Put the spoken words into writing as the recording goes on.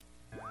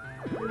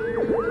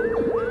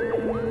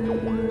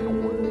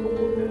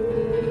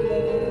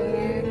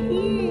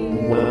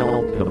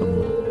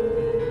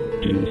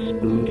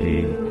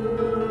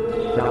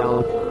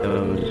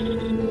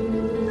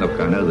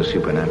the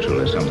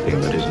supernatural as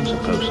something that isn't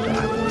supposed to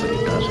happen, but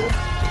it does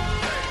happen.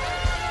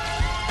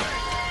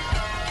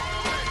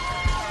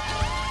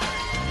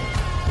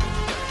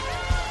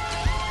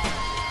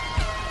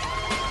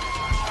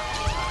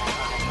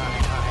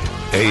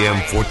 AM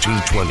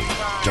 1420,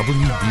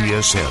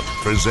 WBSM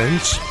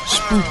presents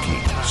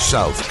Spooky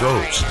South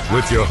Coast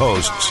with your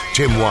hosts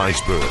Tim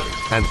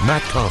Weisberg and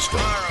Matt Costa.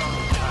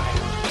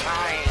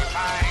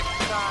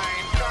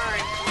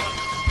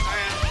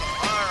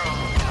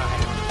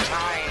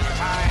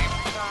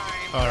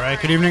 All right,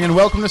 good evening and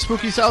welcome to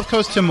Spooky South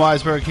Coast. Tim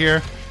Weisberg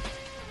here,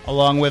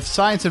 along with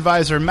science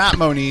advisor Matt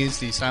Moniz.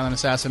 The silent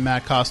assassin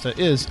Matt Costa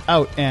is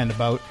out and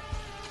about,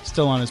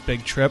 still on his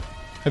big trip.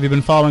 Have you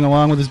been following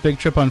along with his big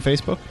trip on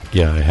Facebook?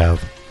 Yeah, I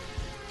have.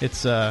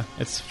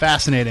 It's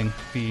fascinating,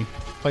 the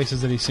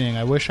places that he's seeing.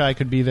 I wish I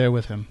could be there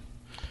with him.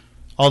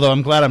 Although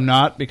I'm glad I'm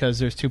not, because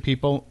there's two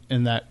people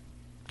in that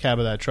cab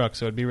of that truck,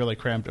 so it'd be really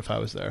cramped if I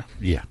was there.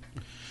 Yeah.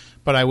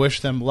 But I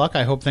wish them luck.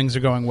 I hope things are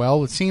going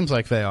well. It seems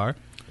like they are.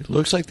 It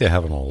looks like they're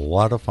having a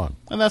lot of fun.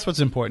 And that's what's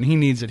important. He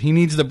needs it. He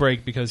needs the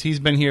break because he's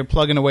been here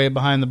plugging away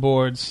behind the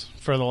boards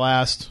for the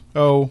last,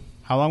 how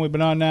long we've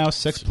been on now?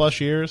 6+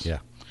 years? Yeah.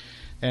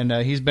 And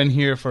he's been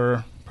here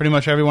for pretty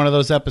much every one of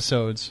those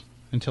episodes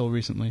until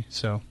recently.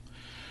 So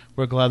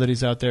we're glad that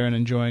he's out there and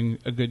enjoying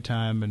a good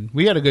time. And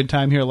we had a good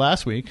time here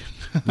last week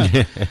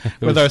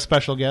with our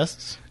special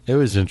guests. It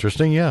was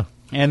interesting, yeah.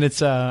 And it's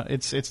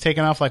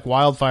taken off like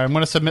wildfire. I'm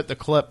going to submit the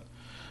clip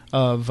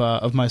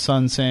of my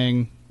son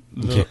saying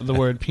the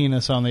word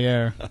penis on the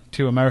air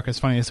to America's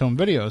Funniest Home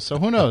Videos. So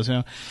who knows?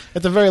 At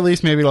the very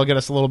least, maybe it'll get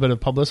us a little bit of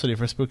publicity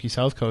for Spooky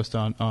South Coast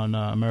on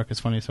America's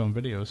Funniest Home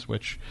Videos,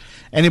 which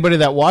anybody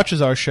that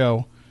watches our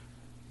show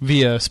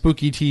via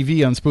Spooky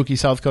TV on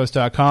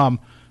SpookySouthCoast.com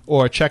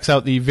or checks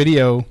out the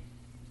video,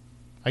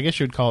 I guess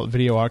you'd call it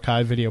video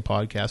archive, video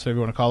podcast, whatever you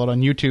want to call it,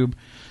 on YouTube,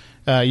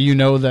 you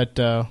know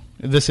that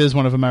this is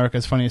one of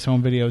America's Funniest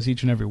Home Videos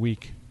each and every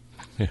week.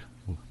 Yeah,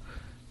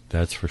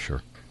 that's for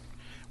sure.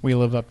 We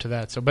live up to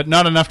that. But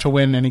not enough to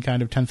win any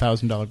kind of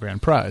 $10,000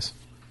 grand prize.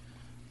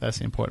 That's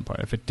the important part.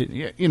 If it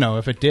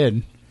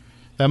did,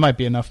 that might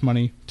be enough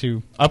money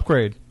to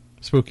upgrade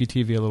Spooky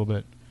TV a little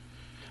bit.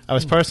 I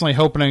was personally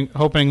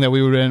hoping that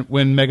we would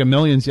win Mega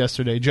Millions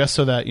yesterday, just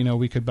so that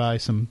we could buy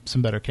some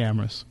better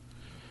cameras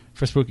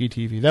for Spooky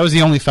TV. That was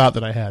the only thought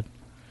that I had.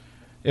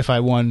 If I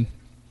won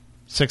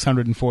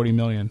 $640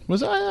 million,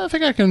 I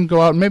think I can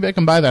go out and maybe I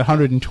can buy that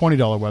 $120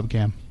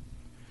 webcam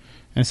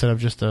instead of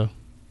just a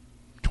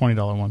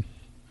 $20 one.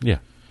 Yeah.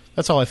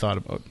 That's all I thought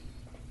about.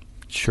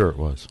 Sure it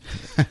was.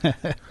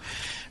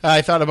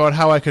 I thought about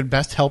how I could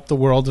best help the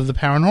world of the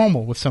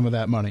paranormal with some of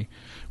that money,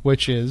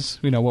 which is,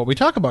 what we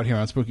talk about here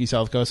on Spooky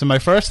South Coast. And my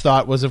first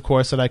thought was, of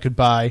course, that I could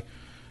buy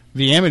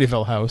the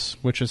Amityville house,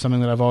 which is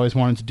something that I've always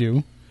wanted to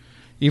do.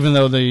 Even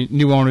though the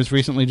new owners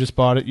recently just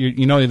bought it,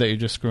 you know that you're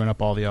just screwing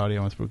up all the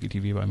audio on Spooky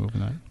TV by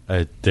moving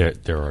that.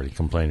 They're already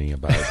complaining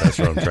about it. That's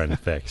what I'm trying to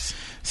fix.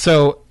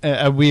 So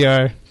we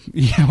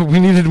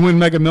needed to win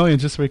Mega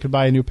Millions just so we could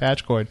buy a new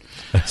patch cord,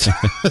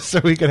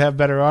 so we could have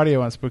better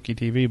audio on Spooky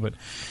TV. But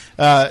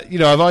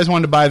I've always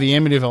wanted to buy the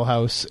Amityville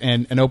house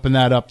and open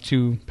that up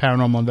to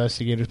paranormal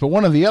investigators. But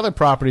one of the other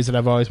properties that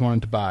I've always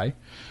wanted to buy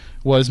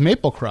was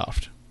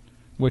Maplecroft,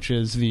 which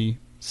is the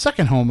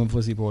second home of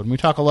Lizzie Borden. We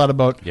talk a lot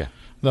about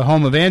the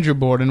home of Andrew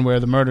Borden, where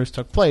the murders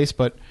took place,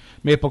 but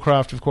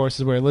Maplecroft, of course,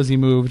 is where Lizzie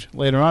moved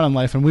later on in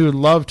life, and we would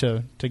love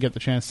to get the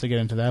chance to get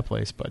into that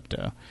place, but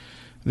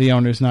the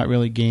owner's not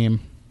really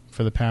game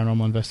for the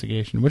paranormal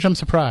investigation, which I'm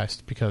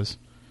surprised, because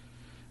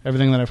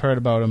everything that I've heard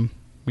about him,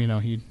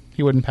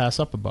 he wouldn't pass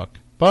up a buck.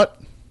 But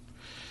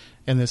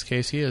in this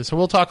case, he is. So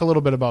we'll talk a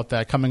little bit about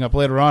that coming up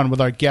later on with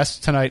our guests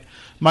tonight,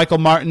 Michael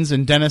Martins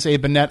and Dennis A.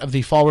 Burnett of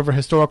the Fall River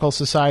Historical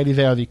Society.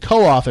 They are the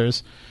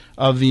co-authors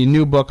of the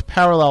new book,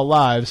 Parallel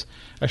Lives,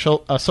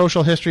 a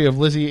social history of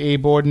Lizzie A.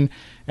 Borden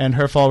and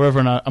her Fall River.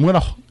 And I'm going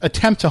to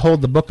attempt to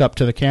hold the book up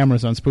to the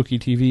cameras on Spooky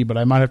TV, but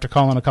I might have to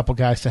call on a couple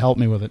guys to help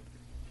me with it.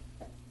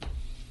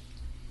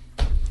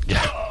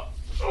 Yeah.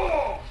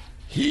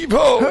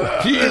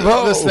 Heave-ho!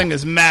 Heave-ho! This thing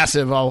is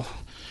massive. I'll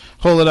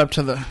hold it up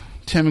to the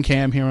Tim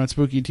Cam here on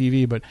Spooky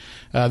TV, but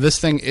this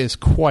thing is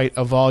quite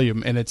a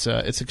volume, and it's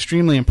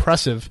extremely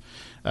impressive,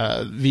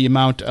 the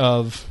amount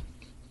of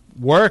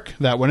work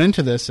that went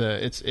into this.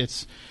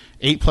 It's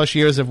 8+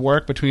 years of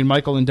work between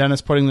Michael and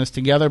Dennis putting this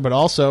together, but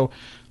also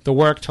the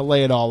work to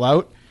lay it all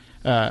out,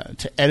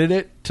 to edit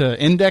it, to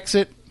index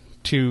it,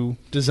 to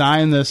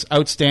design this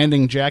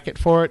outstanding jacket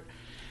for it,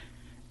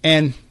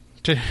 and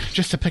to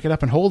pick it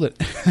up and hold it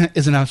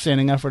is an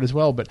outstanding effort as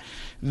well. But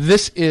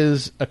this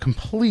is a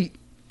complete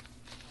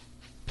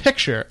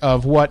picture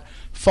of what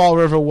Fall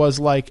River was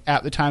like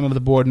at the time of the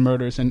Borden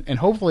murders, and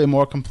hopefully a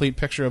more complete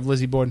picture of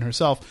Lizzie Borden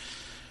herself,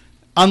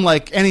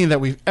 unlike any that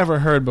we've ever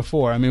heard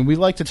before. I mean, we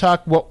like to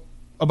talk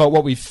about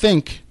what we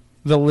think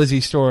the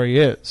Lizzie story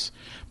is,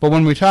 but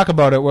when we talk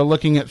about it, we're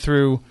looking at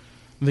through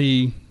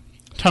the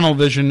tunnel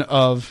vision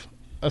of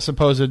a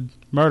supposed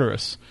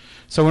murderous.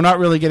 So we're not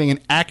really getting an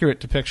accurate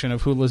depiction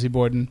of who Lizzie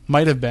Borden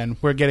might have been.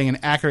 We're getting an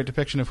accurate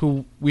depiction of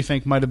who we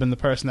think might have been the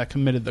person that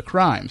committed the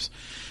crimes.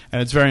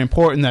 And it's very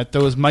important that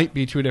those might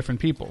be two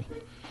different people.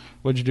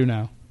 What'd you do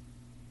now?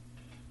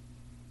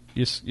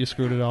 You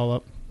screwed it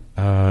all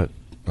up?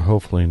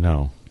 Hopefully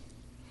no.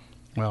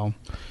 Well,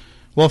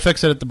 we'll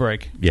fix it at the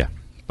break. Yeah.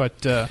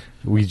 But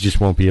We just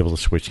won't be able to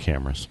switch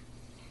cameras.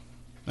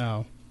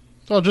 no.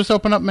 Well, just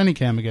open up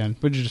Minicam again.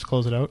 Would you just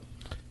close it out?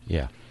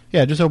 Yeah.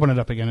 Yeah, just open it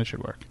up again. It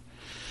should work.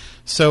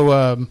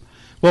 So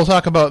we'll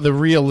talk about the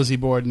real Lizzie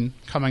Borden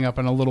coming up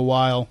in a little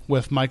while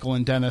with Michael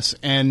and Dennis.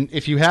 And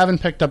if you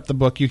haven't picked up the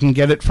book, you can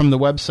get it from the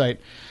website,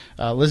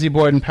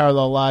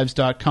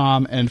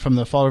 LizzieBordenParallelLives.com, and from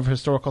the Fall River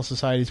Historical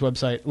Society's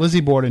website,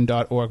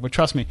 LizzieBorden.org. But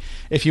trust me,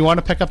 if you want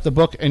to pick up the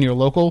book and you're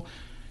local,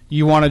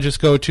 you want to just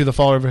go to the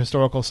Fall River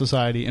Historical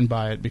Society and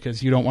buy it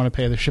because you don't want to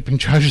pay the shipping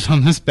charges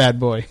on this bad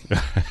boy.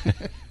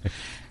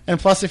 And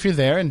plus, if you're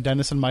there and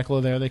Dennis and Michael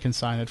are there, they can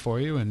sign it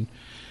for you. And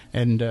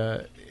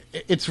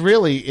it's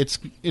really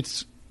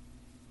it's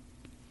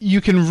you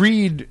can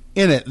read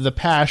in it the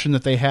passion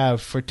that they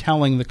have for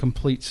telling the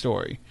complete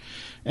story.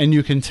 And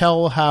you can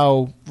tell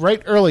how,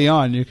 right early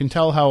on, you can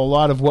tell how a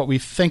lot of what we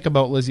think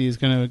about Lizzie is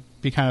going to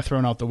be kind of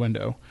thrown out the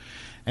window.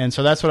 And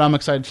so that's what I'm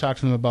excited to talk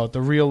to them about,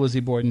 the real Lizzie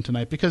Borden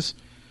tonight. Because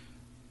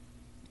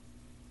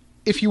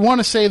if you want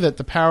to say that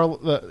the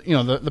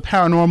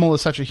paranormal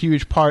is such a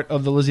huge part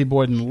of the Lizzie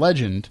Borden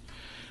legend,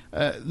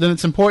 then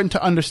it's important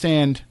to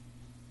understand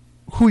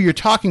who you're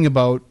talking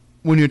about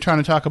when you're trying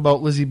to talk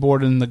about Lizzie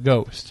Borden, the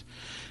ghost.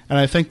 And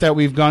I think that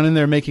we've gone in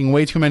there making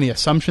way too many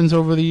assumptions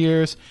over the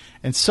years,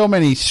 and so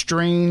many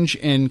strange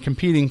and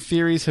competing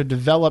theories have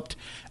developed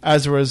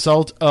as a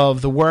result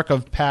of the work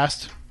of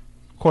past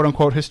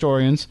quote-unquote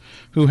historians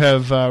who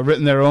have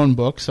written their own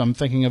books. I'm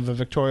thinking of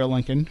Victoria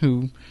Lincoln,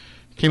 who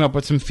came up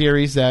with some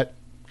theories that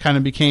kind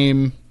of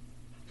became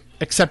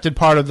accepted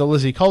part of the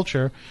Lizzie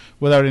culture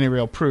without any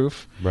real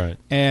proof. Right.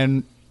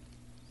 And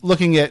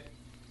looking at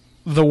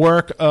the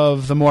work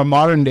of the more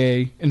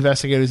modern-day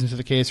investigators into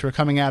the case who are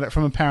coming at it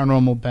from a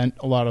paranormal bent,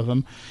 a lot of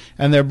them,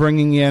 and they're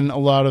bringing in a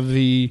lot of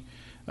the,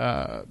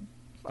 I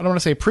don't want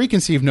to say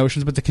preconceived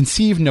notions, but the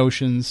conceived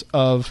notions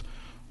of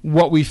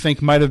what we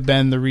think might have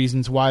been the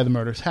reasons why the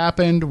murders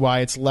happened, why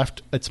it's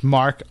left its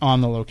mark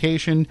on the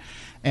location.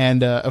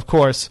 And, of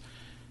course,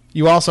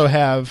 you also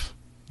have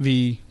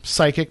the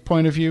psychic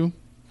point of view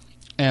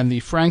and the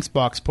Frank's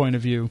box point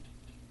of view,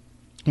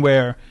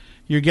 where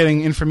you're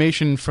getting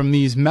information from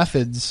these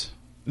methods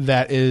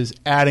that is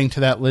adding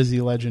to that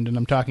Lizzie legend. And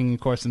I'm talking, of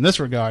course, in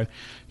this regard,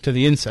 to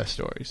the incest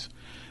stories.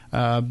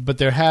 But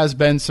there has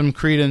been some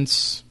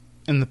credence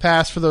in the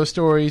past for those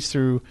stories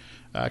through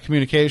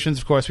communications.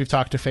 Of course, we've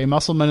talked to Faye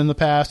Musselman in the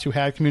past who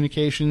had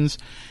communications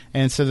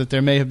and said that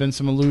there may have been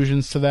some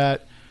allusions to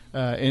that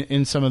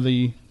in some of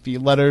the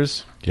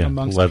letters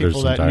amongst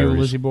people that knew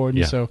Lizzie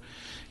Borden. Yeah. So,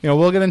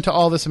 we'll get into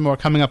all this and more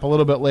coming up a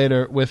little bit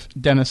later with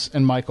Dennis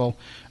and Michael.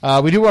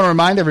 We do want to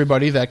remind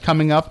everybody that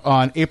coming up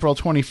on April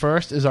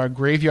 21st is our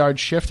graveyard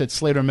shift at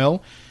Slater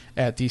Mill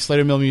at the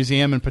Slater Mill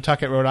Museum in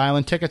Pawtucket, Rhode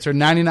Island. Tickets are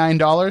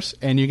 $99,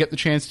 and you get the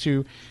chance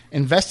to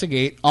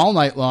investigate all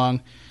night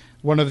long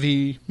one of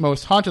the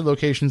most haunted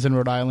locations in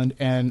Rhode Island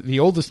and the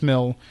oldest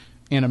mill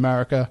in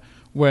America.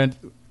 When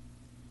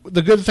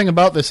the good thing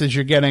about this is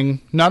you're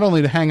getting not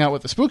only to hang out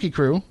with the spooky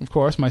crew, of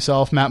course,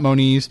 myself, Matt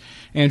Moniz,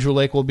 Andrew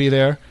Lake will be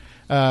there,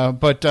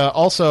 but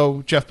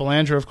also Jeff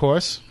Belanger, of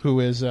course, who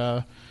is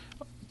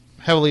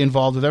heavily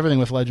involved with everything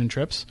with Legend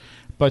Trips,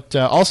 but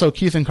also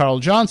Keith and Carl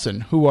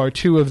Johnson, who are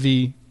two of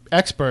the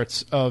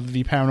experts of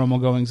the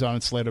paranormal goings-on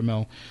at Slater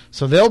Mill.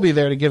 So they'll be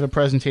there to give a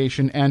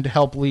presentation and to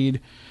help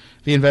lead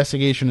the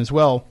investigation as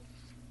well.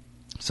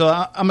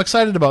 So I'm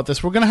excited about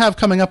this. We're going to have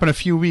coming up in a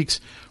few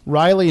weeks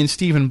Riley and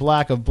Stephen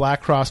Black of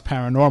Black Cross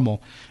Paranormal,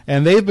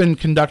 and they've been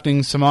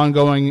conducting some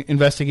ongoing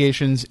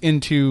investigations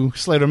into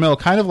Slater Mill,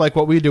 kind of like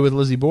what we do with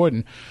Lizzie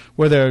Borden,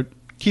 where they're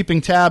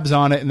keeping tabs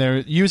on it and they're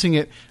using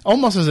it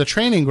almost as a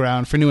training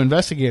ground for new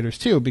investigators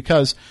too,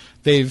 because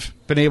they've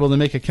been able to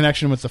make a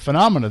connection with the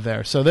phenomena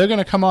there. So they're going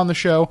to come on the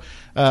show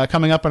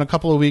coming up in a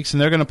couple of weeks,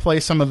 and they're going to play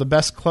some of the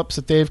best clips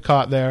that they've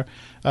caught there.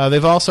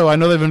 They've also, I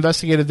know they've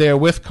investigated there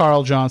with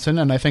Carl Johnson,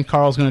 and I think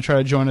Carl's going to try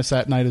to join us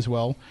that night as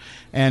well.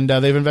 And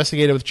they've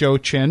investigated with Joe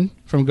Chin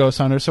from Ghost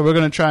Hunter, so we're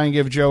going to try and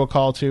give Joe a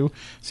call too,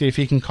 see if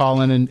he can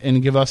call in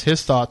and give us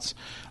his thoughts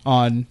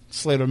on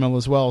Slater Mill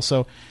as well.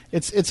 So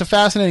it's a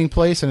fascinating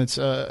place, and it's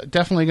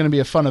definitely going to be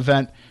a fun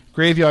event.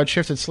 Graveyard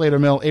Shift at Slater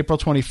Mill, April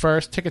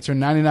 21st. Tickets are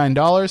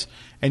 $99,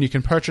 and you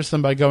can purchase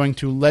them by going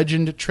to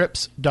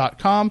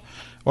legendtrips.com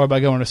or by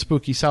going to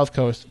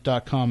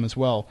spookysouthcoast.com as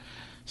well.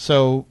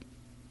 So,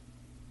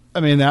 I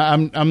mean,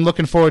 I'm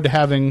looking forward to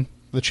having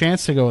the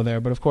chance to go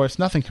there, but of course,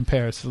 nothing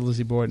compares to the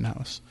Lizzie Borden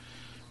house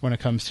when it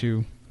comes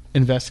to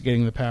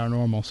investigating the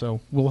paranormal.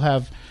 So we'll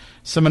have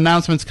some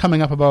announcements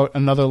coming up about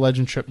another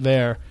Legend Trip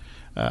there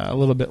a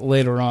little bit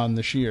later on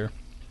this year.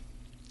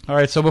 All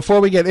right, so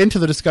before we get into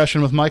the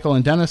discussion with Michael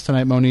and Dennis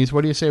tonight, Moniz,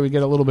 what do you say we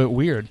get a little bit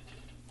weird?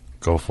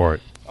 Go for it.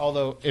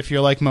 Although, if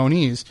you're like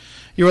Moniz,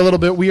 you're a little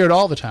bit weird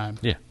all the time.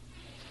 Yeah.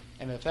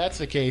 And if that's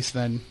the case,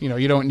 then,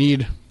 you don't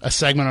need a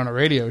segment on a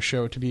radio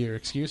show to be your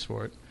excuse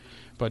for it.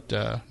 But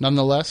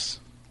nonetheless,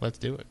 let's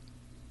do it.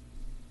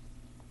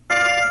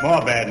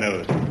 More bad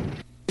news.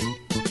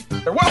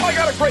 Well, I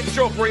got a great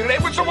show for you today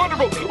with some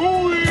wonderful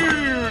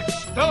weird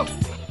stuff.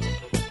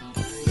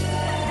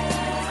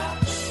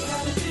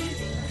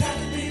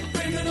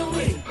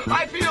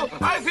 I feel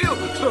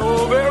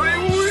so very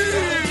weird.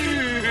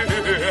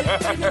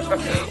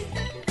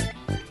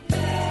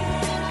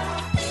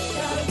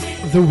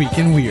 The Week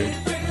in Weird.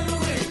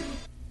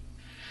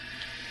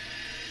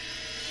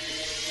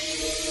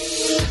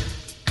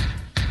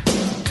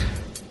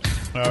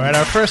 All right,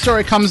 our first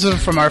story comes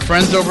from our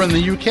friends over in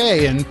the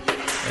UK, and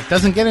it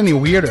doesn't get any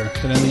weirder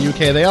than in the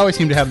UK. They always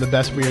seem to have the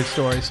best weird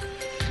stories.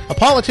 A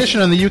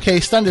politician in the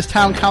UK stunned his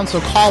town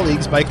council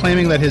colleagues by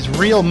claiming that his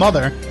real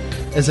mother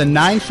is a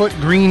 9-foot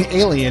green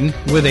alien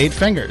with 8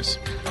 fingers.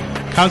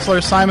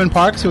 Councillor Simon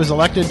Parks, who was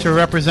elected to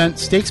represent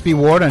Stakesby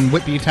Ward and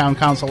Whitby Town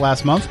Council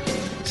last month,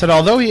 said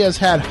although he has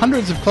had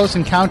hundreds of close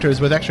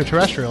encounters with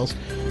extraterrestrials,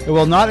 it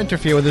will not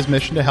interfere with his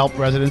mission to help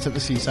residents at the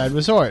seaside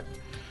resort.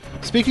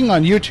 Speaking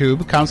on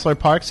YouTube, Councillor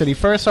Parks said he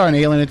first saw an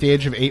alien at the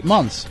age of 8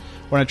 months,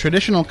 when a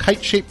traditional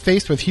kite-shaped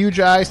face with huge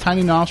eyes,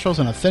 tiny nostrils,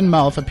 and a thin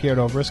mouth appeared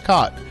over his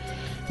cot.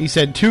 He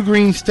said 2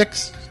 green stick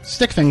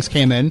things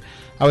came in.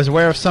 I was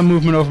aware of some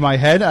movement over my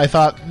head. I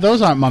thought,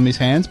 those aren't Mummy's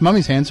hands.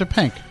 Mummy's hands are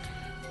pink.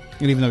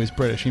 And even though he's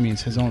British, he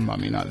means his own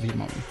mummy, not the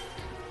mummy.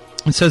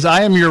 It says,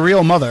 I am your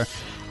real mother.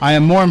 I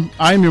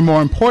am your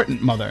more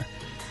important mother.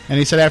 And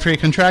he said after he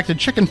contracted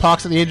chicken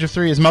pox at the age of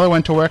 3, his mother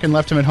went to work and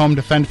left him at home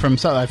to fend for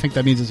himself. I think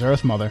that means his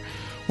Earth mother.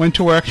 Went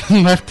to work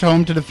and left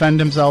home to fend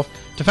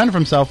for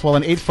himself while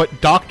an 8-foot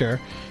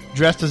doctor,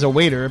 dressed as a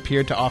waiter,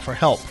 appeared to offer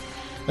help.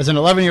 As an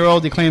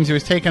 11-year-old, he claims he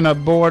was taken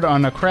aboard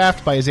on a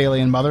craft by his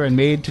alien mother and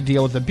made to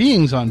deal with the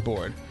beings on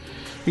board.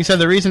 He said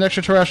the reason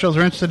extraterrestrials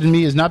are interested in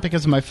me is not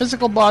because of my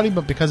physical body,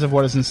 but because of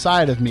what is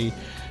inside of me,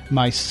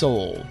 my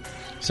soul.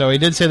 So he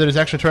did say that his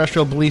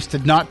extraterrestrial beliefs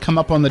did not come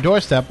up on the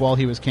doorstep while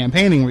he was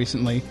campaigning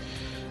recently,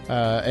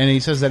 and he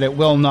says that it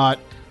will not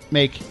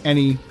make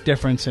any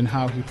difference in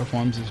how he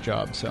performs his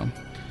job. So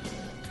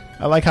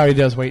I like how he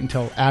does wait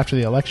until after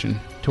the election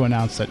to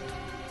announce that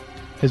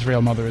his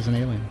real mother is an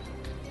alien.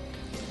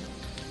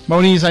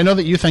 Moniz, I know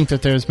that you think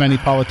that there's many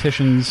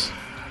politicians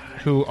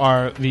who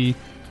are the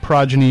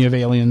progeny of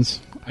aliens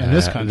in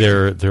this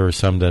country. There are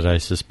some that I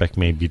suspect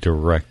may be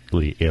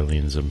directly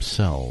aliens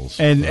themselves.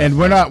 And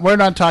we're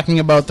not talking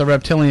about the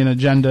reptilian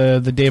agenda,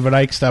 the David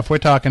Icke stuff. We're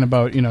talking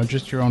about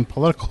just your own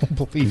political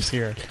beliefs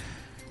here.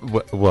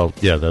 Well,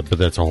 yeah, but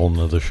that's a whole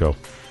nother show.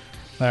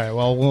 All right,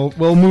 well,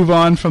 we'll move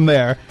on from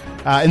there.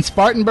 In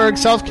Spartanburg,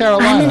 South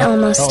Carolina. I'm in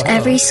almost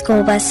every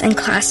school bus and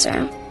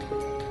classroom.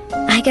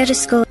 I go to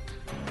school.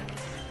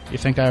 You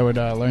think I would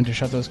learn to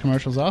shut those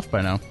commercials off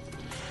by now?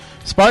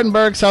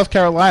 Spartanburg, South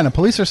Carolina.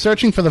 Police are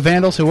searching for the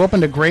vandals who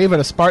opened a grave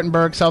at a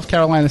Spartanburg, South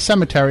Carolina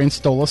cemetery and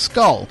stole a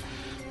skull.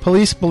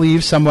 Police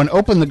believe someone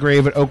opened the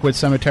grave at Oakwood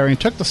Cemetery and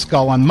took the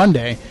skull on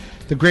Monday.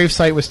 The grave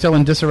site was still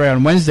in disarray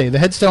on Wednesday. The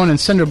headstone and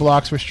cinder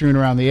blocks were strewn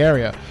around the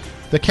area.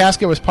 The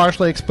casket was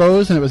partially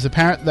exposed, and it was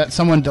apparent that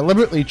someone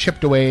deliberately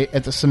chipped away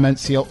at the cement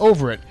seal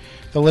over it.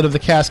 The lid of the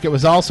casket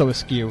was also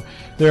askew.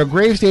 There are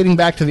graves dating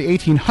back to the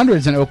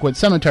 1800s in Oakwood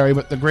Cemetery,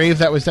 but the grave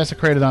that was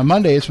desecrated on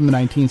Monday is from the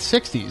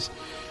 1960s.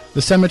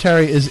 The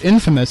cemetery is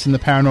infamous in the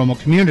paranormal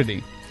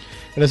community.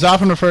 It is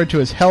often referred to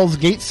as Hell's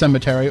Gate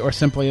Cemetery or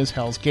simply as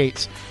Hell's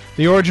Gates.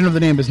 The origin of the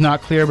name is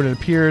not clear, but it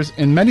appears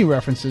in many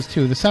references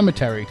to the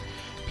cemetery.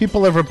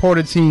 People have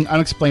reported seeing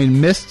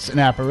unexplained mists and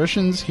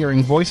apparitions,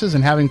 hearing voices,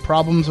 and having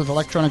problems with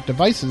electronic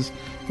devices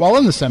while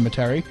in the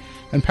cemetery,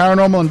 and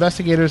paranormal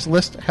investigators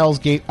list Hell's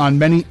Gate on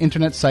many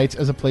internet sites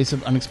as a place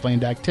of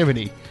unexplained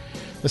activity.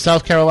 The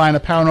South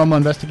Carolina Paranormal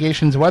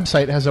Investigations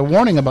website has a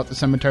warning about the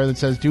cemetery that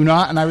says, do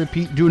not, and I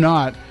repeat, do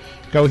not,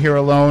 go here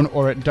alone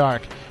or at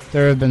dark.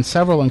 There have been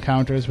several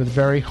encounters with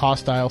very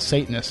hostile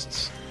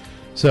Satanists.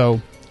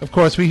 So, of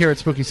course, we here at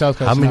Spooky South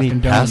Coast How many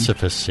condone.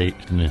 pacifist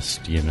Satanists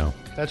do you know?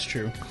 That's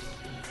true.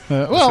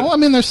 Well, I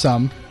mean, there's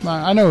some.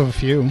 I know of a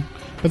few.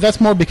 But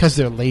that's more because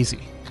they're lazy.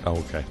 Oh,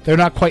 okay. They're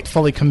not quite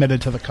fully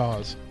committed to the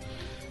cause.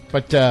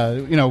 But,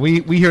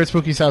 we here at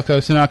Spooky South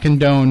Coast do not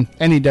condone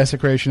any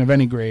desecration of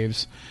any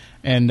graves.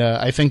 And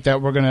I think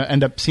that we're going to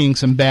end up seeing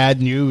some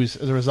bad news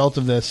as a result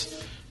of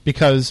this,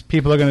 because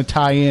people are going to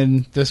tie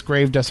in this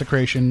grave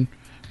desecration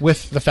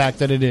with the fact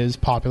that it is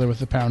popular with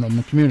the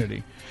paranormal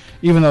community.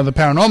 Even though the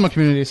paranormal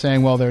community is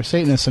saying, well, there are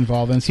Satanists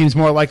involved, and it seems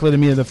more likely to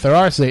me that if there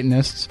are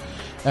Satanists,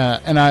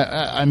 and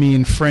I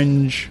mean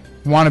fringe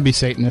wannabe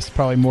Satanists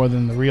probably more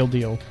than the real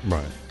deal,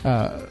 Right.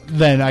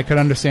 then I could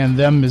understand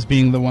them as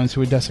being the ones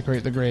who would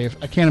desecrate the grave.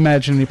 I can't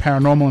imagine any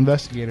paranormal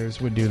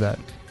investigators would do that.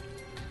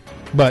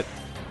 But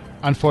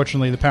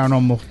unfortunately, the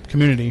paranormal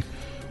community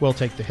will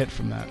take the hit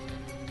from that.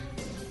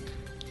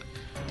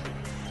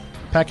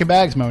 Pack your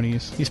bags,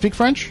 Moniz. You speak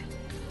French?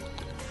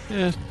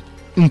 Yeah.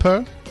 Un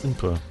peu?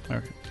 Okay. All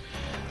right.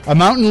 A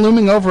mountain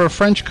looming over a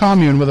French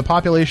commune with a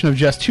population of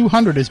just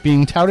 200 is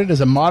being touted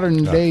as a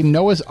modern-day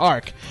Noah's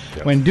Ark.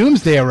 Yeah. When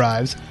doomsday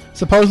arrives,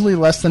 supposedly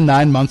less than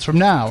 9 months from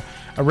now.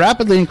 A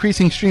rapidly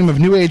increasing stream of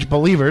New Age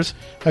believers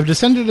have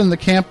descended in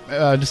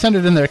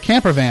their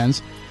camper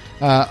vans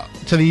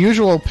to the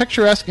usual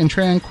picturesque and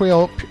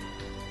tranquil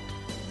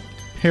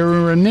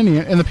in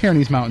the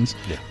Pyrenees Mountains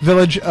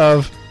village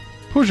of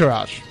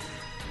Pujaraj.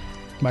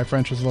 My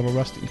French is a little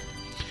rusty.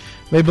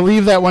 They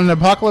believe that when an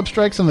apocalypse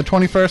strikes on the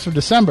 21st of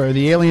December,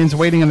 the aliens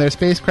waiting in their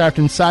spacecraft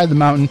inside the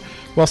mountain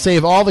will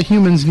save all the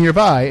humans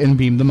nearby and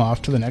beam them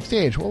off to the next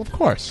age. Well, of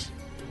course.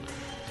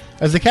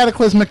 As the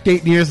cataclysmic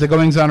date nears, the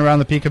goings-on around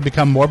the peak have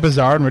become more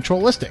bizarre and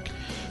ritualistic.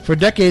 For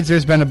decades,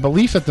 there's been a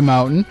belief that the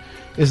mountain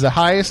is the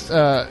highest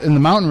in the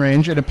mountain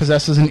range, and it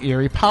possesses an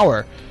eerie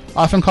power.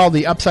 Often called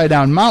the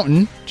Upside-Down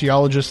Mountain,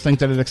 geologists think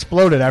that it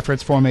exploded after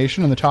its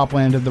formation and the top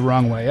landed the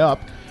wrong way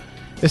up.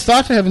 It's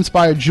thought to have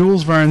inspired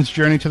Jules Verne's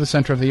Journey to the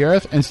Center of the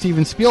Earth and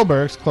Steven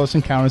Spielberg's Close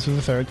Encounters of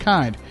the Third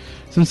Kind.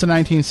 Since the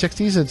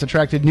 1960s, it's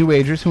attracted New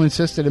Agers who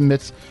insist it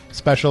emits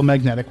special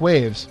magnetic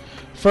waves.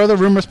 Further,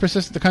 rumors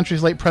persist that the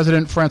country's late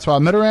president, Francois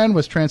Mitterrand,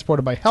 was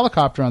transported by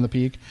helicopter on the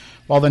peak,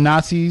 while the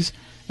Nazis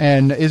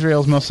and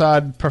Israel's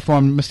Mossad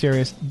performed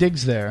mysterious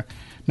digs there.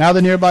 Now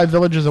the nearby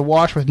village is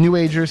awash with New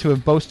Agers who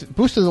have boosted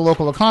the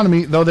local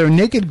economy, though their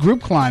naked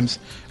group climbs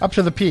up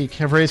to the peak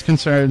have raised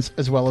concerns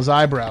as well as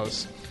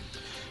eyebrows.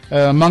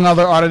 Among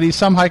other oddities,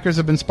 some hikers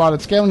have been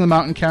spotted scaling the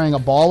mountain carrying a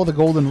ball with a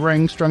golden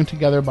ring strung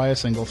together by a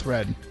single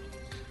thread.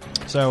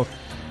 So,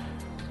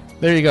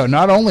 there you go.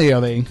 Not only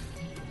are they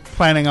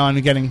planning on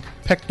getting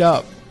picked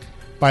up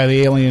by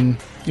the alien,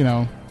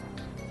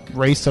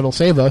 race that'll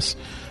save us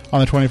on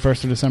the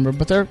 21st of December,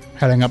 but they're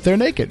heading up there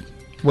naked.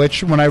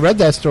 Which, when I read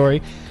that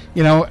story,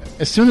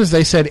 as soon as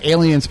they said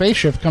alien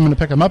spaceship coming to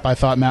pick them up, I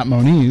thought Matt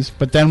Moniz.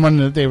 But then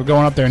when they were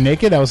going up there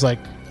naked, I was like,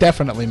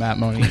 definitely Matt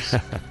Moniz.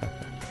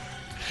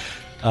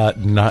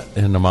 Not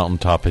in the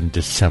mountaintop in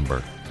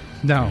December.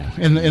 No,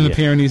 in the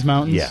Pyrenees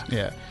Mountains?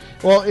 Yeah.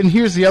 Well, and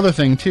here's the other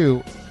thing,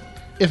 too.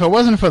 If it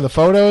wasn't for the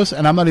photos,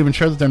 and I'm not even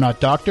sure that they're not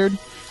doctored,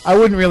 I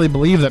wouldn't really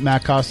believe that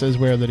Matt Costa is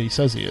where that he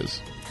says he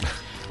is.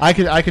 I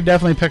could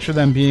definitely picture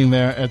them being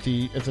there at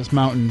this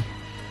mountain,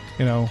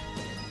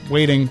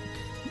 waiting,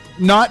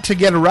 not to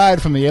get a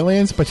ride from the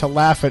aliens, but to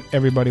laugh at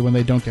everybody when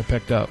they don't get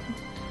picked up.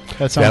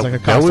 That sounds like a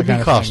Costa that would be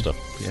kind of Costa.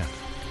 thing. Yeah.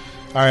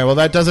 All right, well,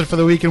 that does it for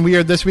the Week in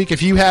Weird this week.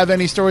 If you have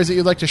any stories that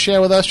you'd like to share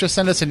with us, just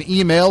send us an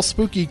email,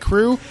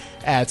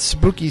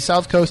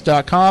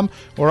 spookycrew@spookysouthcoast.com.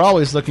 We're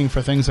always looking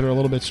for things that are a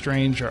little bit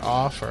strange or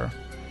off, or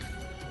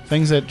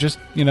things that just,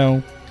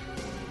 you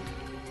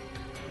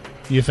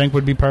think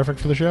would be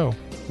perfect for the show,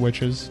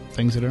 which is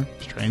things that are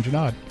strange and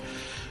odd.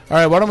 All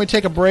right, why don't we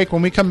take a break?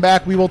 When we come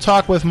back, we will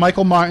talk with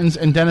Michael Martins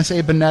and Dennis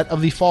A. Burnett of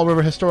the Fall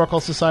River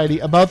Historical Society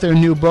about their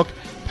new book,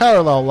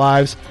 Parallel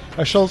Lives,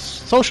 a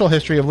social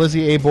history of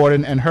Lizzie A.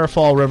 Borden and her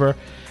Fall River,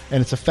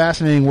 and it's a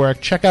fascinating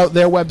work. Check out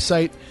their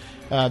website.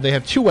 They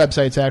have two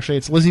websites, actually.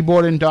 It's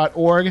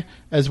lizzieborden.org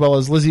as well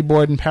as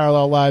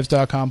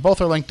lizziebordenparallellives.com.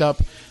 Both are linked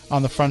up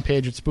on the front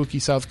page at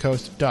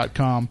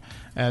spookysouthcoast.com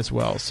as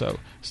well. So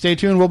stay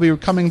tuned. We'll be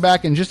coming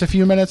back in just a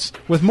few minutes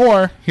with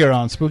more here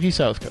on Spooky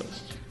South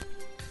Coast.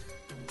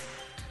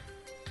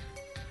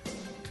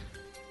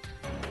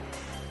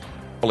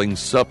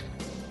 Sup.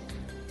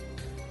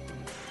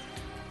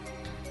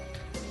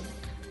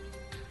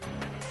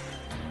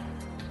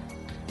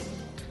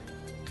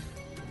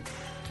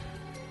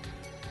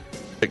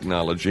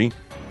 Technology.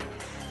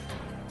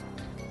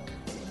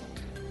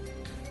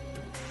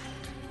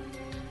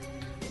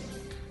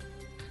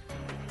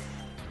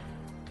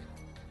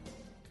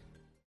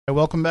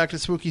 Welcome back to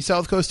Spooky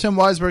South Coast. Tim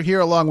Weisberg here,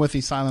 along with the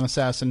science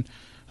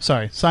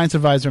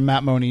advisor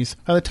Matt Moniz.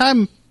 By the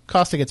time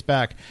Costa gets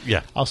back,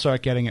 I'll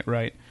start getting it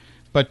right.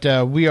 But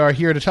we are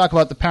here to talk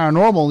about the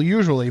paranormal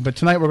usually, but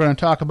tonight we're going to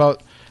talk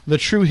about the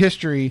true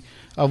history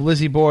of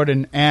Lizzie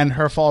Borden and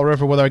her Fall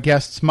River with our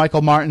guests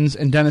Michael Martins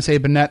and Dennis A.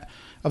 Burnett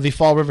of the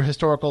Fall River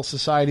Historical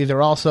Society.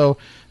 They're also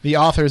the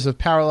authors of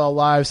Parallel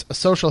Lives, a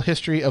social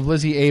history of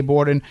Lizzie A.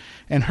 Borden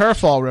and her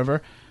Fall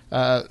River.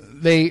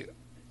 They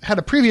had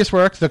a previous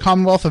work, The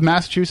Commonwealth of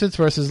Massachusetts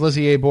versus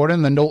Lizzie A.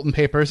 Borden, the Knowlton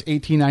Papers,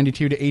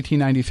 1892 to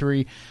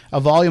 1893, a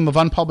volume of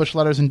unpublished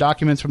letters and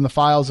documents from the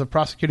files of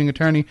prosecuting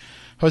attorney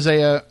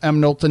Hosea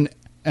M. Knowlton,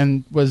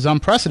 and was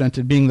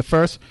unprecedented, being the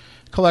first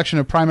collection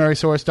of primary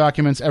source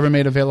documents ever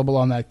made available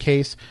on that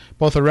case.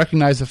 Both are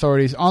recognized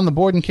authorities on the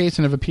Borden case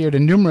and have appeared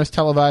in numerous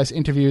televised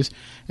interviews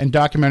and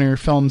documentary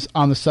films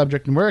on the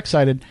subject, and we're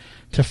excited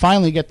to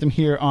finally get them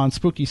here on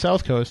Spooky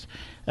South Coast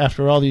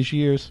after all these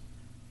years.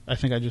 I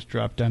think I just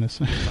dropped Dennis.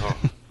 Oh.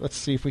 Let's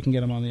see if we can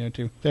get him on the air,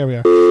 too. There we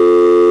are.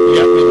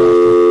 Yeah, we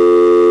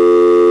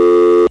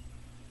lost him.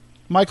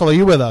 Michael, are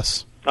you with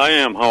us? I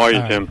am. How are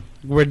you, Tim?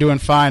 We're doing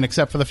fine,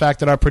 except for the fact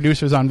that our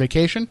producer's on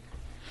vacation.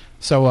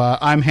 So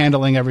I'm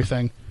handling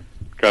everything.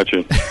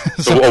 Gotcha.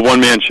 So a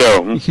one-man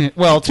show.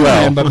 Well,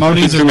 two-man, but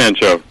Moniz is two-man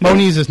show.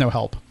 Moniz is no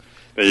help.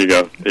 There you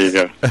go.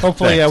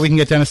 Hopefully we can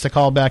get Dennis to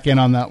call back in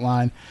on that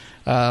line.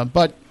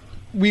 But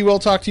we will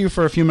talk to you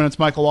for a few minutes,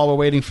 Michael, while we're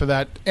waiting for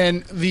that.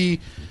 And the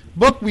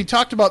book, we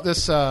talked about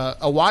this a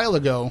while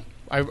ago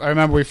I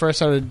remember we first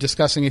started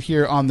discussing it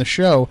here on the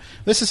show.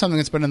 This is something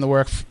that's been in the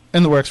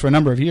works for a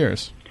number of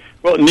years.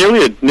 Well,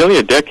 nearly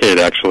a decade,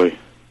 actually.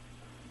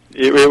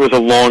 It was a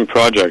long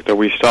project that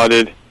we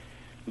started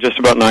just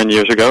about 9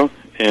 years ago,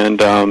 and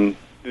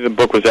the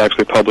book was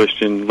actually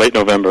published in late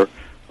November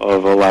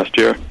of last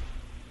year.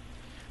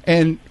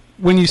 And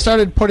when you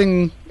started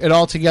putting it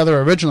all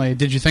together originally,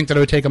 did you think that it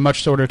would take a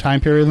much shorter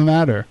time period than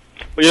that, or?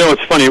 Well, you know,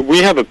 it's funny. We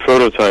have a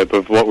prototype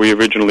of what we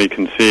originally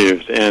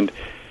conceived, and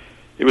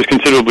it was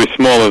considerably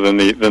smaller than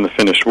the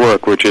finished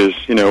work, which is,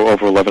 you know,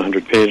 over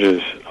 1,100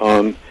 pages.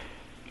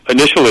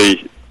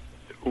 Initially,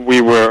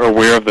 we were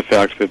aware of the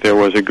fact that there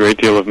was a great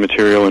deal of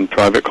material in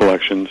private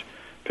collections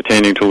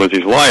pertaining to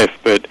Lizzie's life,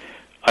 but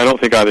I don't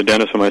think either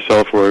Dennis or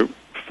myself were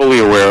fully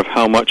aware of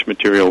how much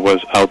material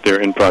was out there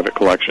in private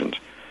collections.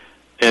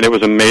 And it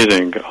was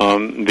amazing,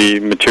 the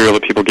material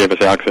that people gave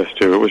us access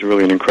to. It was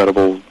really an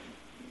incredible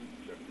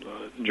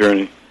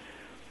journey.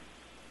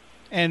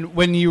 And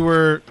when you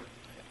were,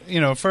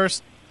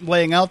 first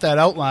laying out that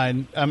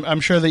outline,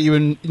 I'm sure that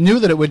you knew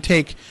that it would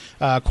take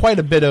quite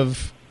a bit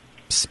of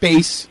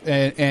space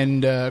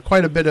and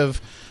quite a bit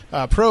of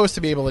prose to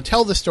be able to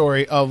tell the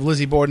story of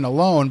Lizzie Borden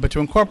alone, but to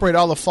incorporate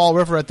all of Fall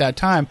River at that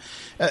time,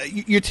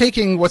 you're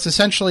taking what's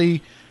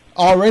essentially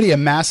already a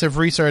massive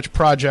research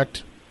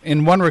project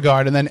in one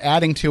regard, and then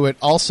adding to it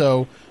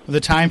also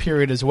the time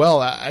period as well.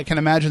 I can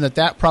imagine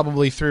that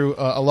probably threw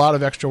a lot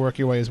of extra work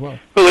your way as well.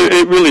 Well,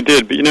 it really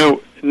did. But,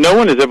 no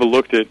one has ever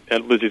looked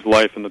at Lizzie's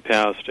life in the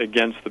past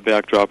against the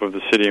backdrop of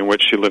the city in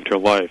which she lived her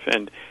life.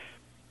 And,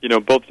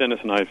 both Dennis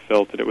and I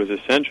felt that it was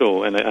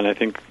essential, and I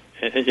think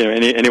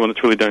anyone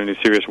that's really done any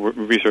serious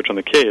research on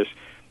the case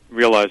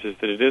realizes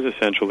that it is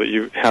essential that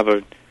you have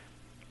a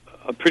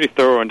pretty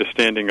thorough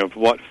understanding of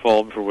what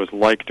Fall River was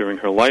like during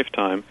her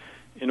lifetime,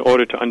 in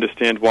order to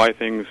understand why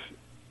things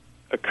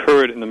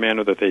occurred in the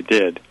manner that they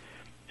did.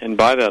 And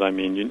by that I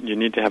mean you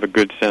need to have a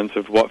good sense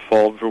of what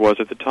Fall River was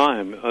at the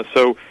time.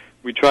 So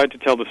we tried to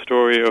tell the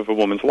story of a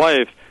woman's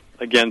life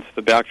against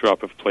the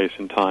backdrop of place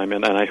and time,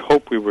 and I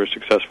hope we were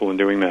successful in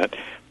doing that.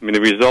 I mean,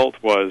 the result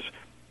was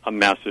a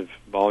massive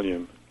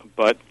volume,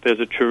 but there's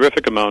a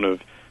terrific amount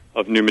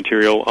of new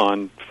material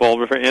on Fall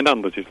River and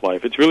on Lizzie's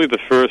life. It's really the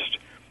first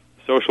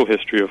social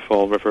history of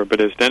Fall River,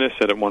 but as Dennis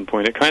said at one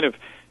point, it kind of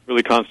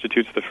really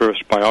constitutes the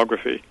first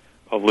biography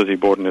of Lizzie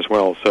Borden as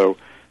well. So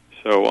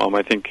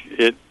I think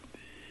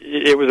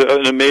it was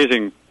an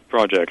amazing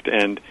project,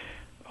 and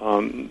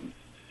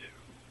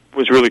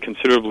was really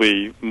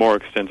considerably more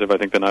extensive, I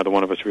think, than either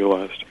one of us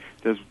realized.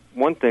 There's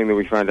one thing that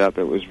we found out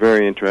that was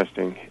very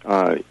interesting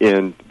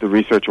in the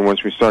research, and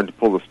once we started to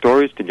pull the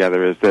stories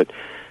together, is that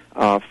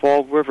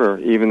Fall River,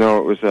 even though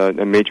it was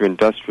a major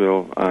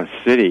industrial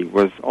city,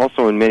 was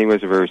also in many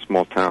ways a very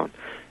small town.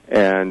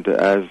 And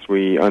as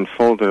we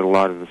unfolded a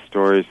lot of the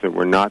stories that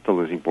were not the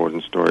Lizzie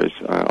Borden stories,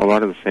 a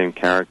lot of the same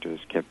characters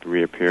kept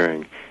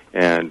reappearing.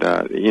 And,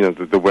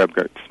 the web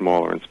got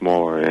smaller and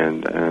smaller,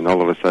 and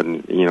all of a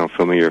sudden,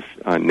 familiar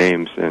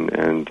names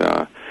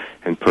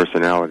and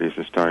personalities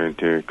are starting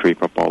to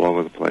creep up all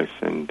over the place.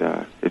 And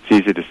it's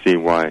easy to see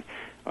why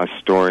a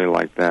story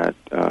like that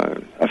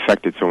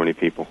affected so many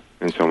people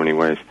in so many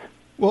ways.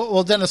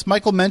 Well, Dennis,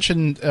 Michael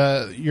mentioned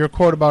your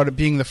quote about it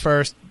being the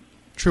first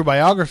true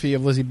biography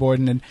of Lizzie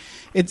Borden, and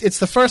it's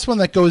the first one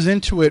that goes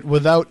into it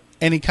without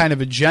any kind of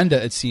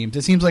agenda, it seems.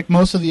 It seems like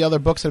most of the other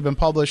books that have been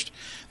published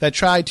that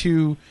try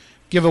to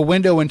give a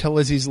window into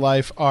Lizzie's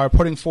life are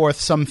putting forth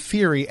some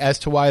theory as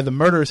to why the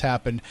murders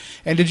happened.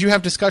 And did you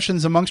have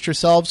discussions amongst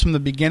yourselves from the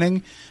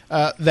beginning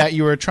that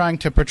you were trying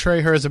to portray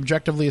her as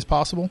objectively as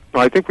possible?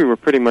 Well, I think we were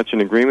pretty much in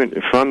agreement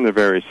from the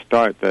very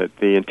start that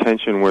the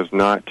intention was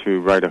not to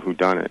write a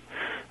whodunit,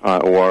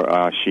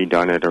 or she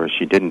done it or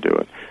she didn't do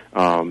it.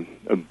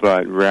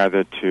 But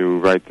rather to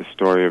write the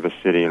story of a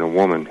city and a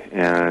woman.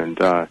 And,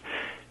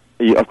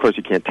 of course,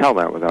 you can't tell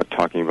that without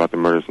talking about the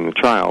murders in the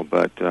trial,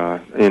 but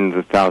in the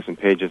 1,000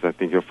 pages, I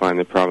think you'll find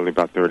that probably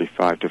about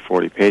 35 to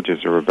 40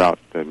 pages are about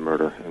the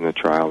murder and the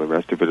trial. The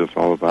rest of it is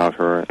all about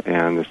her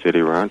and the city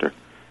around her.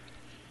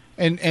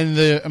 And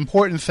the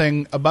important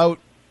thing about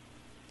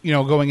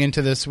going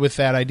into this with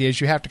that idea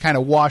is you have to kind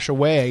of wash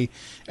away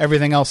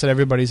everything else that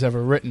everybody's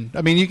ever written.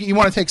 I mean, you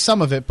want to take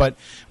some of it, but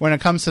when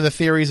it comes to the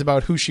theories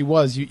about who she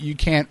was, you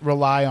can't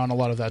rely on a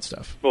lot of that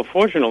stuff. Well,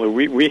 fortunately,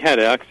 we had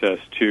access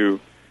to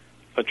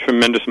a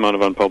tremendous amount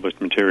of unpublished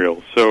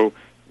material. So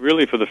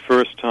really, for the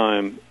first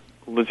time,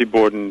 Lizzie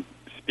Borden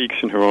speaks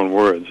in her own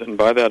words. And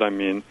by that I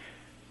mean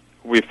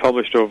we've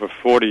published over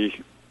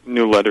 40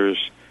 new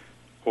letters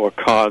or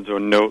cards or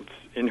notes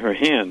in her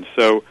hand.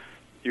 So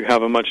you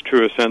have a much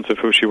truer sense of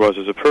who she was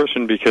as a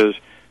person because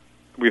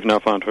we've now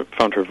found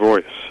her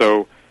voice.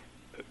 So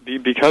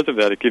because of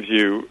that, it gives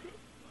you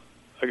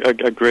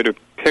a greater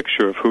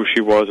picture of who she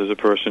was as a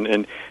person,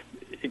 and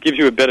it gives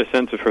you a better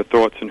sense of her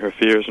thoughts and her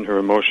fears and her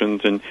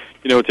emotions. And,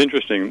 it's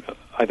interesting.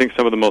 I think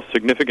some of the most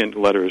significant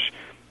letters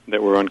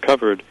that were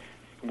uncovered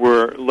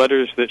were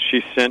letters that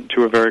she sent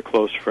to a very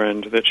close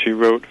friend that she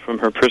wrote from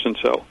her prison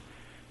cell.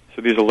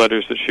 So these are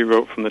letters that she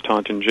wrote from the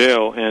Taunton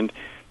jail. And,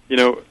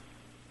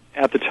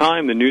 at the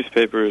time, the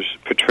newspapers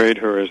portrayed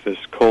her as this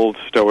cold,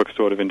 stoic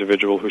sort of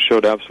individual who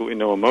showed absolutely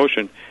no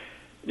emotion.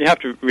 You have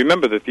to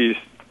remember that these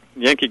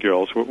Yankee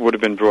girls would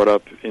have been brought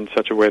up in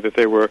such a way that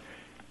they were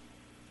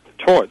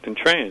taught and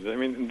trained. I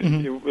mean,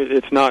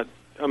 it's not,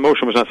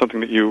 emotion was not something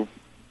that you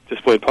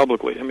displayed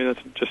publicly. I mean,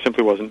 that just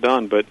simply wasn't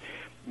done. But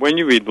when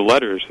you read the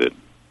letters that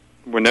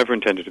were never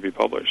intended to be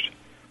published,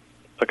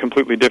 a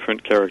completely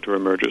different character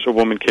emerges, a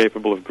woman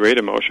capable of great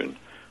emotion,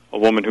 a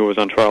woman who was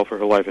on trial for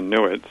her life and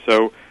knew it.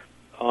 So,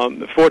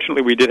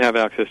 fortunately, we did have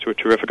access to a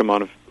terrific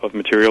amount of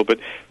material, but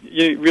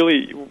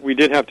really, we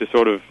did have to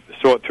sort of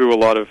sort through a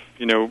lot of,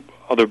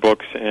 other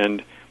books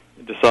and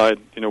decide,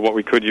 what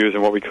we could use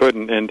and what we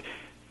couldn't. And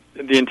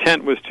the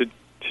intent was to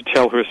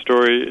tell her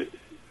story,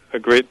 a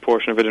great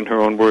portion of it in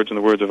her own words and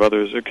the words of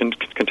others,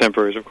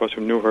 contemporaries, of course,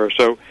 who knew her.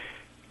 So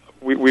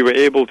we were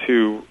able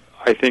to,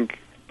 I think,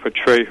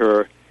 portray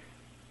her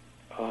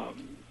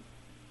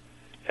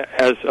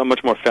as a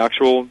much more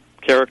factual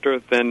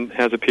character than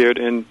has appeared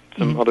in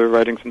some other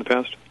writings in the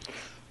past.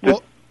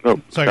 Well,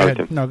 sorry, go ahead.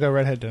 Tim. No, go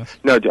right ahead, Dennis.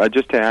 No,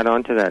 just to add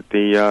on to that,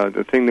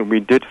 the thing that we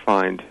did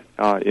find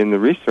in the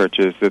research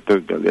is that,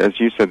 as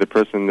you said, the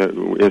person that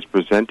is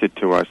presented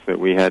to us that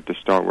we had to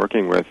start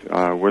working with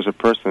was a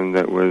person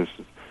that was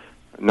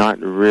not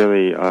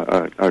really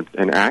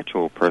an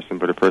actual person,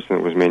 but a person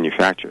that was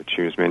manufactured.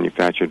 She was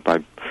manufactured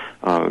by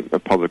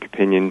public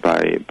opinion,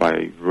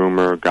 by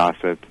rumor,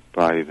 gossip,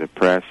 by the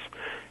press.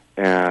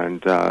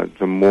 And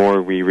the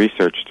more we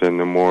researched and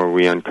the more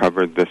we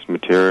uncovered this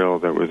material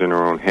that was in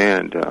her own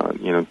hand,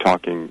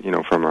 talking,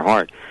 from her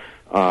heart,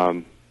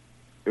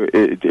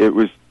 it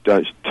was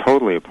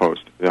totally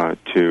opposed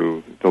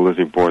to the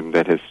Lizzie Borden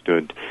that has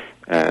stood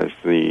as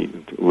the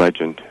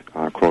legend,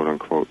 quote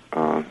unquote.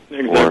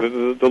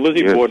 Exactly. The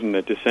Lizzie Borden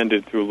that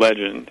descended through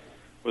legend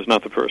was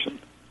not the person.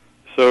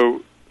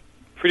 So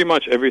pretty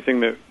much everything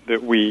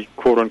that we,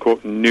 quote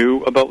unquote,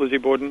 knew about Lizzie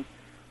Borden,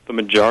 the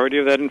majority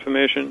of that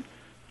information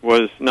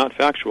was not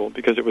factual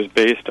because it was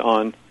based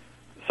on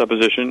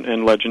supposition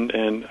and legend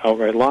and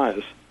outright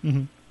lies.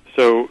 Mm-hmm.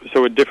 So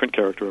a different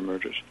character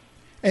emerges.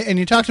 And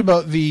you talked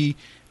about the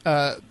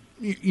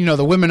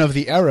women of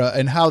the era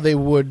and how they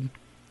would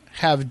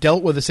have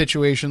dealt with a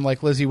situation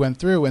like Lizzie went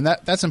through, and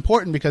that's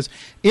important because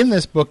in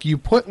this book you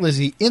put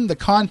Lizzie in the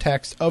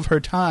context of her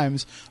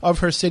times, of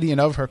her city, and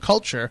of her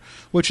culture,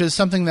 which is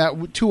something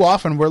that too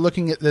often we're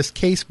looking at this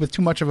case with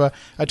too much of a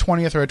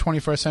 20th or a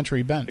 21st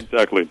century bent.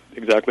 Exactly.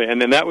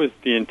 And then that was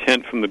the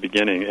intent from the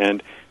beginning,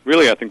 and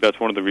really I think that's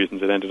one of the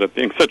reasons it ended up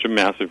being such a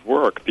massive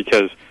work,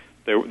 because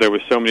there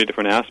were so many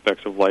different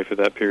aspects of life at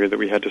that period that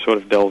we had to sort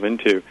of delve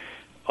into.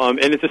 And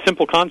it's a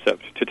simple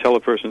concept to tell a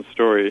person's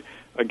story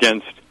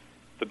against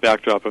the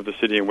backdrop of the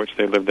city in which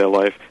they lived their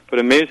life. But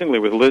amazingly,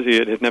 with Lizzie,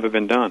 it had never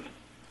been done,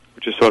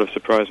 which is sort of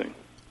surprising.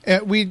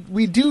 We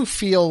do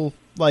feel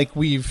like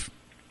we've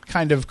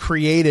kind of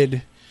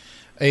created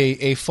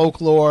a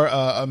folklore,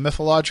 a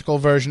mythological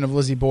version of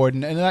Lizzie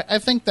Borden, and I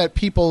think that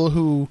people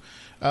who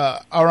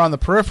are on the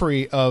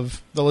periphery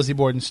of the Lizzie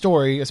Borden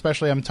story,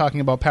 especially I'm talking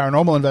about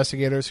paranormal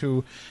investigators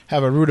who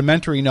have a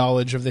rudimentary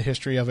knowledge of the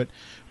history of it,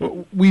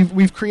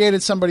 we've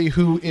created somebody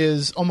who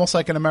is almost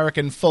like an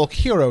American folk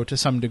hero to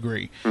some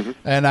degree. Mm-hmm.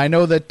 And I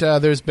know that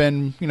there's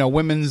been,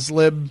 women's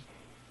lib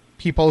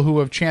people who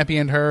have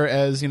championed her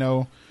as,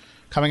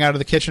 coming out of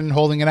the kitchen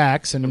holding an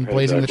axe and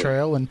blazing the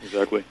trail. And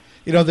exactly.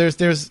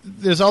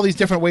 There's all these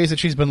different ways that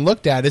she's been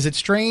looked at. Is it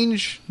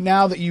strange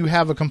now that you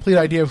have a complete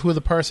idea of who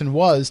the person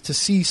was to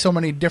see so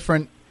many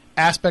different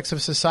aspects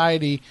of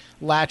society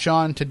latch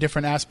on to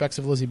different aspects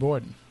of Lizzie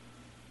Borden?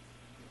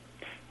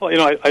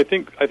 Well, I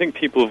think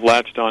people have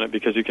latched on it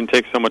because you can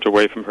take so much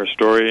away from her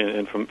story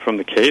and from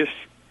the case.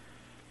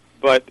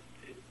 But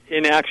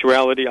in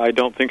actuality, I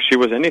don't think she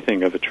was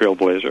anything of a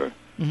trailblazer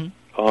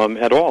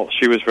at all.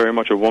 She was very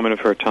much a woman of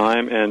her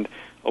time and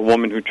a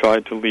woman who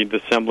tried to lead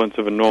the semblance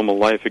of a normal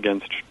life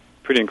against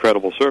pretty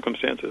incredible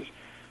circumstances.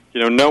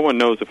 No one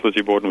knows if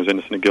Lizzie Borden was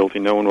innocent or guilty.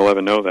 No one will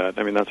ever know that.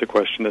 I mean, that's a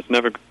question that's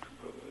never,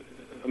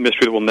 a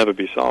mystery that will never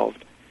be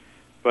solved.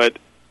 But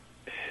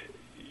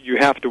you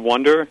have to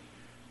wonder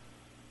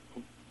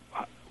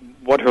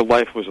what her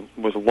life was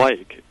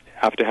like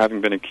after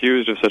having been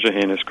accused of such a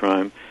heinous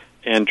crime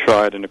and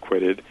tried and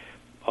acquitted.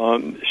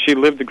 She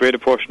lived the greater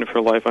portion of her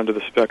life under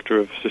the specter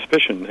of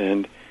suspicion,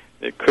 and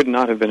it could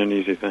not have been an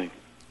easy thing.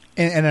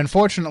 And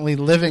unfortunately,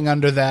 living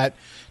under that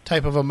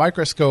type of a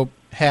microscope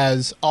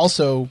has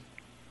also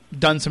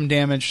done some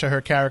damage to her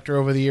character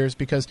over the years,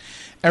 because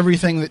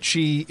everything that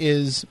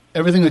she's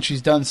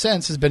done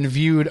since has been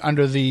viewed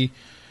under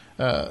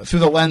through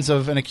the lens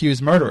of an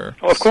accused murderer.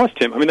 Oh, of course,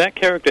 Tim. I mean, that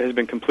character has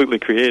been completely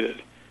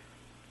created.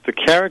 The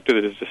character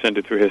that has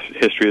descended through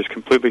history is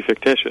completely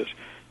fictitious.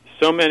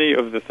 So many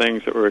of the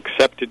things that were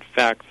accepted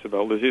facts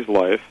about Lizzie's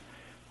life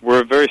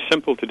were very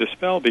simple to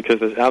dispel because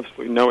there's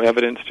absolutely no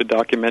evidence to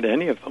document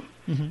any of them.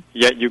 Mm-hmm.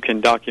 Yet you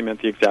can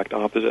document the exact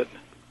opposite.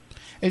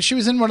 And she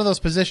was in one of those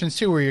positions,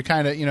 too, where you're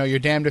kind of, you're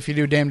damned if you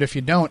do, damned if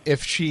you don't.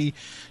 If she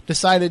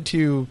decided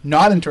to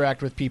not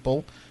interact with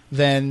people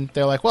then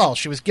they're like, well,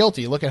 she was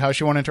guilty. Look at how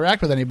she won't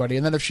interact with anybody.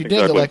 And then if she did,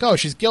 Exactly. they're like, oh,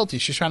 she's guilty.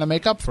 She's trying to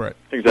make up for it.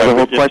 Exactly. The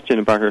whole yeah. question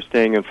about her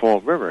staying in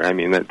Fall River, I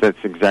mean, that's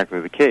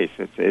exactly the case.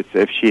 It's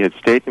if she had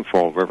stayed in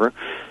Fall River,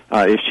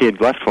 if she had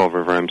left Fall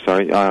River, I'm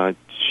sorry,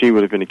 she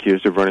would have been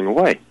accused of running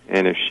away.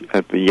 And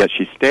yet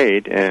she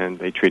stayed, and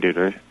they treated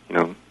her,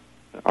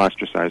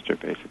 ostracized her,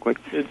 basically.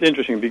 It's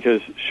interesting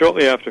because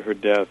shortly after her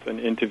death, an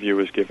interview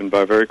was given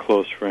by a very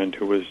close friend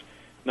who was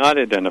not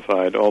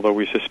identified, although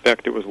we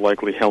suspect it was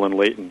likely Helen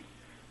Layton,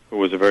 who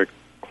was a very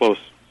close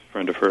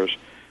friend of hers.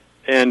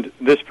 And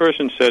this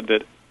person said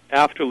that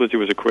after Lizzie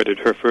was acquitted,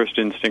 her first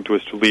instinct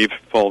was to leave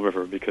Fall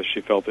River because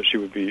she felt that she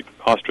would be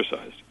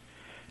ostracized,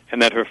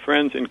 and that her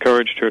friends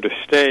encouraged her to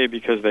stay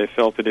because they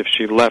felt that if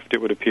she left,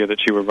 it would appear that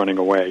she were running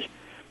away.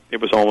 It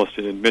was almost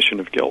an admission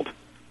of guilt.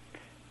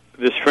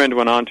 This friend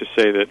went on to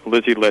say that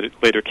Lizzie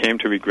later came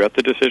to regret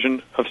the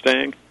decision of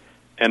staying,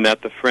 and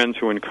that the friends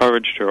who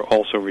encouraged her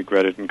also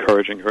regretted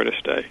encouraging her to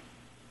stay.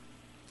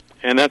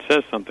 And that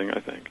says something, I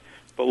think.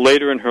 But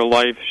later in her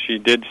life, she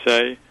did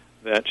say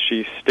that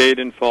she stayed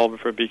in Fall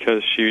River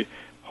because she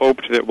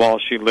hoped that while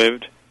she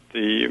lived,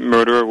 the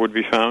murderer would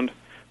be found,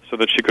 so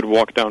that she could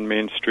walk down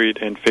Main Street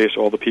and face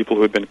all the people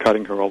who had been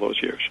cutting her all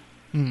those years.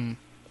 Hmm.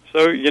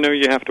 So,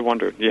 you have to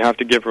wonder. You have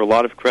to give her a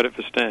lot of credit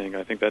for staying.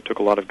 I think that took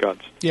a lot of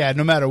guts. Yeah,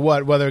 no matter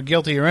what, whether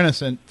guilty or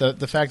innocent,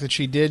 the fact that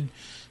she did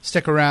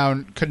stick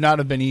around could not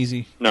have been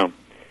easy. No. And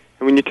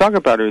when you talk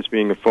about her as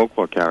being a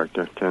folklore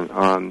character,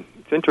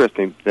 it's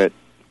interesting that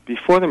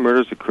before the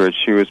murders occurred,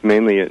 she was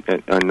mainly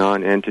a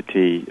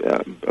non-entity,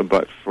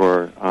 but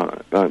for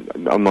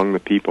among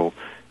the people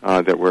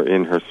that were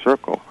in her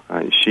circle.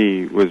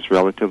 She was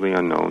relatively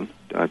unknown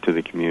to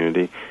the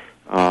community,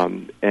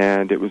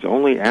 and it was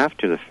only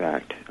after the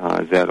fact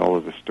that all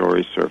of the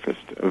stories surfaced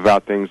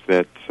about things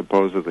that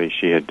supposedly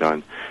she had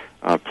done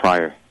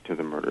prior to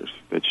the murders,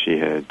 that she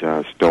had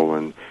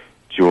stolen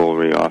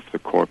jewelry off the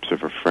corpse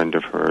of a friend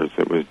of hers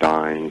that was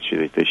dying.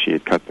 That she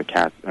had cut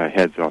the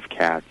heads off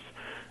cats.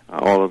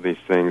 All of these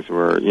things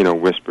were,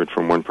 whispered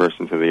from one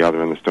person to the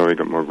other, and the story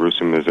got more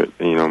gruesome as it,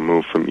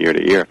 moved from ear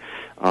to ear.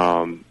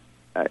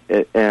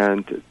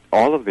 And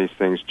all of these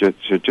things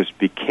just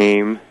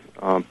became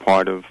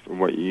part of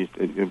what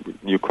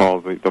you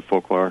call the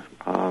folklore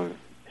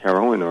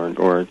heroine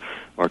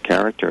or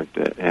character,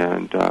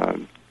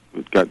 and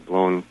it got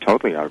blown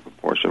totally out of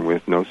proportion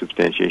with no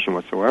substantiation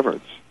whatsoever.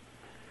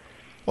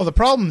 Well, the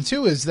problem,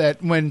 too, is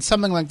that when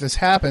something like this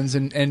happens,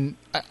 and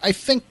I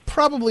think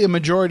probably a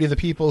majority of the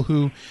people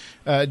who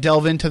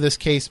delve into this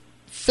case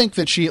think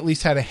that she at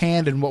least had a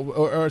hand in what,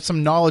 or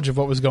some knowledge of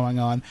what was going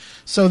on.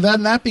 So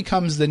then that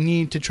becomes the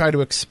need to try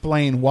to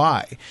explain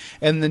why.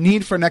 And the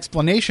need for an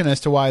explanation as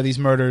to why these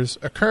murders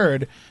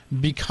occurred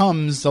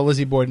becomes the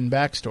Lizzie Borden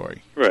backstory.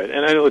 Right,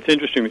 and I know it's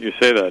interesting that you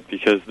say that,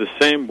 because the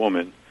same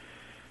woman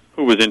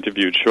who was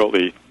interviewed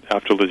shortly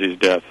after Lizzie's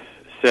death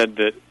said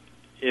that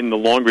in the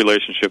long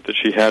relationship that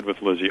she had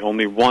with Lizzie,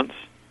 only once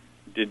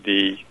did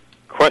the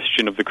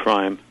question of the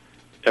crime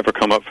ever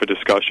come up for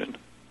discussion.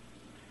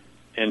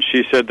 And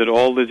she said that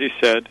all Lizzie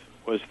said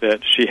was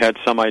that she had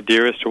some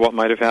idea as to what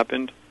might have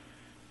happened,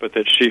 but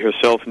that she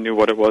herself knew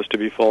what it was to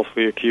be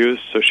falsely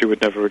accused, so she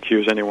would never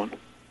accuse anyone.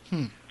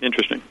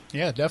 Interesting.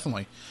 Yeah,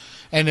 definitely.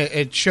 And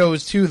it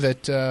shows, too,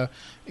 that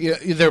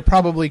there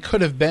probably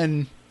could have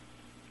been,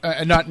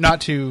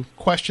 not to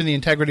question the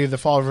integrity of the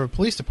Fall River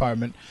Police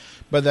Department,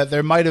 but that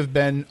there might have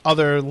been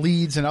other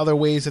leads and other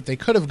ways that they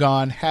could have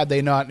gone had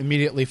they not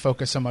immediately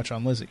focused so much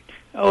on Lizzie.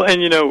 Oh,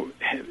 and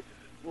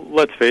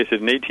let's face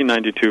it, in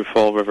 1892,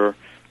 Fall River,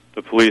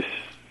 the police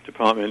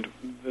department,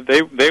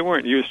 they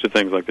weren't used to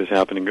things like this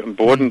happening.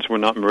 Bordens were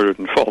not murdered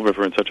in Fall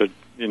River in such a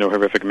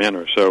horrific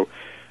manner. So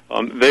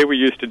they were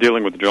used to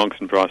dealing with drunks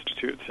and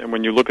prostitutes. And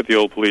when you look at the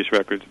old police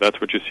records,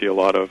 that's what you see a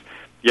lot of.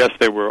 Yes,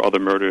 there were other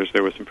murders.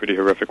 There were some pretty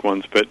horrific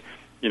ones, but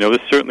this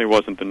certainly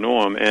wasn't the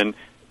norm. And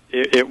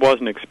it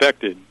wasn't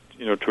expected,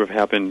 to have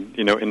happened,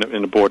 in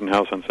a Borden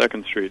house on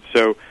 2nd Street.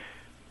 So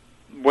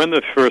when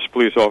the first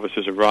police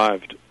officers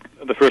arrived,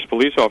 the first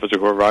police officer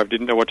who arrived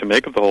didn't know what to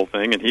make of the whole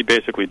thing, and he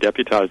basically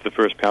deputized the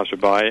first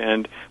passerby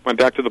and went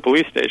back to the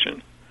police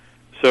station.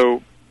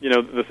 So,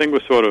 the thing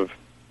was sort of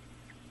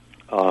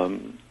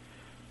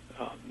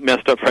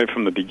messed up right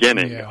from the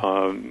beginning.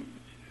 Yeah.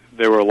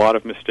 There were a lot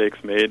of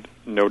mistakes made,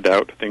 no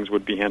doubt. Things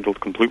would be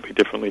handled completely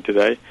differently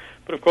today.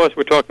 But, of course,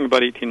 we're talking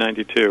about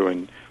 1892,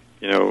 and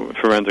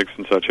forensics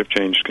and such have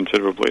changed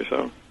considerably.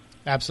 So,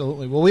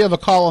 absolutely. Well, we have a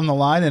call on the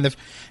line, and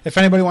if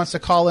anybody wants to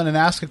call in and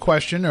ask a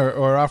question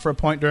or offer a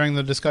point during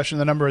the discussion,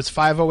 the number is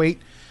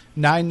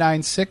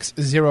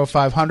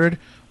 508-996-0500,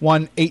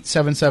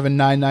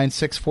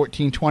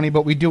 1-877-996-1420.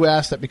 But we do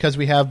ask that because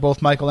we have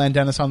both Michael and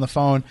Dennis on the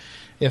phone,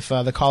 if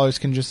the callers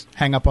can just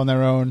hang up on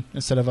their own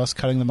instead of us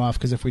cutting them off,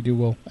 because if we do,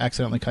 we'll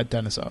accidentally cut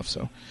Dennis off.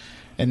 So.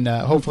 And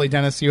hopefully,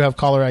 Dennis, you have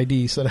caller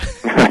ID, so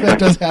that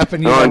does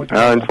happen.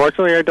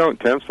 Unfortunately, I don't,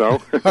 Tim,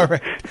 so all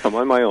right. I'm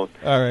on my own.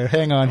 All right,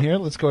 hang on here.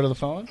 Let's go to the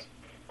phones.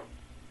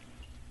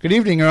 Good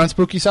evening. You're on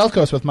Spooky South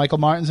Coast with Michael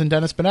Martins and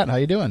Dennis Bennett. How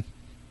you doing?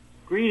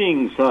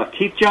 Greetings.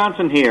 Keith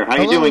Johnson here. How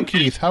Hello, you doing?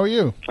 Keith. How are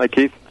you? Hi,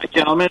 Keith. Hi,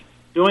 gentlemen.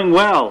 Doing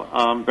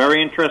well.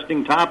 Very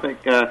interesting topic.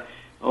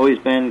 Always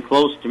been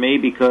close to me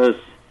because,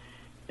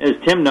 as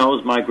Tim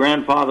knows, my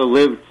grandfather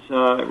lived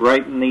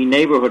right in the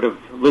neighborhood of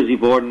Lizzie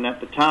Borden at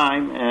the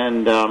time,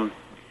 and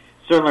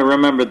certainly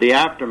remembered the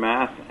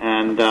aftermath.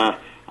 And I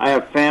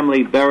have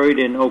family buried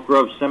in Oak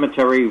Grove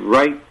Cemetery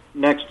right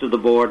next to the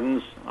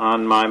Bordens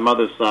on my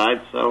mother's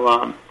side.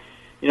 So,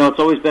 it's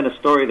always been a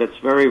story that's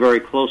very, very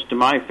close to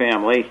my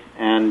family.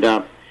 And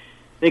I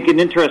think an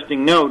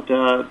interesting note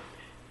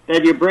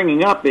that you're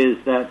bringing up is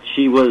that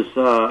she was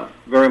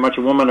very much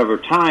a woman of her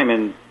time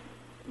and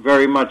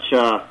very much,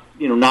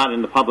 not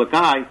in the public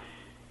eye.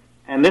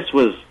 And this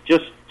was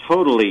just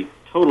totally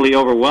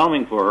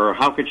overwhelming for her.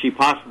 How could she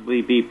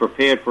possibly be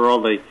prepared for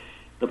all the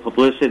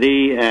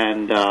publicity?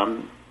 And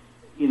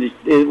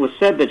it was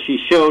said that she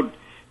showed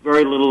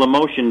very little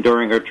emotion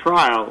during her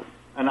trial.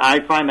 And I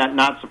find that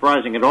not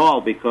surprising at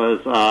all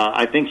because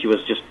I think she was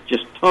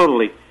just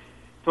totally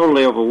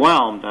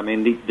overwhelmed. I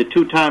mean, the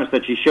two times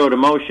that she showed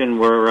emotion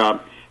were, of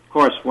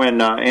course,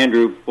 when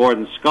Andrew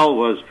Borden's skull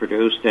was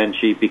produced and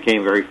she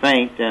became very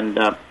faint, and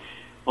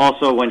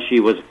also when she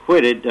was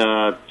acquitted,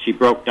 she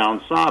broke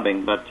down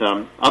sobbing. But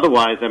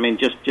otherwise, I mean,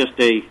 just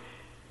a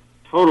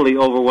totally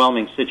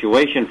overwhelming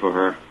situation for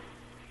her.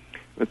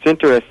 It's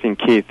interesting,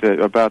 Keith,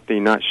 about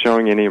the not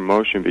showing any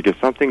emotion, because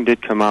something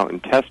did come out in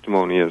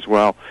testimony as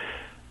well.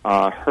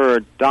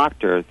 Her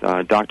doctor,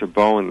 Dr.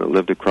 Bowen, that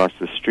lived across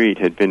the street,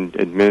 had been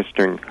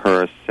administering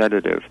her a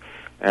sedative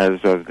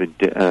as of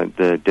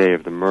the day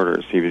of the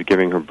murders. He was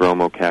giving her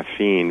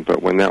bromocaffeine,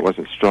 but when that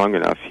wasn't strong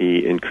enough,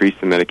 he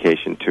increased the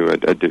medication to a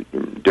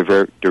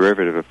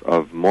derivative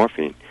of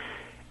morphine.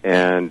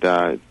 And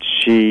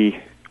she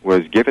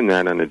was given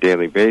that on a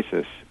daily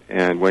basis.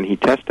 And when he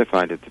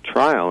testified at the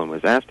trial and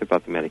was asked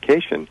about the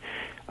medication,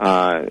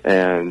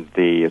 and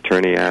the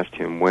attorney asked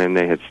him when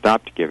they had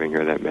stopped giving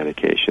her that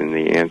medication,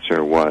 the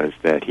answer was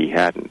that he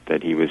hadn't,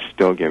 that he was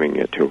still giving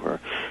it to her.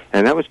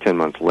 And that was 10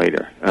 months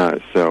later.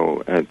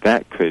 So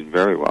that could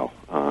very well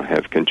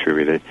have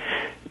contributed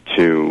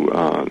to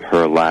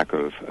her lack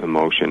of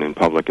emotion in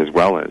public, as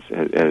well as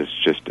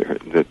just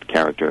the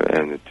character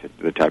and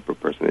the type of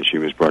person that she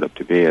was brought up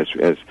to be,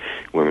 as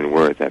women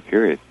were at that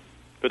period.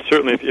 But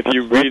certainly, if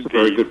you read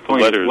the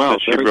letters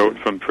that she wrote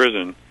from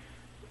prison,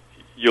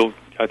 you'll,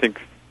 I think,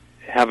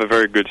 have a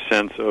very good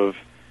sense of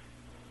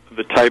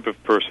the type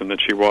of person that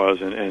she was,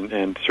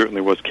 and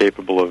certainly was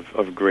capable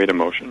of great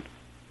emotion.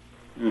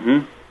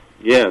 Mm-hmm.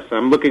 Yes,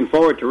 I'm looking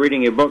forward to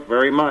reading your book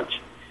very much.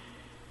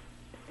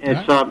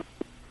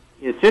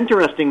 It's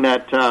interesting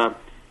that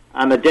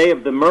on the day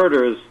of the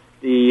murders,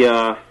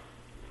 the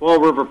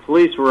Fall River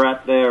Police were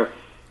at their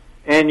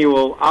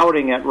annual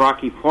outing at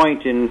Rocky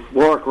Point in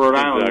Warwick, Rhode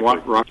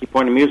Island, Rocky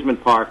Point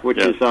Amusement Park, which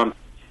is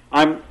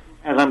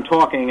as I'm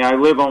talking, I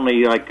live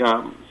only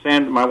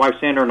my wife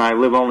Sandra and I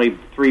live only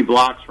 3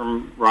 blocks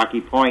from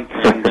Rocky Point,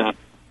 and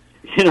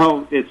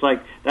it's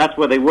like that's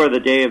where they were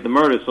the day of the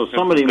murder. So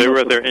they were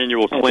at their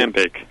annual clam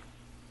bake.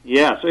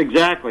 Yes,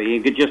 exactly.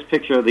 You could just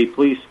picture the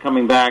police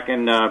coming back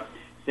and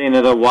saying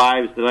to their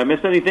wives, "Did I miss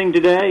anything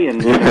today?" And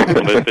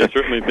they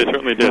certainly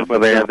did. Well,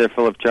 they had their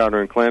fill of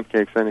chowder and clam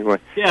cakes anyway.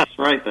 Yes,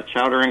 right, the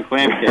chowder and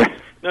clam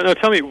cakes. No,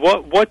 tell me,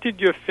 what did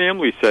your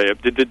family say?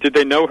 Did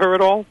they know her at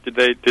all? Did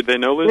they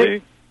know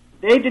Lizzie?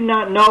 They did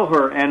not know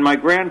her, and my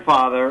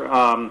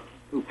grandfather,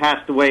 who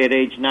passed away at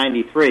age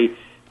 93,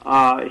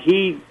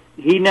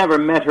 he never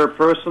met her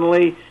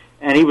personally,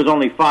 and he was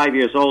only 5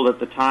 years old at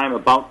the time,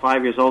 about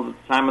 5 years old at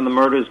the time of the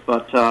murders,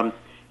 but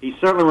he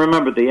certainly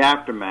remembered the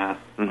aftermath.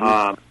 Mm-hmm.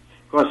 Of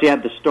course, he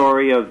had the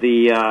story of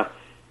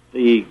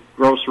the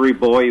grocery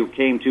boy who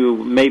came to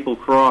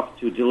Maplecroft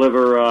to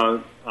deliver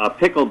a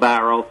pickle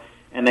barrel,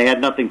 and they had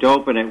nothing to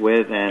open it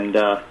with, and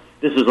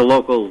this is a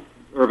local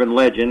urban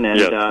legend,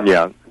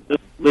 and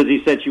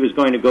Lizzie said she was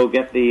going to go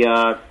get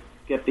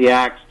the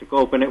axe to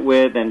open it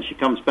with, and she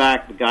comes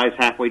back. The guy's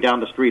halfway down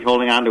the street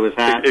holding onto his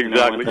hat.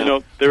 Exactly.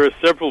 There are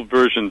several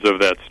versions of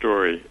that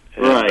story,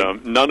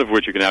 and none of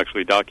which you can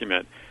actually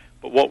document.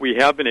 But what we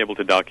have been able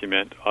to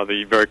document are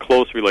the very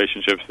close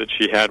relationships that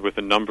she had with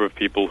a number of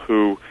people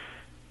who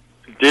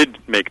did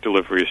make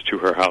deliveries to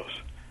her house.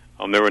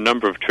 There were a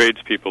number of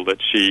tradespeople that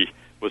she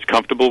was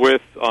comfortable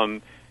with.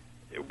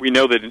 We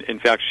know that, in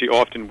fact, she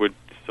often would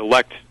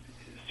select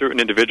certain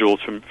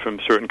individuals from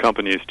certain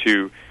companies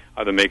to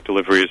either make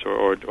deliveries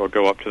or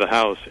go up to the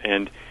house.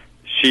 And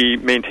she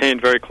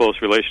maintained very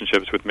close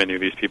relationships with many of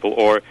these people,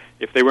 or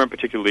if they weren't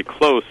particularly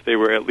close, they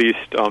were at least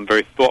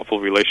very thoughtful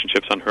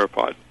relationships on her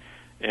part.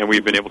 And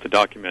we've been able to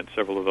document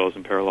several of those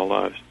in Parallel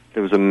Lives.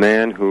 There was a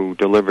man who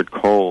delivered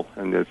coal,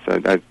 and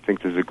I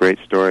think this is a great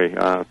story.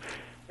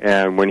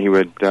 And when he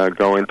would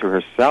go into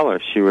her cellar,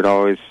 she would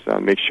always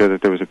make sure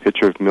that there was a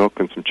pitcher of milk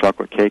and some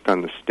chocolate cake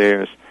on the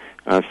stairs,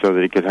 so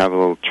that he could have a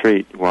little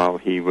treat while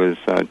he was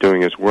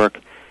doing his work.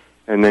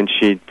 And then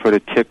she'd put a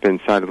tip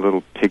inside a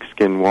little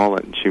pigskin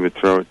wallet, and she would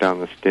throw it down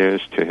the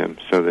stairs to him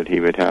so that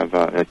he would have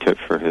a tip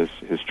for his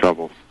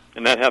troubles.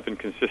 And that happened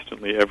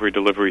consistently every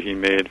delivery he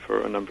made for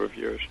a number of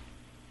years.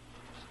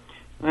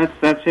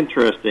 That's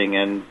interesting,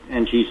 and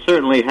she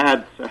certainly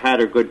had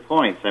her good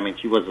points. I mean,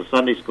 she was a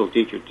Sunday school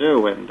teacher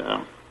too, and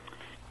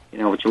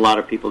which a lot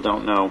of people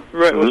don't know.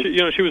 Right. Well,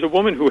 she was a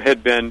woman who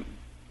had been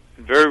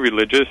very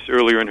religious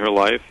earlier in her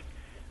life,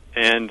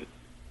 and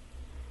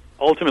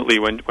ultimately,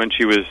 when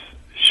she was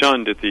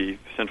shunned at the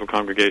Central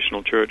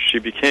Congregational Church, she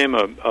became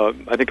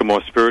I think a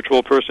more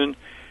spiritual person.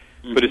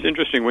 Mm-hmm. But it's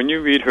interesting, when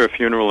you read her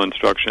funeral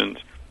instructions,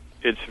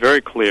 it's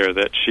very clear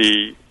that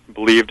she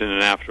believed in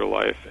an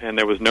afterlife, and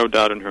there was no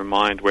doubt in her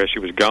mind where she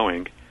was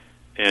going,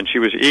 and she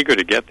was eager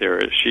to get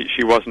there.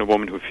 She wasn't a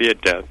woman who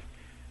feared death,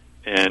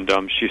 and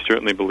she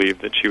certainly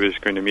believed that she was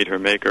going to meet her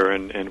Maker,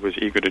 and was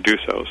eager to do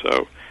so.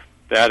 So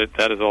that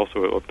is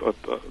also a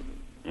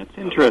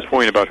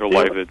point about her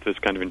life that's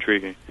kind of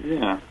intriguing.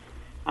 Yeah.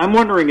 I'm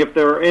wondering if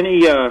there are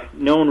any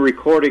known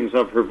recordings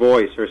of her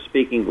voice, her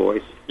speaking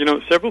voice.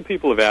 Several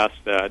people have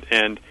asked that,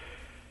 and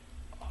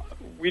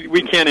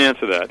we can't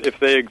answer that. If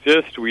they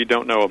exist, we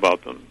don't know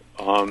about them.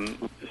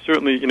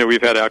 Certainly,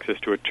 we've had access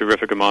to a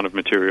terrific amount of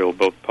material,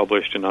 both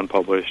published and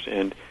unpublished,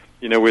 and,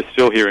 we're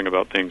still hearing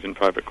about things in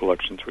private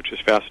collections, which is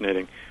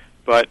fascinating.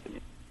 But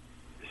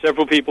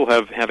several people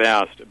have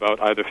asked about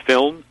either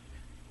film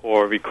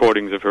or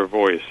recordings of her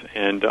voice,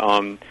 and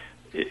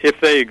if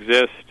they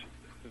exist,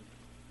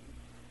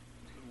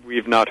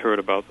 we've not heard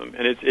about them.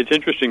 And it's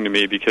interesting to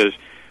me because,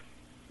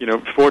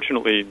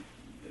 fortunately,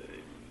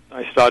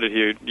 I started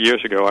here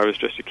years ago. I was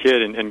just a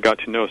kid and got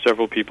to know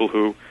several people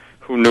who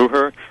knew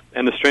her.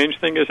 And the strange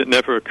thing is, it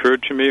never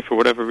occurred to me, for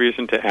whatever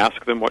reason, to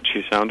ask them what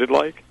she sounded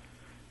like.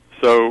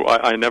 So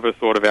I never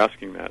thought of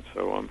asking that.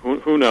 So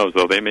who knows,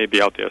 though? They may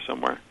be out there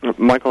somewhere.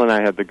 Michael and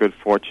I had the good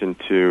fortune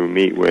to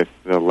meet with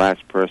the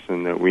last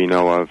person that we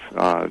know of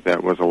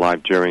that was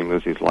alive during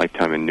Lizzie's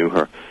lifetime and knew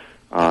her.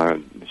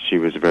 She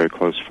was a very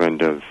close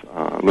friend of,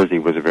 Lizzie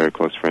was a very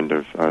close friend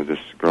of this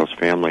girl's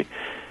family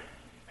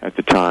at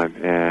the time,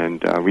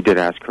 and we did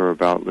ask her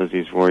about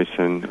Lizzie's voice,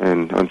 and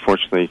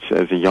unfortunately,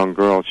 as a young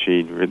girl,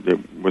 it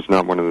was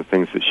not one of the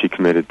things that she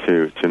committed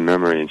to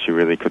memory, and she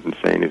really couldn't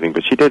say anything,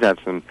 but she did have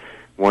some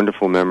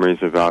wonderful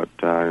memories about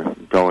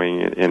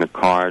going in a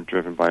car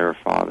driven by her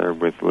father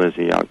with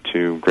Lizzie out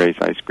to Gray's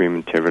Ice Cream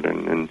in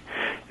Tiverton,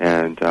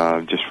 and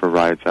just for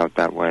rides out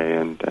that way,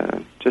 and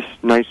just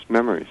nice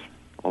memories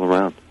all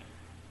around.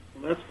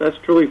 That's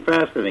truly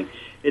fascinating.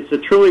 It's a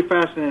truly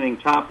fascinating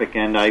topic,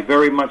 and I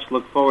very much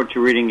look forward to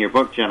reading your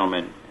book,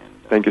 gentlemen.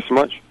 And, thank you so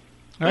much.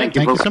 All right,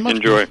 thank you so much.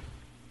 Enjoy.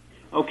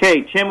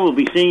 Okay, Tim, we'll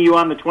be seeing you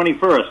on the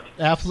 21st.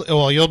 Absolutely.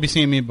 Well, you'll be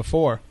seeing me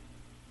before.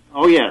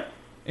 Oh, yes.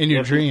 In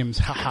your dreams.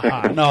 Ha, ha,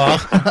 ha. No,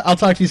 I'll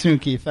talk to you soon,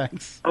 Keith.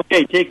 Thanks.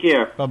 Okay, take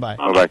care. Bye-bye.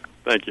 Bye-bye.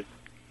 Thank you.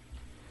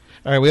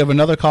 All right, we have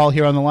another call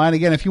here on the line.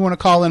 Again, if you want to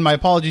call in, my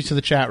apologies to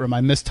the chat room.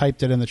 I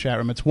mistyped it in the chat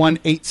room. It's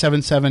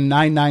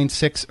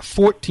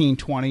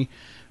 1-877-996-1420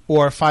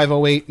 or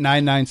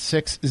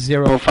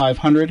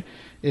 508-996-0500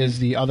 is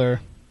the other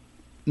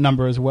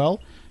number as well.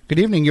 Good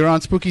evening. You're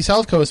on Spooky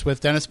South Coast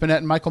with Dennis Burnett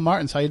and Michael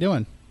Martins. How you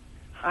doing?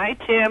 Hi,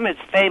 Tim. It's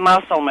Faye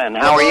Musselman.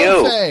 How are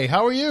you? Faye,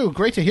 how are you?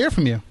 Great to hear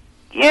from you.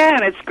 Yeah,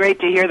 and it's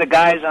great to hear the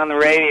guys on the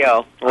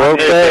radio.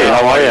 Okay,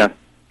 how are you?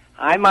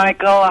 Hi,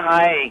 Michael.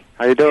 Hi.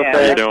 How you doing, How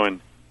Faye? you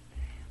doing?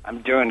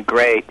 I'm doing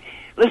great.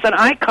 Listen,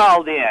 I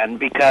called in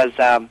because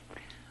I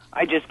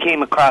just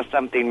came across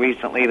something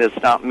recently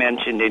that's not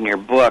mentioned in your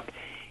book.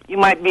 You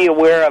might be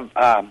aware of,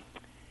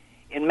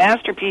 in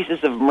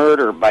Masterpieces of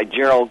Murder by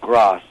Gerald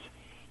Gross,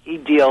 he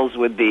deals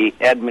with the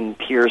Edmund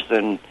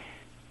Pearson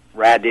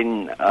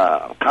Radin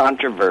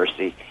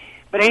controversy.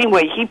 But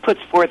anyway, he puts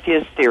forth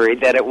his theory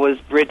that it was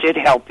Bridget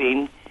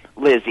helping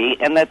Lizzie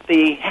and that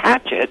the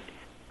hatchet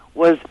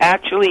was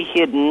actually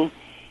hidden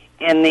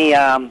in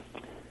the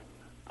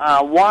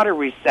water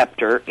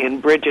receptor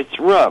in Bridget's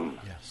room.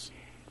 Yes.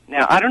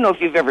 Now, I don't know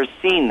if you've ever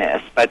seen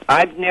this, but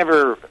I've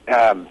never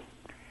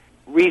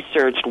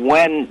researched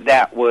when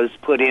that was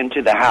put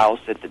into the house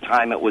at the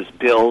time it was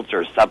built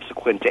or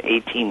subsequent to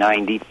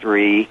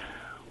 1893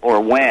 or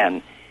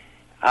when.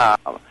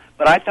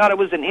 But I thought it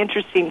was an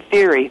interesting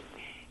theory,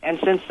 and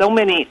since so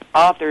many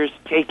authors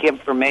take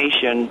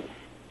information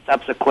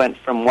subsequent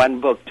from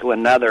one book to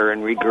another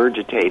and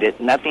regurgitate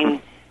it,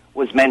 nothing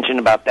was mentioned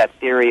about that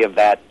theory of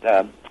that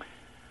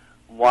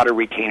water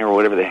retainer or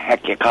whatever the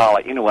heck you call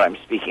it. You know what I'm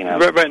speaking of.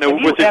 Right. No, Have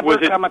you ever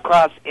come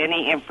across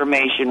any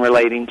information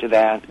relating to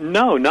that?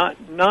 No, not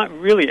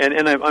really.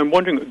 And I'm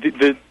wondering,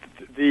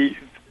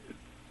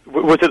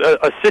 was it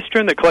a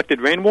cistern that collected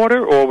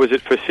rainwater, or was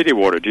it for city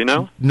water? Do you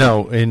know?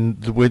 No,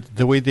 and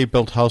the way they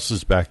built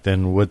houses back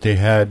then, what they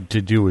had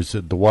to do is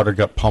that the water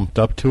got pumped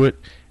up to it.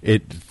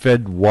 It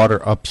fed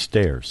water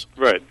upstairs.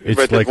 Right. It's right.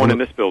 like There's one in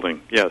this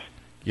building. Yes.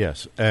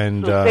 Yes,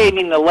 and so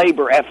saving the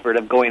labor effort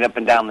of going up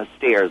and down the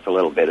stairs a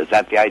little bit. Is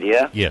that the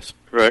idea? Yes.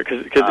 Right,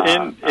 because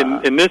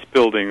in this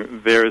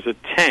building there is a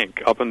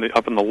tank up in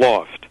the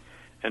loft,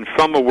 and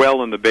from a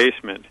well in the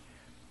basement,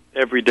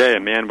 every day a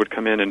man would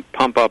come in and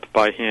pump up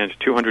by hand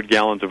 200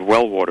 gallons of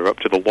well water up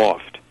to the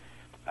loft.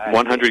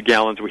 100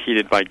 gallons were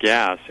heated by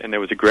gas, and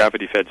there was a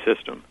gravity-fed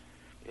system.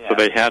 So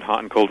they had hot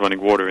and cold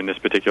running water in this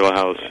particular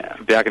house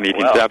back in the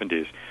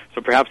 1870s.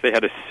 So perhaps they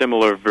had a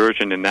similar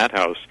version in that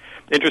house.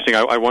 Interesting.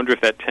 I wonder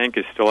if that tank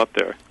is still up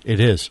there. It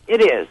is.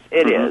 It is.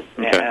 It is.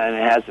 Okay. And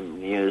it hasn't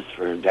been used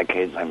for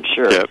decades, I'm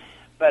sure. Yep.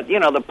 But,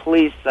 the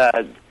police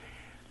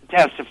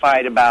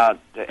testified about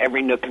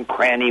every nook and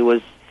cranny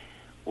was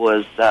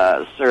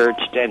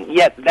searched, and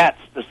yet that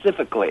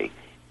specifically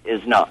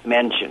is not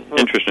mentioned.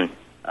 Interesting.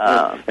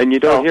 And you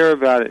don't hear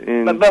about it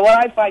in... But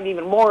what I find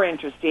even more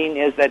interesting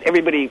is that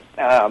everybody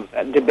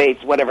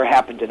debates whatever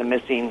happened to the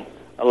missing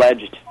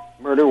alleged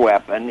murder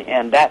weapon,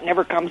 and that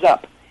never comes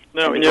up.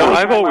 No, and the only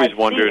I've time always I've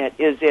wondered... seen it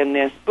is in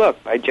this book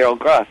by Gerald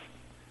Gross.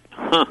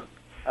 Huh.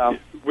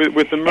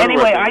 With the murder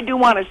Anyway, weapon. I do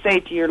want to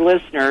say to your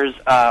listeners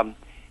that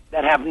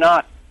have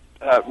not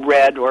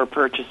read or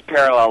purchased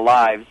Parallel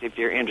Lives, if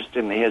you're interested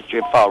in the history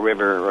of Fall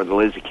River or the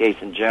Lizzie case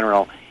in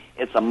general,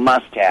 it's a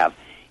must-have.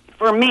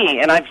 For me,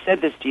 and I've said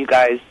this to you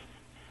guys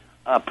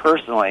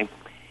personally,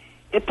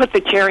 it put the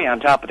cherry on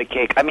top of the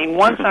cake. I mean,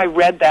 once I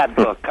read that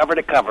book cover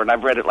to cover, and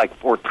I've read it like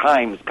 4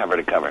 times cover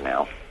to cover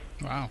now.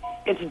 Wow.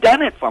 It's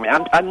done it for me.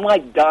 I'm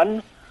like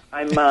done.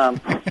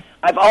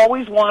 I've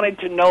always wanted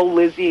to know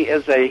Lizzie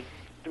as a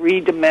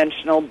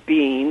 3-dimensional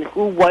being.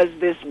 Who was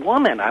this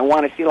woman? I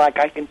want to feel like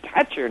I can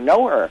touch her,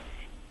 know her.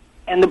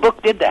 And the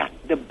book did that.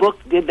 The book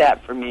did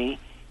that for me,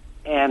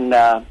 and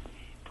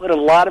put a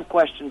lot of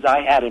questions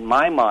I had in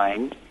my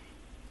mind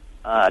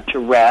to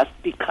rest,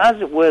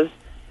 because it was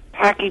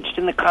packaged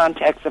in the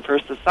context of her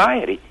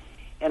society.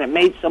 And it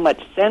made so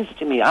much sense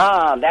to me.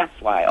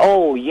 That's why.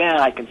 Oh,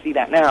 yeah, I can see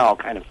that now,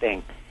 kind of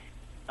thing.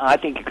 I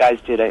think you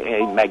guys did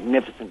a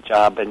magnificent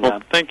job. And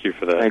well, thank you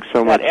for that. Thanks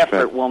so much. That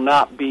effort will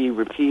not be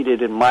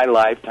repeated in my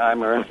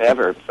lifetime or if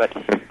ever. But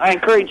I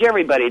encourage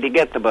everybody to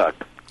get the book.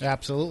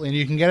 Absolutely. And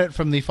you can get it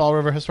from the Fall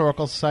River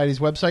Historical Society's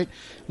website,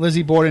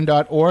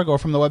 lizzieborden.org, or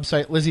from the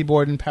website,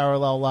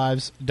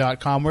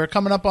 lizzieborden.parallellives.com. We're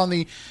coming up on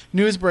the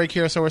news break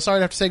here, so we're sorry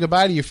to have to say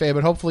goodbye to you, Faye,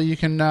 but hopefully you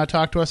can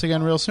talk to us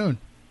again real soon.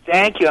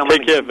 Thank you.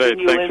 Take care, Faye.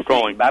 Thanks for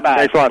calling. Bye-bye.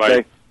 Thanks a lot,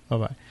 Faye.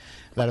 Bye-bye.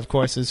 That, of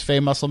course, is Faye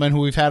Musselman,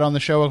 who we've had on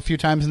the show a few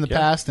times in the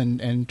past,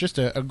 and just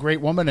a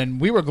great woman. And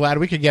we were glad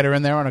we could get her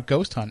in there on a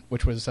ghost hunt,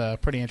 which was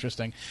pretty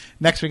interesting.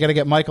 Next, we got to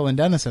get Michael and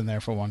Dennis in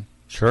there for one.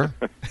 Sure.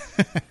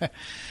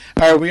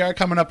 All right, we are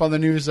coming up on the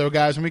news, though,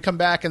 guys. When we come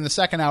back in the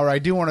second hour, I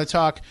do want to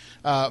talk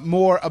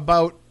more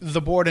about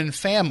the Borden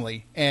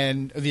family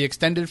and the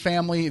extended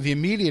family, the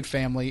immediate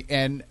family,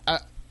 and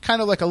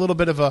kind of like a little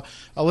bit of a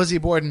Lizzie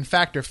Borden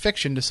fact or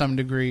fiction to some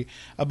degree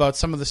about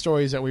some of the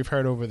stories that we've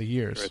heard over the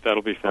years. Right,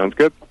 that'll be fun. Sounds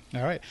good.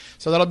 All right.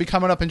 So that'll be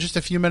coming up in just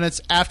a few minutes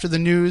after the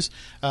news.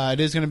 It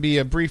is going to be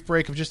a brief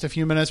break of just a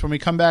few minutes. When we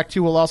come back,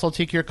 too, we'll also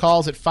take your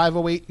calls at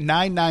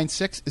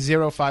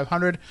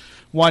 508-996-0500,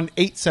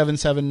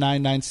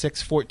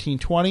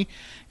 1-877-996-1420.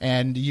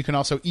 And you can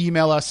also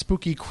email us,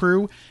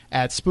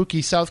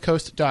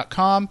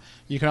 spookycrew@spookysouthcoast.com.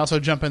 You can also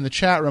jump in the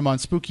chat room on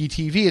Spooky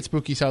TV at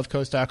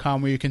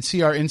spookysouthcoast.com, where you can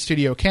see our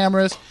in-studio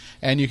cameras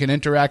and you can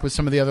interact with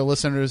some of the other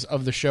listeners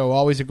of the show.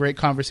 Always a great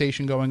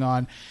conversation going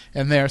on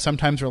in there,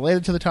 sometimes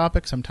related to the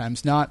topic,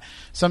 sometimes not.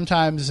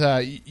 Sometimes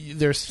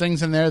there's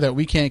things in there that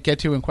we can't get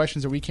to and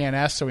questions that we can't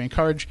ask, so we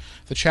encourage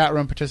the chat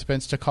room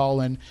participants to call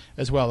in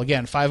as well.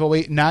 Again,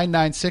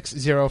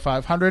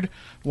 508-996-0500,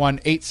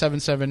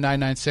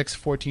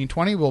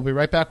 1-877-996-1420. We'll be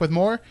right back with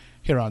more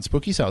here on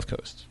Spooky South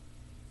Coast.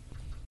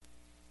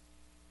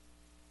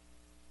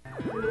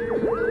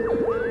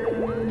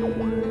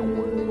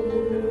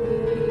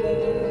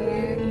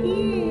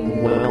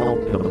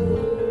 Welcome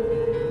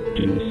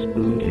to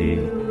Spooky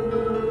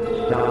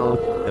South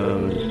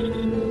Coast.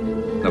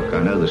 Look,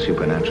 I know the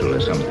supernatural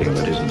is something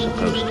that isn't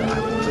supposed to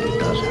happen, but it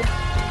does happen.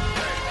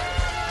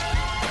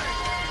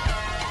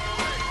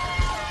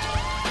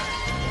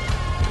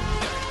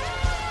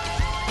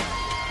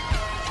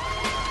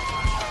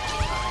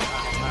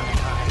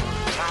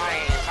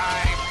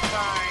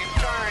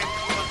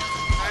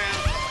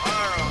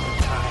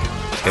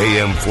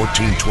 AM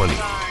 1420,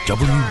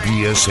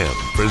 WBSM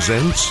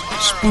presents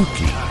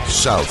Spooky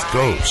South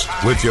Coast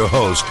with your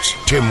hosts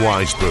Tim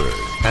Weisberg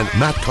and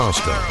Matt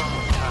Costa.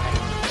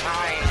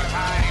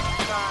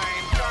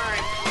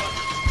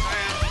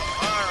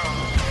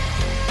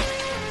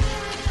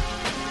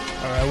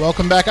 All right,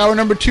 welcome back. Hour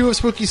number 2 of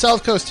Spooky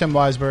South Coast. Tim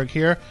Weisberg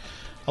here,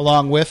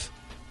 along with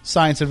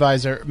science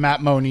advisor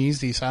Matt Moniz,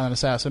 the silent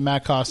assassin.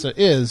 Matt Costa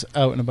is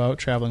out and about,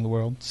 traveling the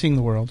world, seeing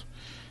the world,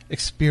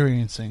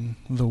 experiencing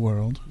the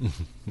world.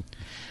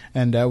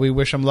 And we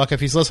wish him luck.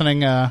 If he's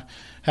listening,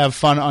 have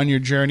fun on your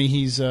journey.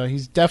 He's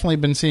definitely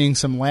been seeing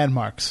some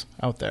landmarks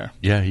out there.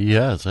 Yeah, he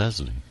has,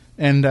 hasn't he?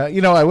 And,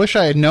 I wish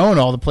I had known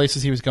all the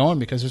places he was going,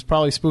 because there's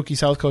probably Spooky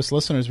South Coast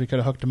listeners we could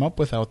have hooked him up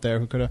with out there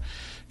who could have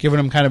given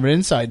him kind of an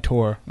inside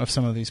tour of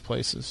some of these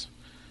places.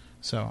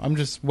 So I'm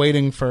just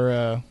waiting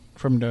for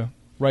him to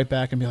write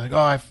back and be like,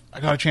 I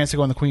got a chance to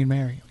go on the Queen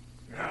Mary.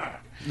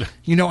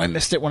 I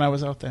missed it when I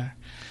was out there.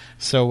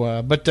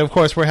 So, but of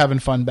course, we're having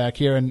fun back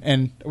here.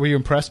 And were you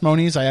impressed,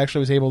 Moniz? I actually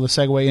was able to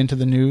segue into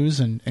the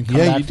news and come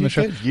back from the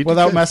show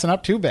without messing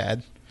up too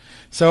bad.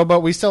 So,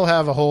 but we still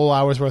have a whole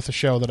hour's worth of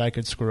show that I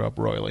could screw up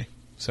royally.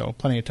 So,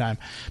 plenty of time.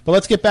 But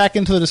let's get back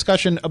into the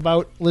discussion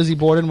about Lizzie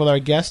Borden with our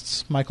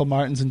guests, Michael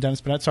Martins and Dennis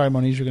Burnett. Sorry,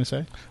 Moniz, you were going to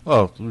say?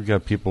 Well, we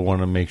got people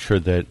want to make sure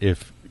that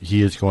if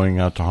he is going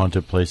out to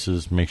haunted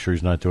places, make sure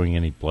he's not doing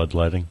any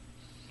bloodletting.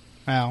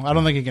 Well, I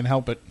don't think he can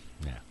help it.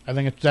 Yeah. I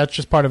think that's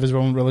just part of his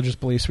own religious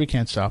beliefs. We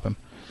can't stop him.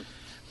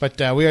 But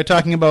we are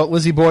talking about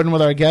Lizzie Borden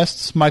with our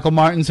guests, Michael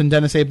Martins and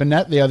Dennis A.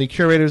 Burnett. They are the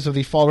curators of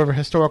the Fall River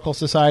Historical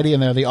Society,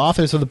 and they're the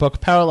authors of the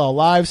book Parallel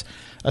Lives,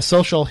 A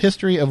Social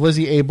History of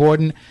Lizzie A.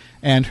 Borden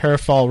and Her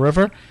Fall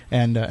River.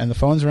 And the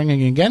phone's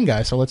ringing again,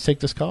 guys, so let's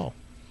take this call.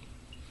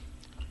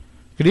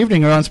 Good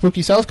evening. You're on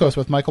Spooky South Coast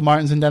with Michael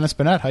Martins and Dennis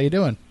Burnett. How you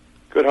doing?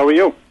 Good. How are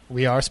you?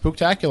 We are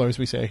spooktacular, as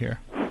we say here.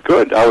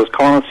 Good. I was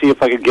calling to see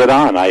if I could get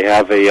on. I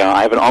have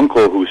an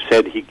uncle who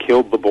said he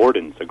killed the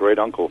Bordens. A great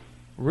uncle.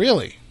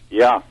 Really?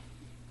 Yeah.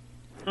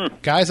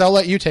 Guys, I'll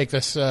let you take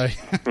this. Now,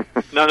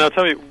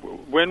 tell me,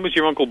 when was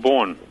your uncle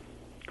born?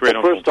 Great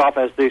uncle. First off,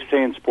 as they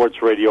say in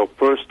sports radio,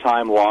 first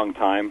time, long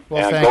time.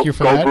 Well, and thank you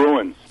for that. that. Go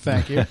Bruins.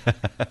 Thank you.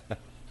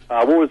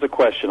 What was the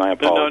question? I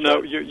apologize.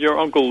 No. Your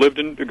uncle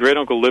your great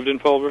uncle lived in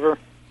Fall River?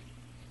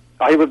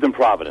 He lived in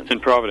Providence. In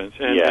Providence.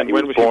 And, yeah, and he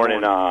when was was born he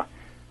born?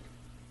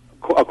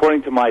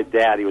 According to my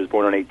dad, he was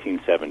born in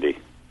 1870.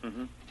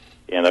 Mm-hmm.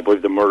 And I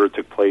believe the murder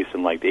took place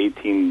in like the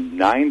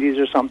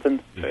 1890s or something.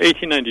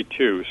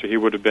 1892, so he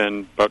would have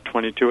been about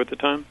 22 at the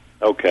time?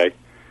 Okay.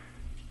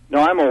 No,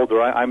 I'm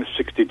older. I'm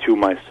 62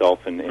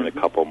 myself in a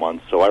couple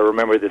months. So I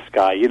remember this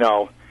guy. You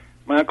know,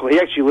 my uncle,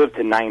 he actually lived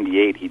to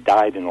 98. He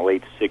died in the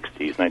late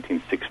 60s,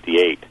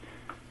 1968.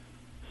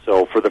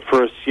 So for the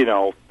first,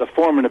 the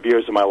formative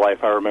years of my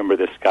life, I remember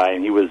this guy,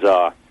 and he was,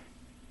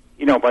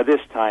 by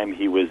this time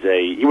he was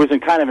in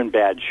kind of in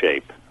bad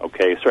shape.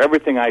 Okay, so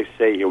everything I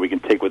say here we can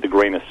take with a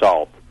grain of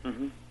salt.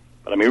 Mm-hmm.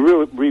 But I mean,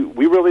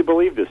 we really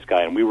believe this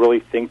guy, and we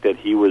really think that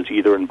he was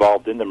either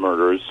involved in the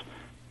murders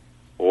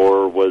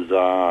or was,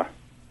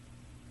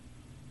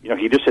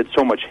 he just had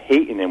so much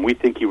hate in him. We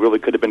think he really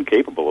could have been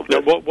capable of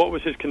this. Now, what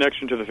was his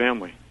connection to the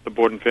family, the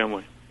Borden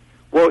family?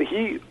 Well,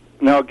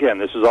 now again,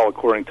 this is all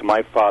according to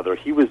my father.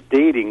 He was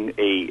dating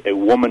a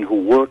woman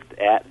who worked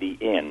at the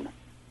inn.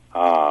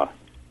 And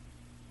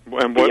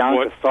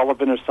Bianca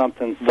Sullivan or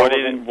something.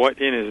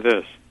 What inn is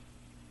this?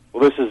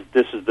 Well, this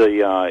is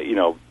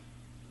the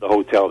the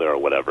hotel there or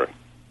whatever.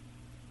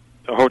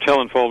 A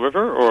hotel in Fall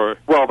River, or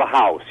the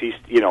house. He's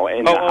in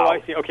the house.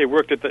 I see. Okay,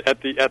 worked at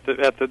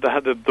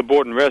the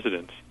Borden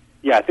residence.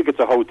 Yeah, I think it's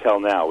a hotel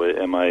now.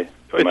 Am I? It's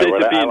a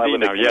B&B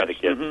now. Yes.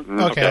 Mm-hmm.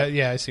 Okay.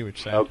 Yeah, I see what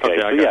you're saying.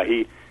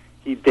 Okay.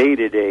 He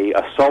dated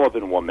a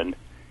Sullivan woman.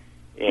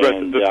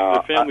 And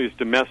the family's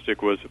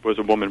domestic was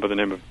a woman by the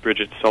name of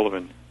Bridget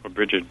Sullivan.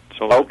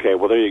 Okay,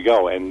 well there you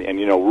go. And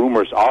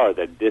rumors are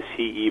that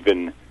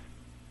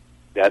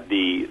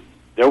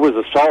there was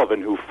a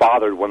Sullivan who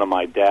fathered one of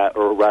my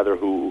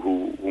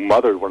who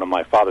mothered one of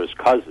my father's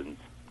cousins.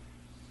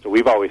 So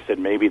we've always said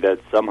maybe that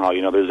somehow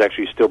there's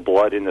actually still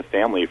blood in the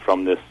family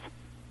from this,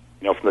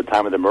 from the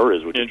time of the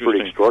murders, which is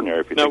pretty extraordinary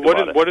if you think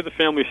about it. What did the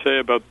family say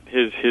about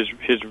his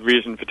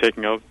reason for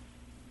taking out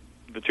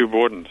the two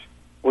Bordens?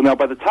 Well, now,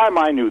 by the time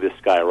I knew this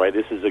guy, right,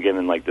 this is again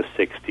in like the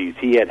 60s,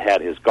 he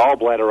had his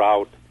gallbladder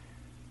out,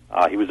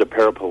 he was a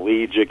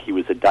paraplegic, he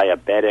was a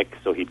diabetic,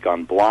 so he'd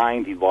gone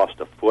blind, he'd lost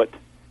a foot,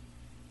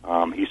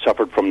 he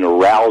suffered from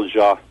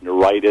neuralgia,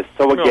 neuritis,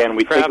 so again,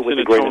 we take it with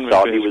a grain of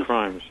salt,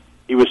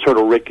 he was sort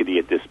of rickety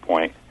at this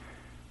point.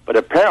 But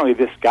apparently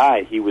this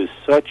guy, he was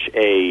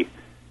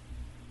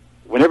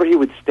whenever he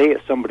would stay at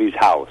somebody's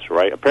house,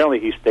 right, apparently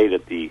he stayed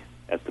at the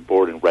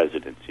Borden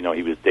residence, he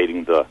was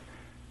dating the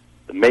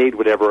maid,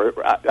 whatever.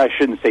 I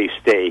shouldn't say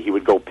stay. He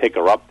would go pick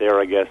her up there,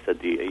 I guess, I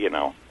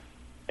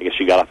guess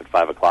she got off at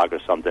 5 o'clock or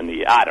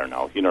something. I don't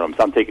know.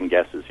 I'm taking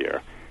guesses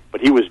here.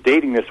 But he was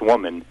dating this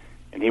woman,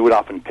 and he would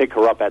often pick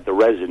her up at the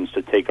residence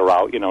to take her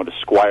out, to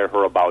squire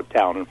her about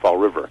town in Fall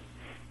River.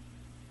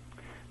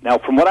 Now,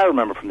 from what I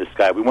remember from this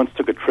guy, we once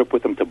took a trip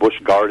with him to Busch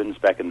Gardens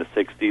back in the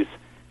 60s.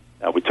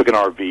 We took an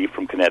RV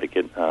from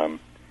Connecticut.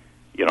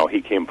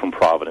 He came from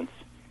Providence.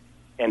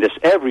 And just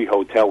every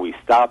hotel we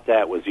stopped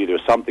at was either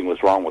something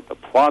was wrong with the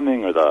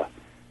plumbing, or the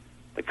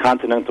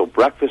continental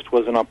breakfast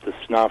wasn't up to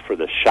snuff, or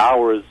the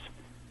showers,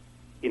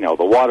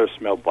 the water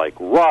smelled like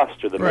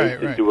rust, or the maids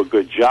didn't do a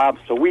good job.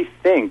 So we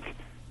think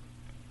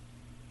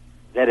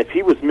that if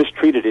he was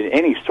mistreated in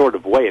any sort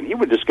of way, and he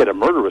would just get a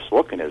murderous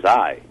look in his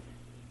eye.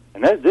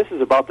 And this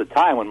is about the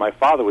time when my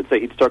father would say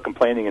he'd start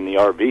complaining in the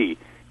RV,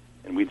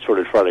 and we'd sort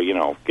of try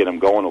to, get him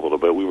going a little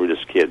bit. We were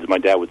just kids. My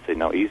dad would say,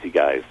 "No, easy,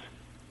 guys."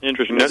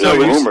 Interesting. So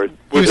he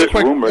was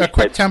a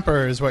quick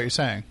temper, is what you're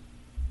saying.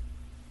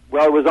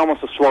 Well, it was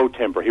almost a slow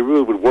temper. He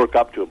really would work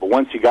up to it, but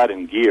once he got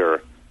in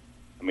gear,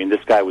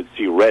 this guy would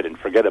see red and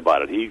forget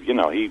about it. He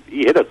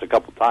hit us a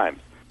couple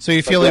times. So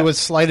you feel he was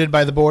slighted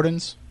by the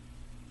Bordens?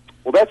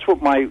 Well, that's what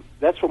my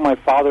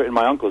father and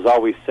my uncles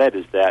always said,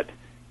 is that,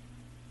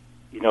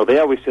 they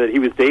always said he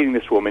was dating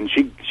this woman.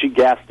 She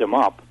gassed him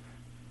up.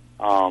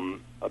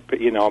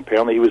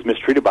 Apparently he was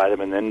mistreated by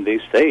them, and then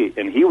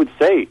he would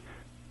say,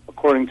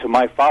 according to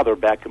my father,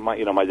 back in my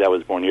dad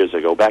was born years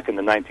ago, back in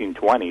the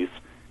 1920s,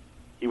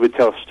 he would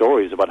tell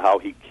stories about how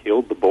he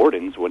killed the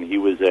Bordens when he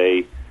was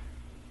a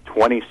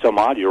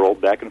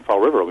 20-some-odd-year-old back in Fall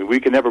River. I mean, we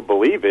can never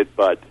believe it,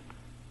 but,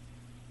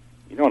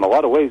 in a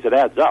lot of ways it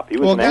adds up. He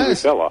was an angry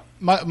fella.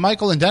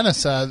 Michael and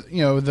Dennis,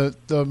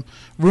 the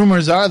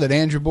rumors are that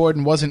Andrew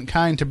Borden wasn't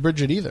kind to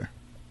Bridget either.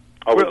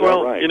 Oh,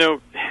 well, right?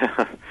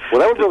 Well,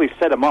 that would really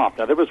set him off.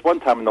 Now, there was one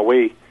time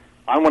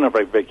on one of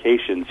our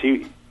vacations,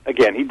 he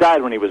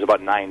died when he was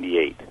about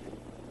 98.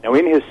 Now,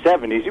 in his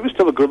 70s, he was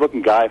still a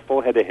good-looking guy,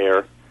 full head of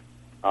hair.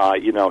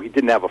 He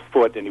didn't have a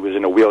foot, and he was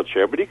in a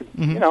wheelchair, but he could,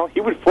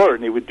 he would flirt,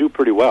 and he would do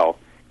pretty well.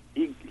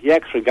 He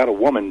actually got a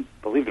woman,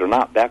 believe it or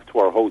not, back to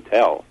our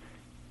hotel,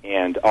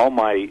 and all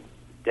my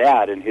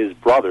dad and his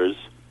brothers,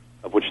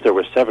 of which there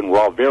were 7, were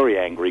all very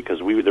angry because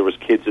there was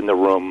kids in the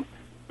room.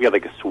 We had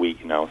like a suite,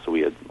 so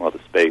we had a lot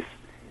of space,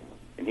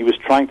 and he was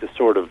trying to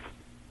sort of,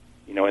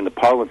 in the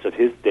parlance of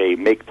his day,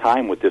 make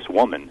time with this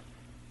woman.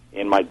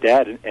 And my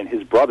dad and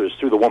his brothers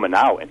threw the woman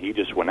out, and he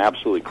just went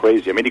absolutely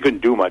crazy. I mean, he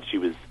couldn't do much.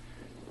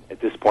 At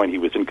this point, he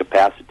was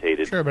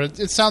incapacitated. Sure, but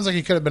it sounds like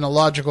he could have been a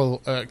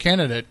logical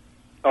candidate.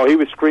 Oh, he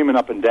was screaming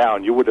up and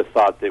down. You would have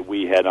thought that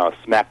we had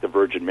smacked the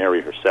Virgin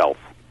Mary herself.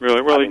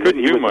 Really? Well, he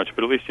couldn't do much,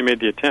 but at least he made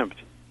the attempt.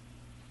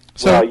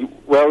 So,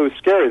 it was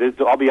scary.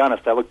 I'll be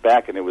honest, I look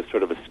back, and it was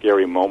sort of a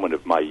scary moment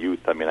of my youth.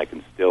 I mean, I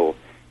can still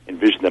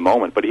envision the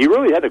moment. But he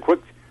really had a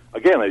quick,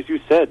 again, as you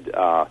said,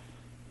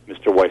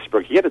 Mr.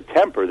 Weisberg, he had a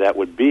temper that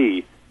would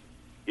be,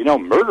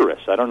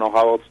 murderous. I don't know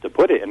how else to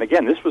put it. And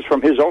again, this was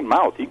from his own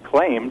mouth. He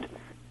claimed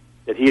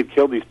that he had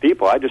killed these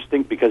people. I just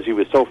think because he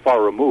was so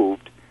far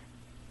removed,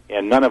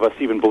 and none of us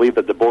even believed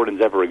that the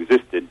Bordens ever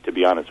existed, to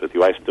be honest with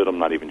you. I'm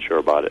not even sure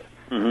about it.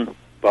 Mm-hmm.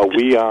 But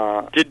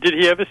Did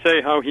he ever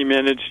say how he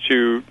managed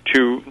to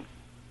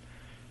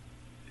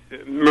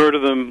murder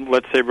them,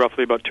 let's say,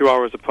 roughly about 2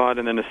 hours apart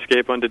and then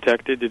escape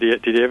undetected? Did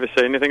he ever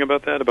say anything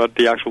about that, about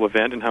the actual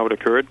event and how it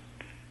occurred?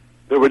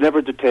 There were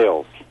never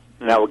details.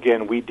 Now,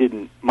 again, we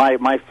didn't...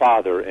 My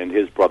father and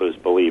his brothers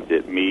believed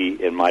it. Me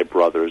and my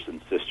brothers and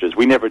sisters,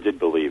 we never did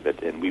believe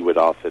it, and we would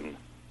often...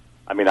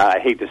 I mean, I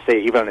hate to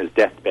say, even on his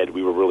deathbed,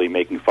 we were really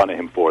making fun of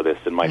him for this,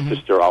 and my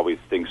sister always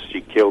thinks she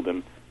killed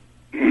him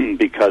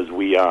because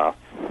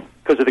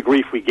of the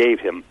grief we gave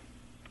him.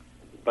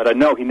 But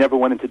no, he never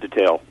went into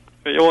detail.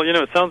 Well,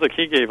 it sounds like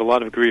he gave a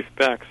lot of grief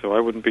back, so I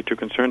wouldn't be too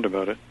concerned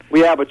about it.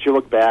 Well, yeah, but you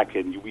look back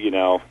and,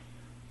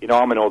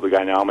 I'm an older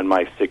guy now. I'm in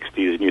my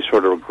 60s, and you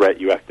sort of regret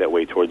you act that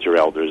way towards your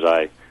elders.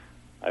 I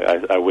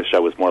wish I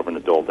was more of an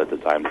adult at the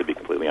time, to be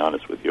completely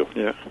honest with you.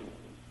 Yeah.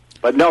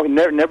 But no,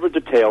 never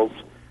details.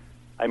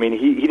 I mean,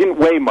 he didn't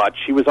weigh much.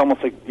 He was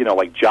almost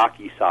like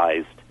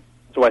jockey-sized.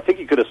 So I think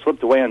he could have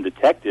slipped away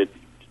undetected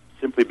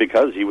simply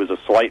because he was a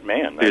slight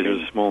man. He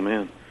was a small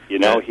man.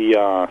 He...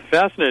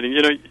 Fascinating.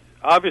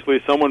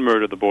 Obviously someone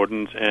murdered the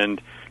Bordens,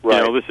 and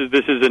this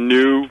is a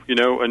new,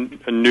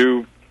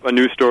 a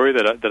new story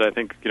that I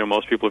think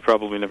most people have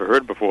probably never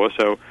heard before.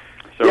 So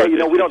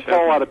yeah, we don't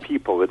tell a lot of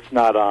people. It's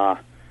not. I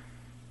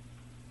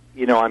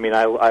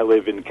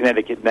live in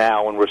Connecticut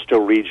now, and we're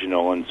still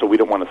regional, and so we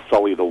don't want to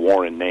sully the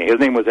Warren name. His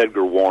name was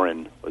Edgar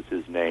Warren, was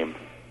his name,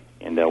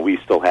 and we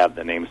still have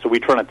the name. So we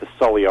try not to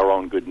sully our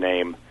own good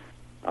name.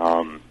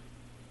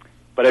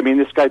 But I mean,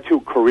 this guy too,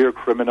 career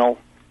criminal.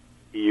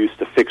 He used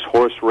to fix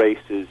horse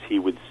races. He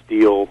would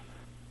steal.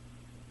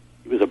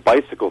 He was a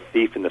bicycle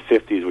thief in the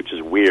 50s, which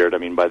is weird. I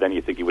mean, by then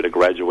you think he would have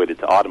graduated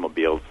to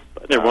automobiles.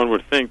 But, yeah, one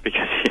would think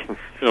because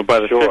by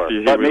the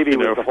 50s, but maybe it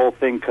was the whole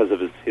thing because of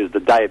the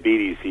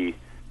diabetes. He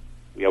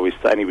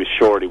was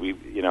short.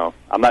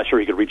 I'm not sure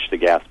he could reach the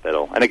gas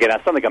pedal. And again,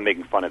 it's not like I'm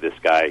making fun of this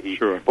guy.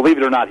 Believe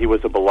it or not, he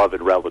was a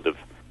beloved relative.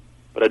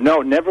 But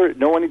no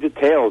any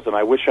details, and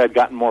I wish I'd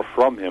gotten more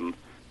from him.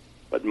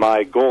 But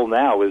my goal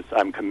now is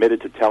I'm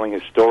committed to telling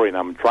his story, and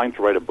I'm trying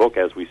to write a book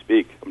as we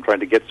speak. I'm trying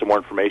to get some more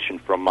information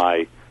from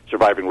my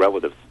surviving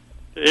relatives.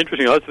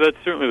 Interesting. That's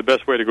certainly the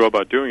best way to go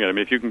about doing it. I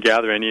mean, if you can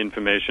gather any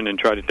information and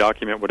try to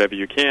document whatever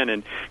you can,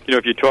 and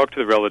if you talk to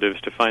the relatives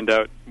to find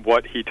out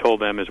what he told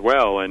them as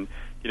well, and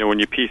when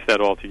you piece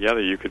that all together,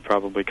 you could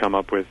probably come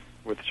up with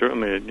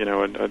certainly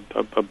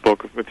a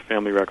book with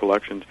family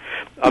recollections.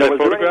 Is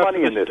there any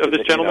money in this? Of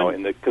this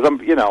gentleman? Because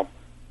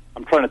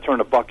I'm trying to turn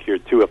a buck here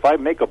too. If I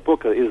make a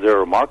book, is there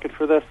a market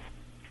for this?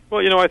 Well,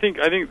 I think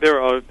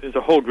there's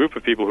a whole group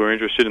of people who are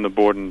interested in the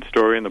Borden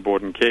story and the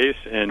Borden case,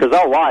 and because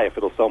I'll lie if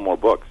it'll sell more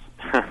books.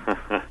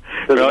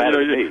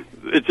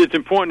 It's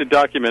important to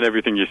document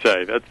everything you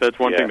say. That's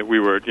one thing that we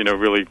were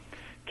really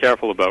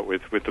careful about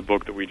with the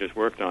book that we just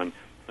worked on.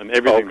 And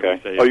everything that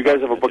we say. Oh, you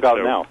guys have a book out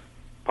now?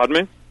 Pardon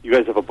me? You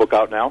guys have a book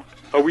out now?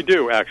 Oh, we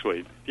do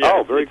actually. Yeah,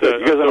 oh, very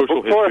good. You guys have a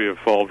social history of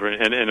Fall River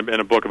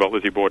and a book about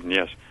Lizzie Borden.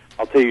 Yes.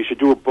 I'll tell you should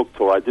do a book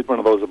tour. I did one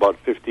of those about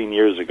 15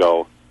 years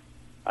ago.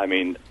 I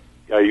mean,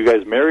 are you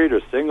guys married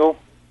or single?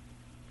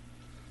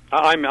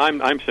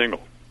 I'm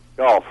single.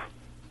 Oh,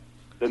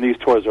 then these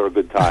tours are a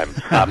good time.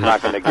 I'm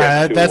not going to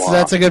get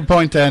that's a good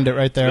point to end it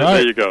right there.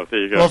 There you go.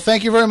 Well,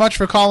 thank you very much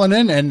for calling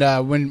in,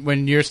 and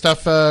when your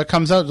stuff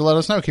comes out, let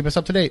us know. Keep us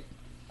up to date.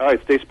 All right,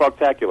 stay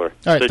spectacular.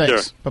 All right, Take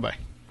thanks. Bye-bye.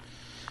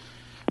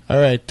 All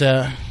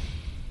right,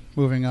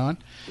 moving on.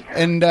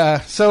 And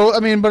so, I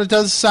mean, but it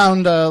does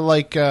sound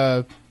like,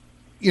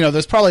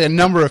 there's probably a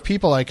number of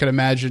people I could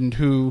imagine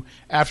who,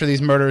 after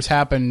these murders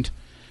happened,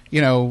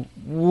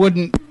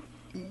 wouldn't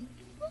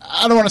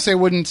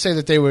say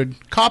that they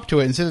would cop to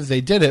it and say that they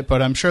did it,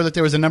 but I'm sure that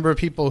there was a number of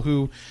people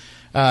who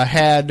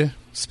had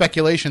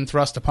speculation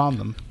thrust upon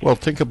them. Well,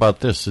 think about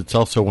this. It's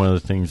also one of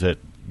the things that,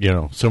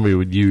 somebody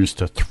would use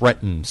to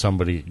threaten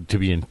somebody to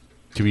be an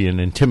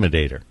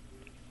intimidator.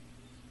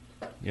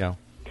 Yeah.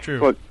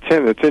 True. Well,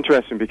 Tim, it's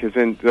interesting because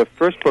in the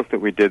first book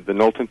that we did, the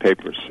Knowlton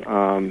Papers,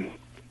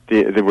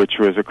 which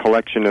was a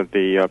collection of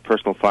the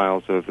personal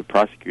files of the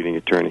prosecuting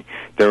attorney,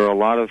 there were a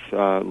lot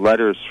of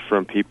letters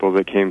from people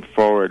that came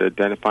forward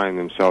identifying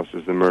themselves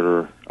as the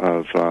murderer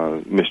of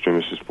Mr.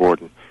 and Mrs.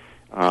 Borden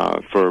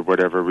for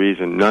whatever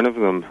reason. None of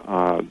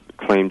them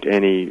claimed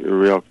any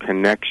real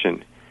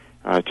connection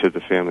to the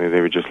family. They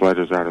were just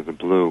letters out of the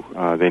blue.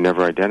 They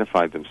never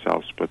identified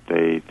themselves, but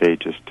they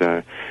just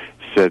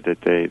said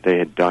that they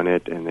had done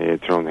it and they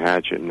had thrown the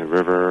hatchet in the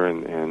river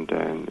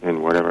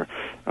and whatever.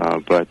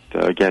 But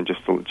again, just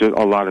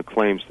a lot of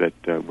claims that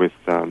with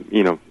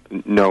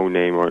no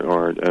name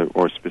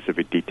or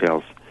specific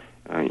details,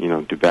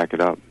 to back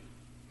it up.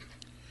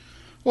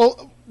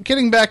 Well,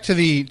 getting back to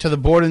the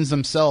Bordens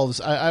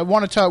themselves, I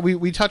want to talk.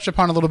 We touched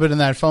upon a little bit in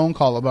that phone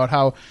call about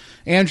how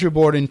Andrew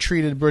Borden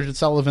treated Bridget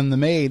Sullivan, the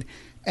maid,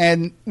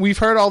 and we've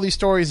heard all these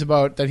stories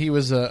about that he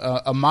was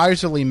a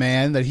miserly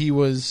man, that he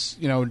was,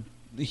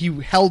 he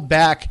held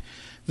back.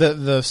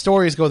 The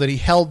stories go that he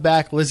held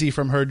back Lizzie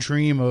from her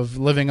dream of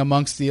living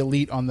amongst the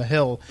elite on the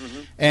hill. Mm-hmm.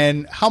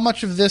 And how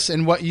much of this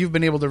and what you've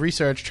been able to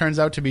research turns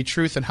out to be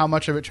truth, and how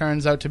much of it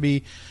turns out to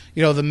be,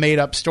 the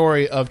made-up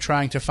story of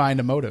trying to find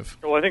a motive?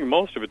 Well, I think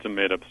most of it's a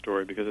made-up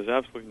story because there's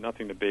absolutely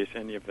nothing to base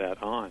any of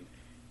that on.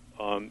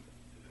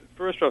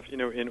 First off,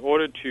 in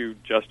order to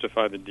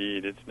justify the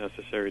deed, it's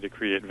necessary to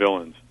create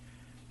villains.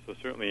 So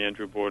certainly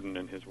Andrew Borden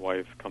and his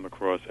wife come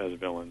across as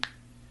villains.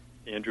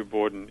 Andrew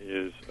Borden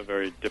is a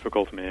very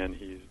difficult man.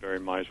 He's very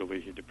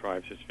miserly. He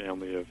deprives his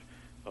family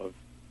of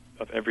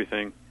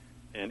everything.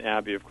 And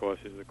Abby, of course,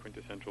 is the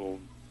quintessential,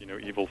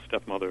 evil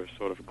stepmother,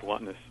 sort of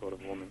gluttonous sort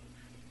of woman.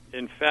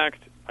 In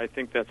fact, I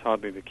think that's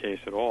hardly the case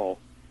at all.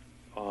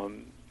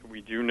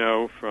 We do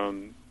know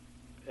from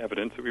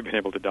evidence that we've been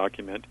able to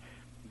document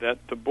that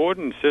the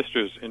Borden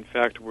sisters, in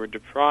fact, were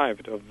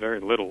deprived of very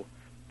little.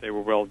 They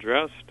were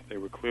well-dressed. They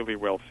were clearly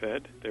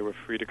well-fed. They were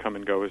free to come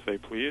and go as they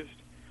pleased.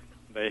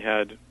 They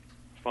had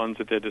funds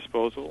at their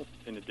disposal,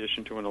 in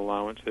addition to an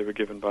allowance they were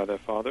given by their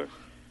father.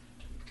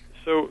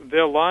 So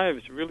their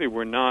lives really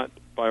were not,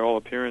 by all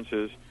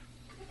appearances,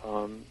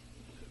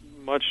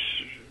 much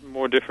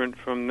more different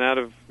from that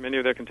of many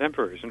of their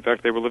contemporaries. In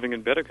fact, they were living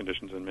in better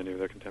conditions than many of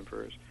their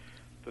contemporaries.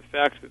 The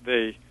fact that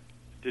they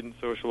didn't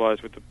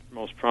socialize with the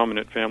most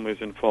prominent families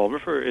in Fall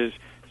River is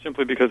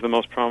simply because the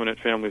most prominent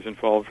families in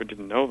Fall River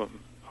didn't know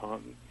them.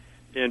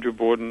 Andrew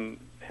Borden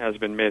has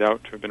been made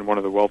out to have been one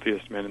of the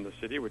wealthiest men in the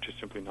city, which is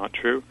simply not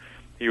true.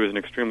 He was an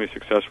extremely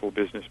successful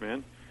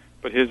businessman,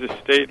 but his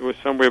estate was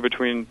somewhere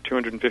between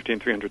 $250,000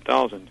 and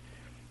 $300,000.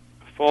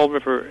 Fall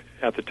River,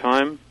 at the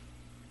time,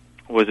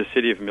 was a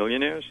city of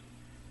millionaires,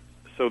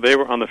 so they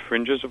were on the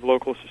fringes of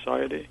local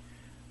society.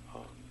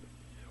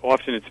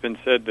 Often it's been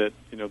said that,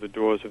 the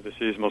doors of the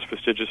city's most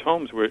prestigious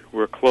homes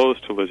were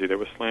closed to Lizzie. They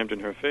were slammed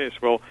in her face.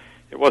 Well,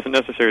 it wasn't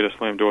necessary to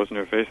slam doors in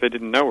her face. They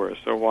didn't know her,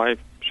 so why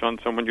shun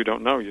someone you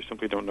don't know? You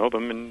simply don't know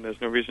them, and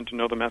there's no reason to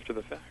know them after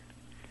the fact.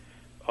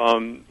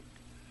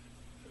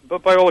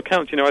 But by all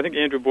accounts, I think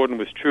Andrew Borden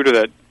was true to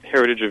that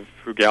heritage of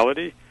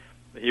frugality.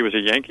 He was a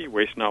Yankee,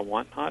 waste not,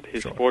 want not.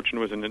 His fortune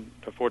was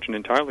a fortune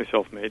entirely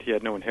self-made. He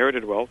had no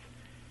inherited wealth.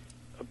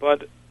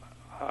 But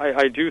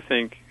I do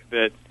think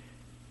that,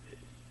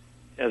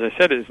 as I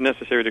said, it is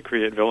necessary to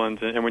create villains.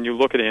 And when you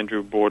look at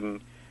Andrew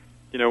Borden,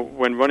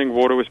 when running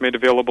water was made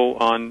available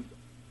on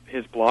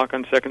his block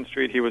on 2nd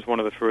Street, he was one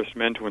of the first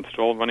men to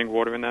install running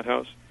water in that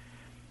house.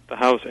 The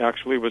house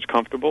actually was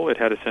comfortable. It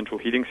had a central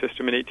heating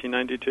system in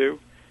 1892.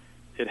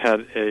 It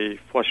had a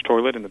flush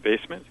toilet in the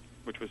basement,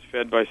 which was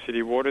fed by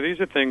city water.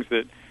 These are things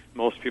that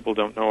most people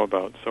don't know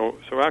about. So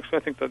actually, I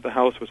think that the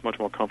house was much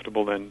more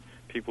comfortable than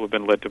people have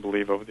been led to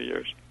believe over the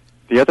years.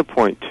 The other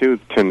point, too,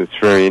 Tim, that's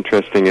very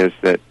interesting is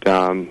that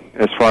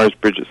as far as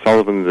Bridget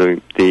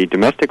Sullivan, the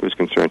domestic, was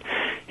concerned,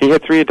 he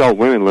had 3 adult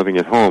women living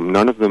at home,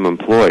 none of them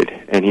employed,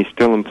 and he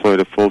still employed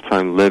a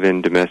full-time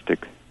live-in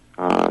domestic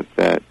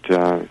that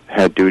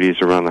had duties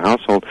around the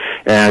household.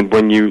 And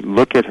when you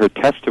look at her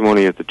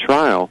testimony at the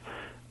trial,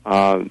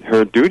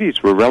 her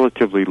duties were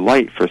relatively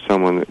light for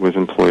someone that was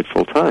employed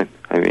full-time.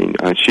 I mean,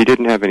 she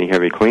didn't have any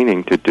heavy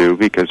cleaning to do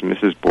because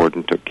Mrs.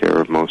 Borden took care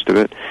of most of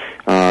it.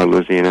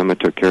 Lizzie and Emma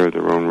took care of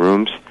their own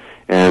rooms.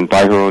 And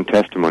by her own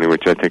testimony,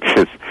 which I think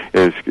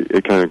is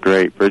kind of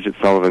great, Bridget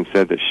Sullivan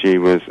said that she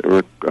was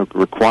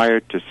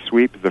required to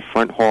sweep the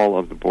front hall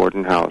of the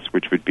Borden house,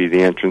 which would be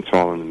the entrance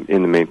hall in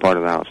the main part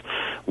of the house,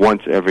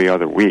 once every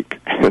other week.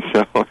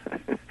 So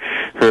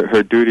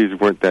her duties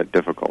weren't that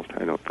difficult,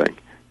 I don't think.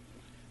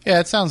 Yeah,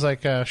 it sounds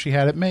like she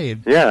had it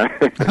made. Yeah.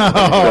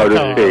 Oh,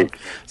 so to speak.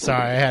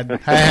 Sorry, I had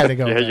to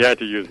go. Yeah, there. you had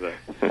to use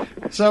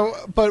that. So,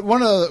 but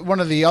one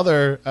of the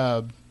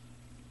other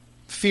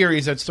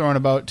theories that's thrown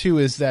about too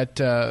is that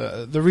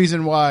the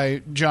reason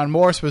why John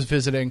Morse was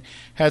visiting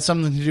had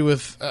something to do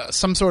with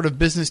some sort of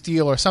business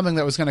deal or something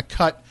that was going to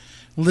cut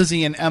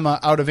Lizzie and Emma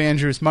out of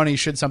Andrew's money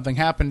should something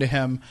happen to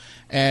him,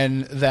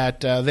 and that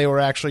they were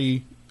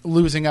actually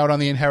losing out on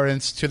the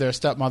inheritance to their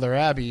stepmother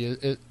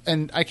Abby.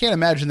 And I can't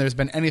imagine there's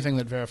been anything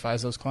that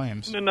verifies those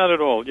claims. No, not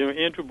at all.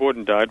 Andrew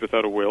Borden died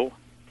without a will,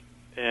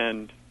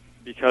 and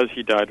because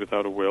he died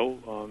without a will,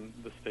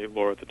 the state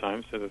law at the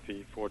time said that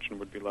the fortune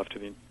would be left to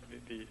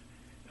the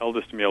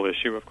eldest male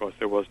issue. Of course,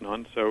 there was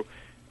none. So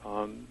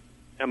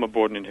Emma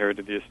Borden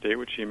inherited the estate,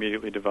 which she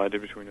immediately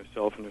divided between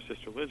herself and her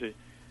sister Lizzie,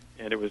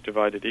 and it was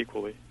divided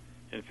equally.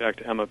 In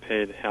fact, Emma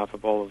paid half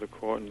of all of the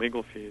court and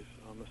legal fees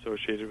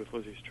associated with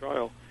Lizzie's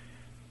trial.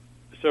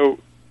 So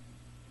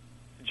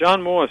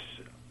John Morse,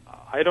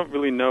 I don't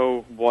really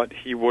know what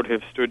he would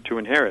have stood to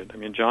inherit. I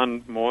mean,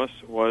 John Morse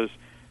was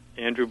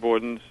Andrew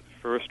Borden's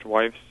first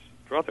wife's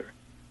brother,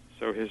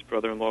 so his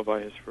brother-in-law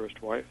by his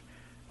first wife.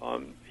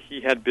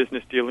 He had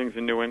business dealings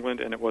in New England,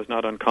 and it was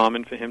not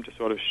uncommon for him to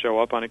sort of show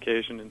up on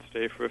occasion and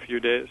stay for a few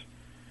days.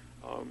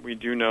 We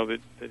do know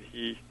that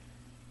he,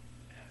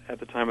 at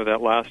the time of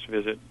that last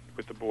visit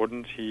with the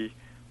Bordens, he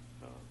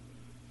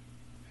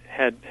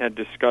had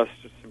discussed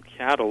some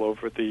cattle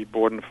over at the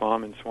Borden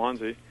farm in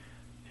Swansea,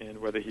 and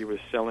whether he was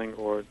selling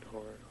or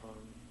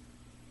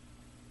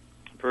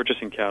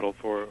purchasing cattle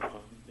for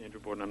Andrew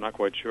Borden. I'm not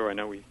quite sure. I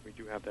know we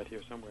do have that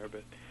here somewhere,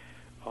 but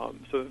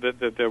so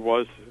that there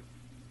was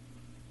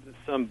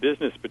some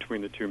business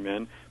between the two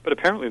men, but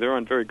apparently they're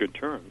on very good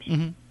terms.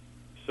 Mm-hmm.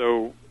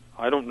 So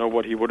I don't know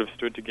what he would have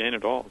stood to gain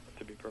at all,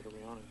 to be perfectly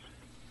honest.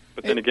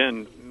 But then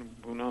again,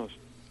 who knows?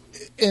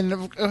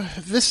 And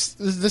this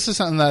is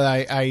something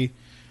that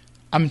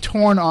I'm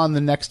torn on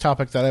the next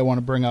topic that I want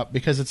to bring up,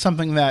 because it's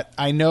something that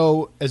I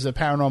know as a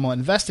paranormal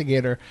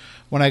investigator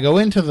when I go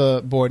into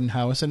the Borden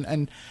house,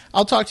 and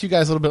I'll talk to you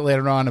guys a little bit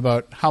later on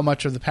about how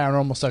much of the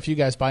paranormal stuff you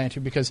guys buy into,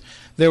 because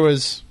there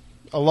was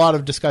a lot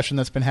of discussion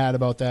that's been had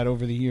about that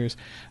over the years.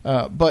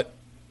 But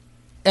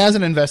as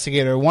an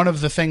investigator, one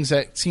of the things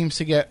that seems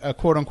to get a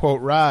quote-unquote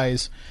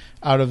rise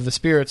out of the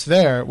spirits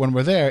there when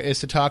we're there is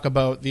to talk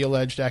about the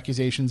alleged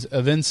accusations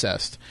of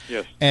incest.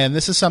 Yes. And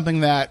this is something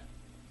that,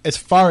 as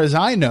far as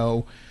I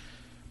know,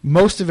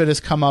 most of it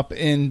has come up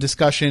in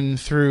discussion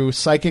through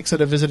psychics that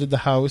have visited the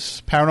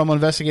house, paranormal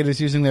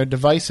investigators using their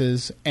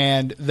devices,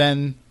 and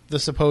then the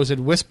supposed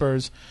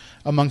whispers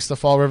amongst the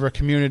Fall River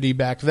community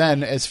back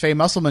then. As Faye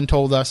Musselman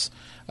told us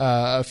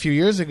a few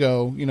years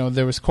ago,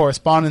 there was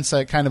correspondence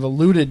that kind of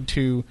alluded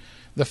to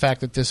the fact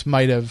that this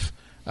might have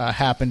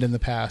happened in the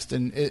past.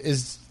 And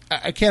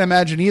I can't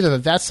imagine either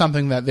that that's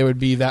something that there would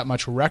be that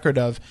much record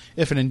of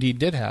if it indeed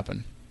did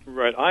happen.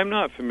 Right. I'm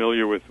not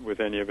familiar with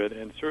any of it,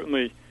 and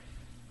certainly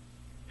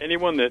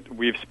anyone that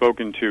we've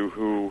spoken to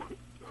who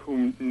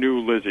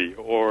knew Lizzie,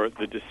 or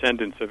the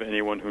descendants of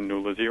anyone who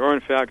knew Lizzie, or in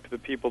fact the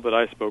people that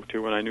I spoke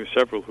to, and I knew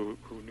several who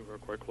knew her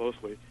quite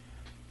closely,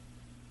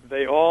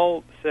 they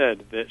all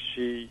said that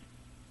she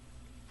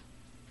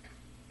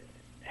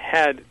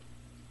had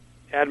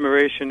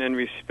admiration and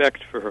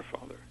respect for her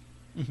father.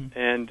 Mm-hmm.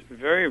 And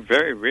very,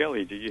 very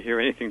rarely do you hear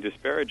anything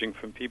disparaging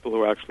from people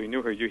who actually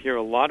knew her. You hear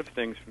a lot of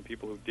things from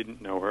people who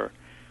didn't know her.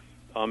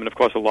 And, of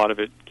course, a lot of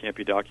it can't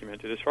be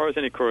documented. As far as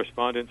any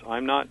correspondence,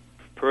 I'm not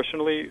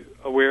personally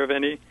aware of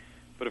any.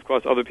 But, of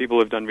course, other people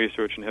have done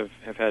research and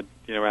have had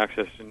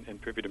access and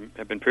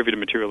have been privy to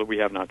material that we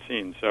have not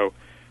seen. So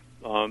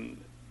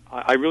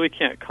I really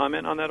can't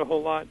comment on that a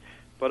whole lot.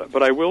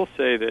 But I will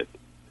say that,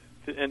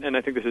 and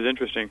I think this is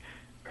interesting,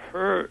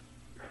 her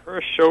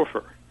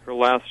chauffeur, her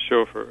last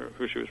chauffeur,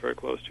 who she was very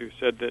close to,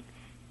 said that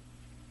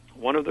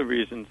one of the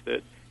reasons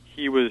that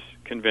he was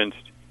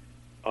convinced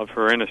of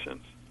her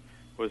innocence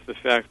was the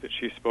fact that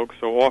she spoke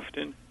so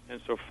often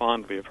and so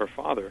fondly of her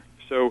father.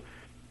 So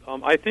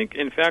I think,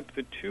 in fact,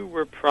 the two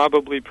were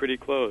probably pretty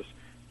close.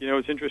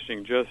 It's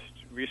interesting. Just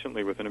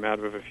recently, within a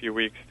matter of a few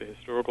weeks, the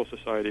Historical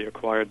Society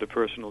acquired the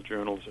personal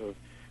journals of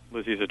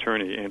Lizzie's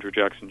attorney, Andrew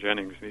Jackson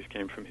Jennings. These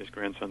came from his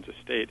grandson's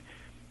estate.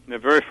 And they're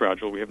very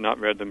fragile. We have not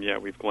read them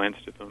yet. We've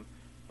glanced at them.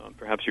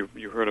 Perhaps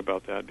you heard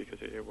about that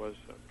because it was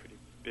pretty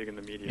big in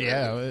the media.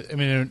 Yeah, I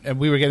mean, and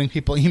we were getting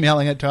people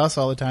emailing it to us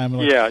all the time.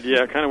 Yeah,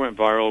 it kind of went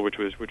viral, which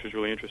was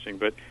really interesting.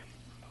 But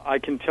I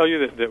can tell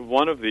you that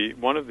one of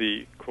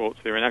the quotes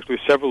there, and actually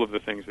several of the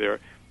things there,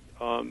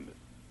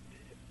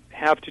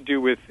 have to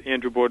do with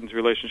Andrew Borden's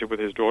relationship with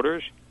his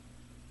daughters,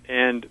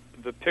 and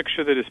the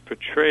picture that is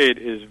portrayed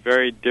is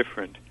very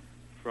different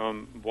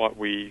from what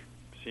we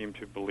seem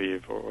to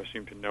believe or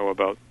seem to know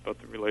about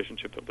the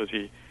relationship that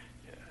Lizzie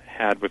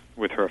had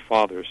with her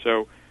father.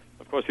 So,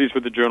 of course, these were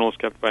the journals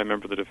kept by a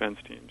member of the defense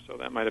team, so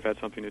that might have had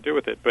something to do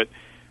with it. But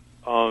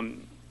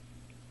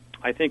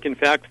I think, in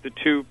fact, the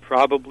two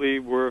probably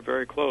were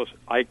very close.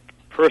 I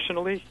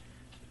personally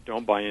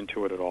don't buy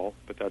into it at all,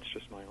 but that's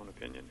just my own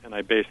opinion, and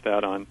I base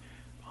that on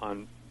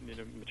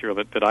material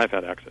that I've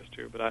had access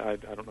to. But I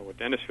don't know what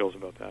Dennis feels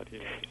about that. He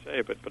has to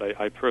say, but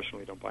I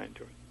personally don't buy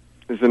into it.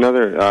 There's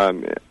another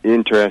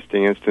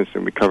interesting instance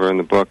that we cover in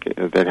the book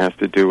that has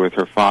to do with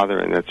her father,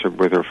 and that's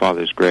with her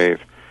father's grave.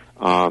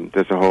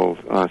 There's a whole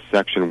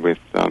section with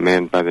a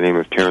man by the name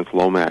of Terrence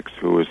Lomax,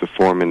 who was the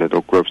foreman at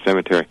Oak Grove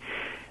Cemetery.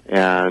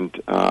 And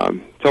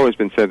it's always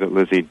been said that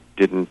Lizzie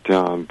didn't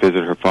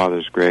visit her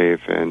father's grave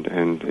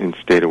and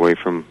stayed away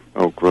from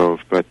Oak Grove,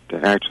 but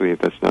actually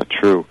that's not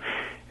true.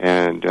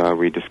 And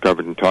we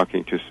discovered in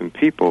talking to some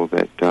people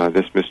that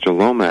this Mr.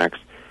 Lomax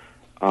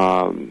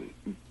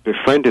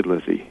befriended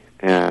Lizzie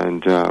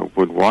and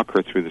would walk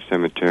her through the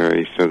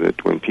cemetery so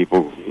that when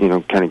people,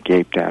 kind of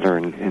gaped at her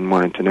and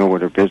wanted to know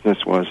what her business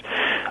was,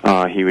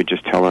 he would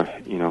just tell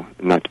her,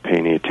 not to pay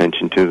any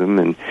attention to them,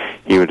 and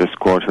he would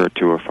escort her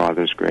to her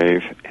father's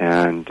grave,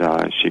 and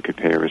she could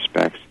pay her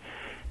respects,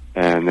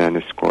 and then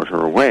escort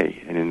her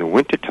away. And in the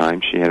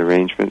wintertime, she had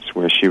arrangements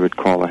where she would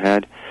call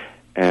ahead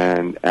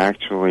and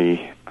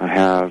actually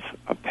have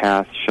a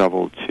path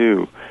shoveled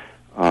to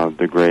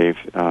the grave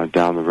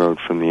down the road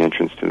from the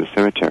entrance to the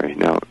cemetery.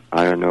 Now,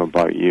 I don't know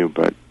about you,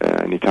 but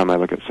anytime I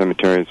look at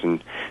cemeteries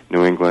in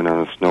New England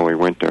on a snowy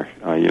winter,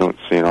 you don't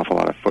see an awful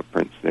lot of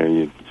footprints there.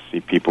 You see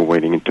people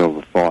waiting until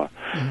the thaw.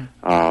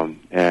 Mm-hmm.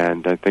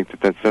 And I think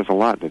that says a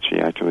lot that she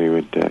actually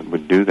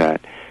would do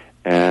that.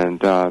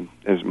 And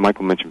as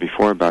Michael mentioned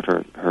before about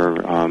her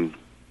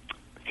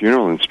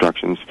funeral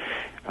instructions,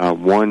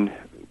 one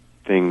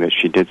thing that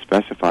she did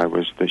specify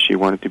was that she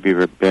wanted to be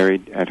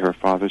buried at her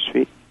father's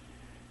feet.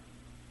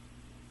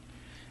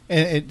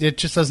 And it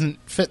just doesn't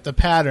fit the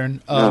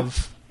pattern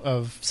of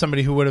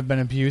somebody who would have been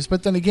abused.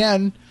 But then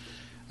again,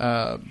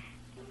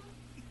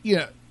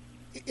 it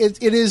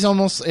is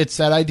almost, it's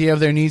that idea of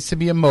there needs to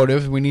be a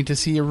motive. We need to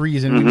see a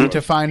reason. Mm-hmm. We need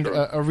to find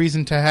a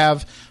reason to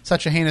have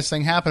such a heinous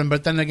thing happen.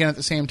 But then again, at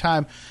the same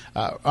time,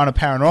 on a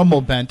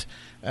paranormal bent,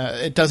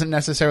 it doesn't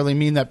necessarily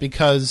mean that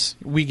because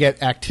we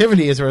get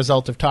activity as a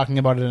result of talking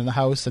about it in the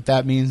house,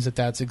 that means that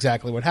that's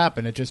exactly what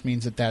happened. It just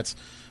means that that's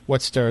what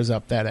stirs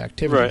up that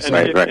activity.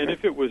 Right, and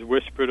if it was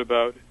whispered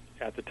about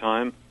at the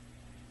time,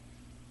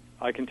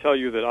 I can tell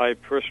you that I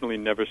personally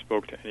never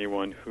spoke to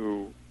anyone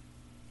who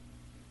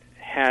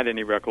had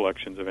any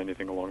recollections of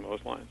anything along those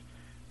lines.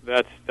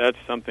 That's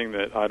something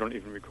that I don't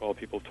even recall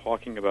people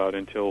talking about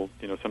until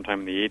sometime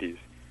in the 80s,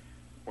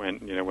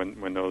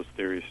 when those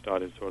theories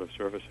started sort of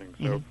surfacing.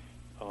 So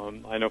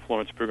I know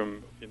Florence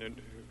Brigham,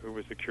 who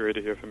was the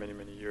curator here for many,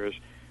 many years.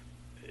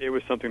 It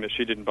was something that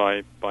she didn't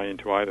buy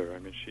into either. I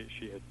mean,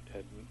 she had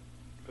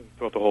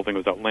thought the whole thing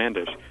was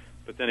outlandish.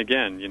 But then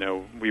again,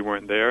 we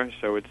weren't there,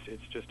 so it's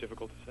just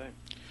difficult to say.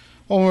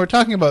 Well, when we're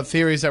talking about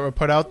theories that were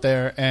put out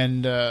there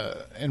and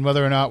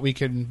whether or not we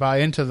can buy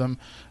into them,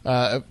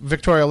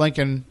 Victoria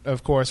Lincoln,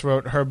 of course,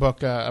 wrote her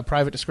book, A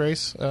Private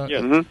Disgrace. Yes.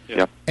 Mm-hmm.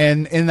 Yeah.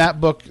 And in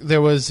that book,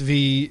 there was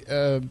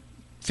the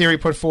theory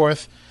put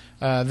forth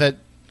that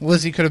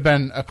Lizzie could have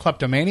been a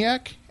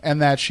kleptomaniac and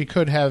that she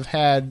could have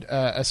had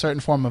a certain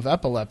form of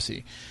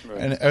epilepsy. Right.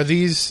 And are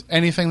these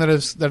anything that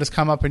has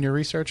come up in your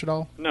research at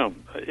all? No.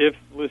 If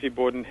Lizzie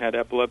Borden had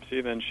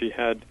epilepsy, then she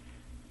had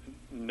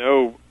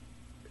no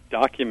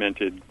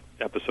documented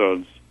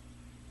episodes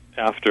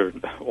after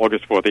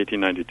August 4th,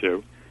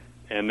 1892.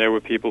 And there were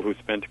people who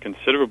spent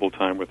considerable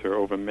time with her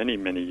over many,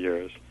 many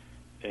years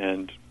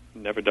and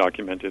never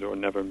documented or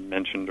never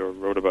mentioned or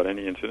wrote about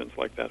any incidents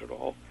like that at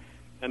all.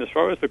 And as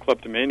far as the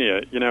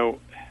kleptomania,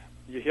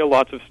 you hear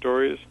lots of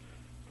stories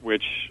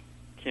which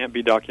can't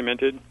be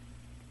documented.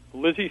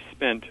 Lizzie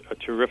spent a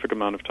terrific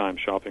amount of time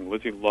shopping.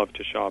 Lizzie loved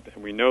to shop,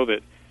 and we know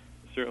that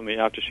certainly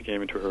after she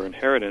came into her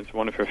inheritance,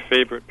 one of her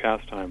favorite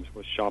pastimes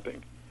was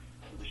shopping.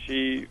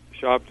 She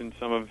shopped in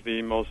some of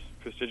the most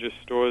prestigious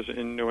stores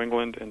in New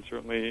England and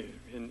certainly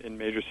in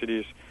major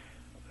cities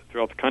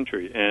throughout the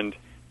country and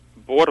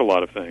bought a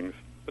lot of things,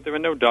 but there are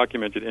no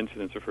documented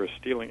incidents of her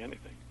stealing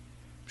anything.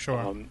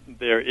 Sure.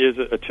 There is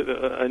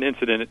an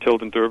incident at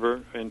Tilden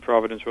Thurber in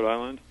Providence, Rhode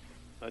Island.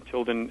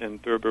 Tilden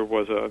and Thurber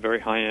was a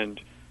very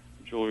high-end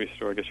jewelry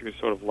store. I guess you could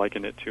sort of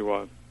liken it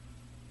to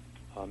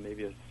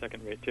maybe a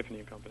second-rate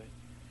Tiffany & Company,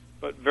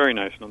 but very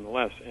nice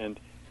nonetheless. And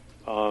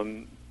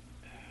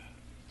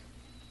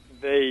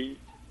they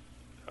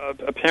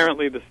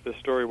apparently the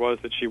story was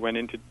that she went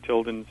into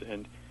Tilden's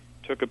and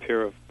took a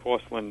pair of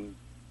porcelain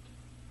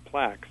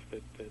plaques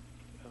that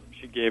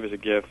she gave as a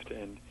gift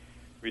and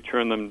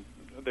returned them.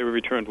 They were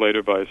returned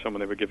later by someone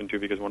they were given to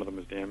because one of them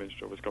was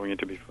damaged or was going in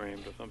to be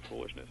framed or some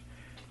foolishness.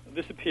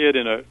 This appeared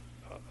in a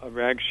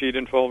rag sheet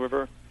in Fall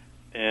River,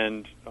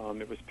 and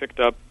it was picked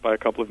up by a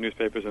couple of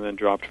newspapers and then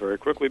dropped very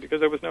quickly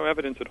because there was no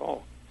evidence at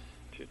all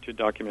to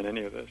document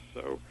any of this.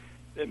 So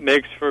it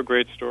makes for a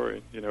great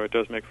story. It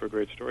does make for a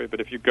great story. But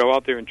if you go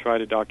out there and try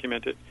to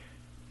document it,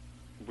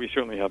 we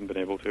certainly haven't been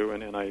able to,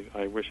 and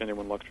I wish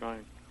anyone luck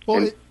trying.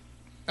 Well,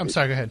 I'm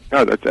sorry, go ahead.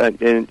 No, that's,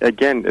 and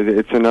again,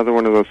 it's another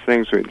one of those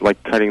things where,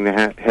 like cutting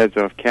the heads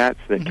off cats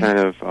that kind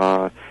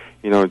of,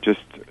 just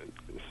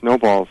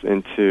snowballs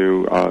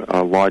into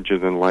a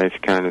larger-than-life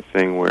kind of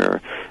thing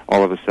where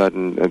all of a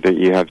sudden that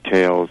you have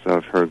tales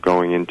of her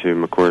going into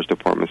McCoy's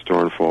department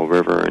store in Fall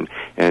River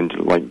and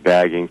like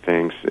bagging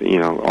things,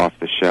 off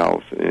the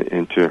shelves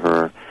into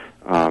her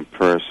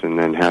purse, and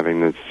then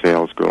having the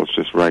sales girls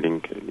just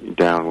writing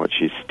down what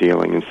she's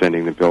stealing and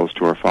sending the bills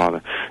to her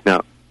father.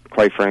 Now,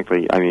 quite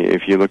frankly, I mean,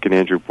 if you look at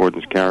Andrew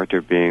Borden's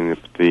character being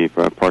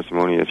the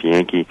parsimonious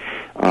Yankee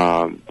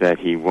that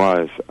he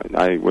was,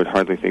 I would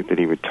hardly think that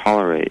he would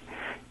tolerate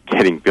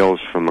getting bills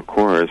from a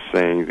chorus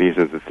saying these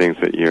are the things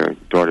that your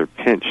daughter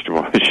pinched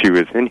while she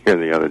was in here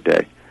the other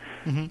day.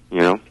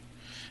 Mm-hmm.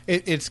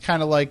 It's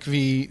kind of like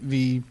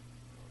the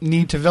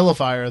need to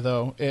vilify her,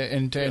 though,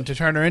 and to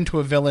turn her into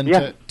a villain.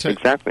 Yeah,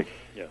 exactly.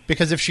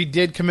 Because if she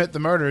did commit the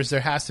murders, there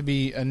has to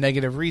be a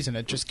negative reason.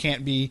 It just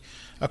can't be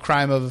a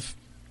crime of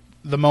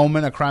the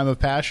moment, a crime of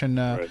passion.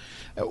 Right.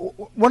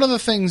 One of the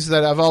things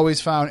that I've always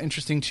found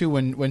interesting, too,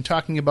 when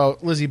talking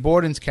about Lizzie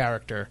Borden's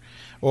character,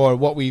 or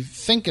what we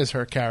think is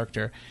her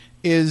character,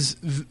 is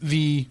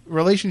the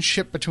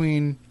relationship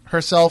between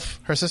herself,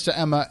 her sister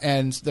Emma,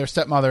 and their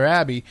stepmother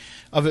Abby,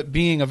 of it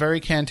being a very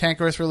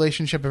cantankerous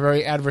relationship, a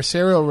very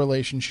adversarial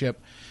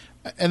relationship.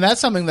 And that's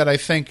something that I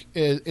think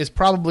is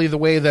probably the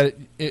way that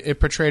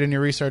it portrayed in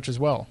your research as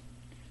well.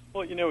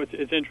 Well,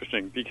 it's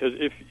interesting because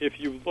if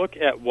you look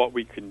at what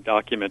we can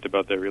document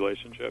about their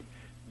relationship,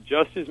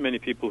 just as many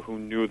people who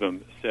knew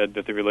them said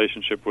that the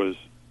relationship was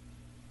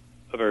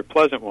a very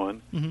pleasant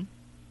one, mm-hmm.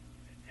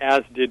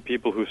 as did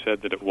people who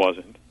said that it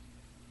wasn't.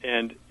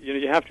 And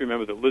you have to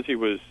remember that Lizzie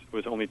was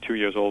only 2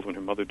 years old when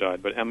her mother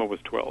died, but Emma was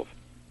 12.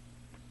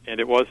 And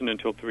it wasn't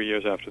until 3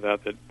 years after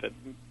that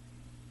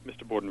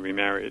Mr. Borden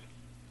remarried.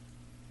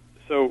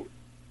 So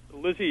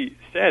Lizzie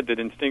said that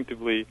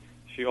instinctively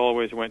she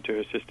always went to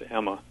her sister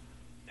Emma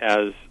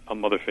as a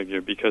mother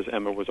figure because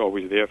Emma was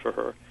always there for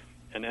her.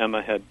 And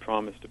Emma had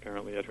promised,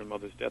 apparently, at her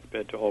mother's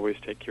deathbed to always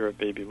take care of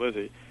baby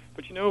Lizzie.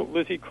 But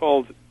Lizzie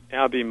called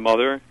Abby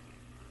mother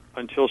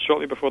until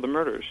shortly before the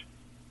murders.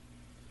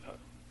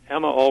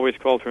 Emma always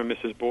called her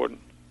Mrs. Borden.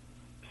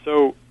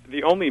 So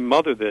the only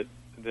mother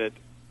that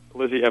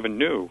Lizzie ever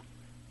knew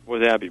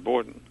was Abby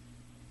Borden.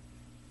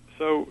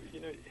 So,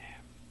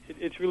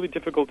 it's really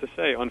difficult to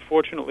say.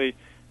 Unfortunately,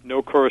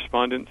 no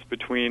correspondence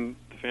between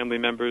the family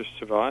members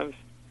survives.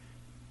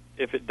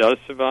 If it does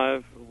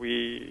survive,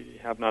 we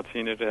have not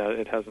seen it.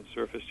 It hasn't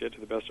surfaced yet to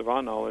the best of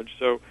our knowledge.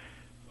 So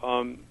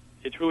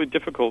it's really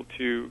difficult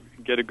to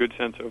get a good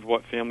sense of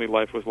what family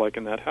life was like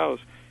in that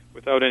house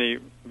without any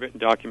written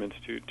documents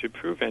to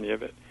prove any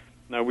of it.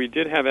 Now, we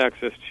did have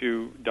access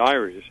to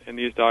diaries, and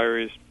these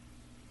diaries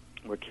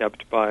were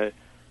kept by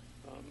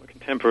a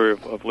contemporary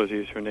of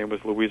Lizzie's. Her name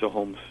was Louisa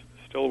Holmes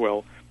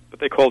Stillwell, but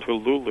they called her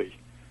Lulie.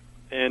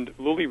 And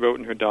Lulie wrote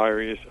in her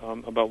diaries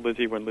about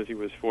Lizzie when Lizzie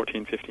was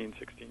 14, 15,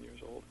 16 years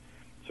old.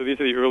 So these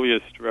are the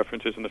earliest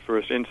references and the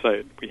first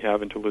insight we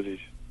have into Lizzie's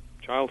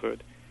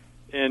childhood.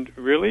 And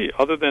really,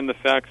 other than the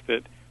fact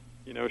that,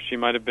 she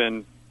might have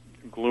been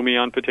gloomy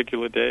on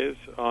particular days,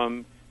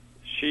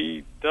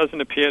 she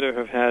doesn't appear to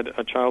have had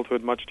a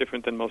childhood much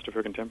different than most of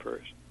her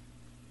contemporaries.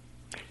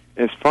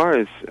 As far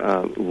as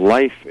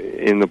life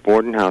in the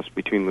Borden house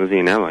between Lizzie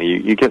and Emma,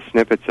 you get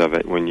snippets of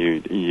it when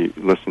you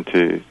listen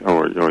to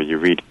or you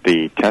read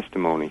the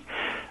testimony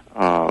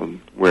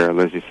where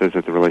Lizzie says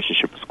that the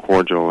relationship was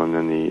cordial, and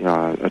then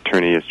the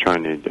attorney is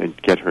trying to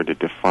get her to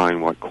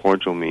define what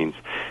cordial means.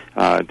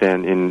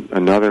 Then in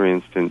another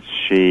instance,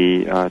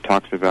 she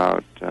talks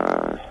about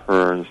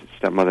her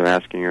stepmother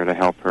asking her to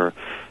help her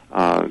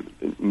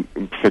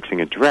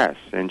fixing a dress,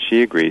 and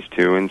she agrees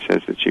to and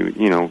says that she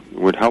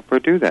would help her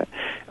do that.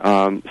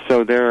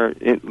 So there are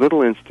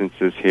little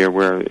instances here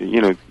where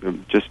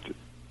just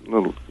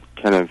little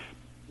kind of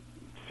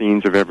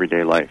scenes of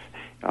everyday life,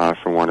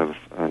 for one of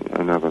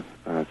another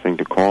thing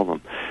to call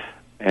them.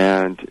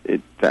 And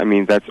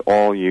that's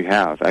all you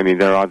have.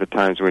 There are other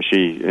times where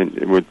she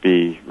would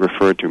be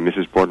referred to,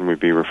 Mrs. Borden would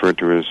be referred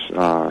to as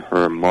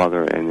her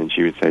mother, and then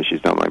she would say,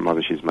 she's not my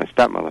mother, she's my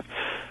stepmother.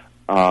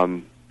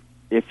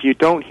 If you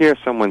don't hear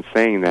someone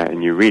saying that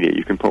and you read it,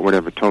 you can put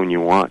whatever tone you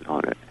want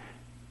on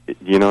it.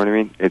 You know what I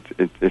mean?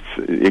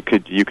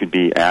 You could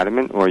be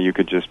adamant, or you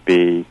could just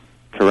be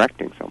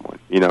correcting someone.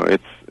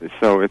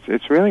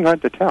 It's really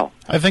hard to tell.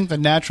 I think the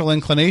natural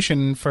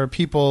inclination for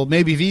people,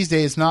 maybe these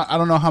days, I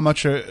don't know how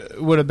much it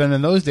would have been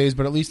in those days,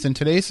 but at least in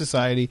today's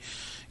society,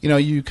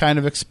 you kind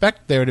of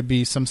expect there to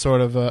be some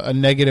sort of a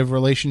negative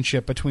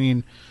relationship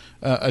between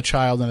a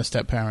child and a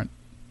step-parent.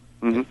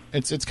 Mm-hmm.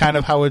 It's kind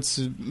of how it's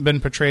been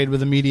portrayed with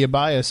the media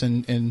bias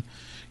in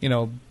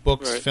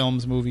books, right.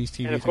 films, movies,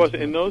 TV. And of course,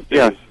 in those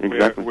days,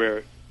 exactly.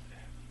 where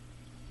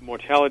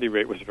mortality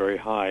rate was very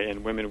high,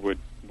 and women would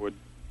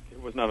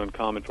it was not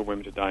uncommon for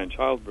women to die in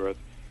childbirth,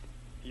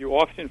 you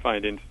often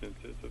find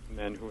instances of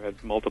men who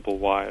had multiple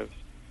wives.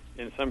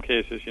 In some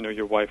cases,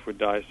 your wife would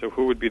die, so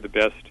who would be the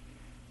best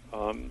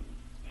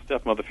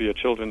stepmother for your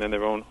children than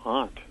their own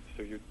aunt?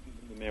 So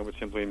the man would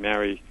simply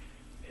marry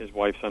his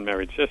wife's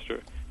unmarried sister.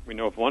 We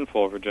know of one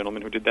Fall River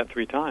gentleman who did that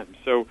 3 times.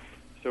 So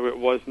it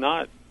was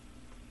not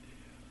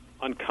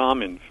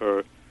uncommon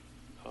for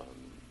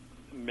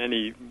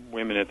many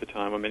women at the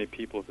time, or many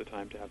people at the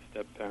time, to have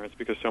step-parents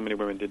because so many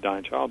women did die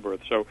in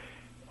childbirth. So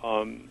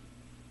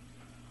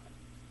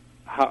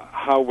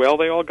how well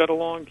they all got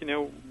along,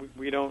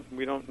 we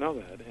don't know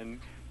that, and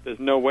there's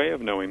no way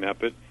of knowing that.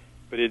 But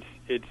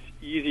it's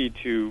easy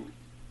to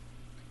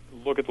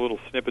look at the little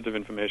snippets of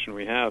information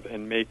we have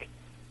and make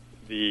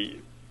the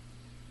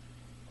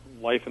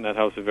life in that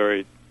house a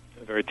very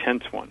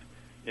tense one,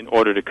 in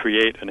order to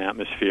create an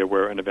atmosphere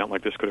where an event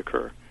like this could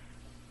occur.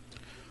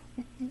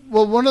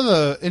 Well, one of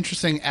the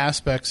interesting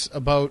aspects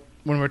about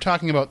when we're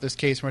talking about this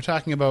case, when we're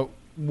talking about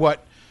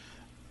what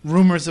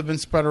rumors have been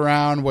spread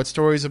around, what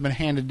stories have been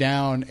handed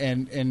down,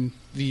 and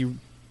the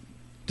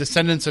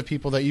descendants of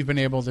people that you've been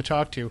able to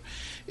talk to,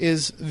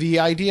 is the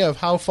idea of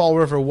how Fall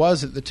River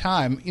was at the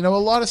time. A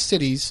lot of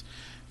cities,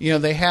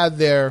 they had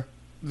their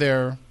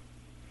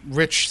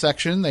rich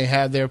section, they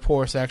had their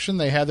poor section,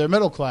 they had their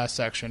middle class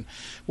section.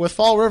 With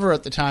Fall River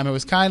at the time, it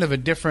was kind of a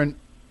different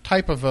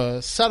type of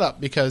a setup,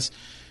 because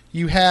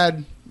you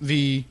had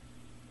the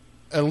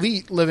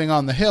elite living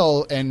on the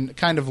hill and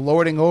kind of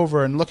lording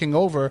over and looking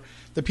over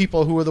the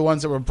people who were the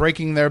ones that were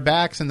breaking their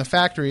backs in the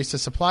factories to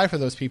supply for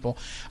those people.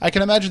 I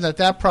can imagine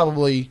that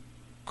probably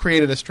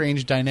created a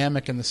strange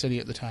dynamic in the city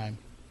at the time.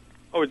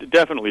 Oh, it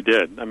definitely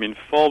did. I mean,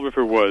 Fall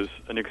River was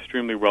an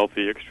extremely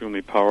wealthy,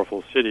 extremely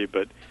powerful city,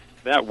 but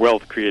that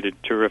wealth created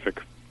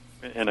terrific,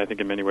 and I think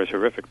in many ways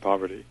horrific,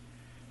 poverty.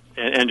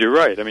 And you're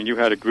right. I mean, you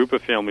had a group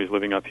of families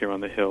living up here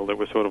on the hill that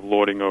was sort of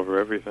lording over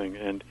everything,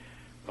 and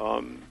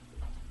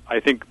I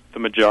think the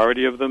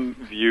majority of them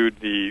viewed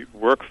the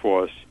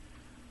workforce,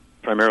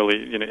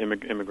 primarily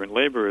immigrant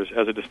laborers,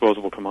 as a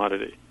disposable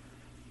commodity.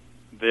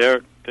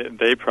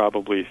 They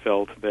probably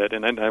felt that,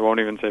 and I won't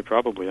even say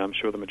probably, I'm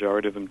sure the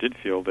majority of them did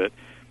feel that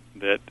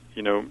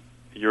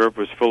Europe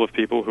was full of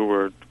people who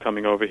were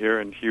coming over here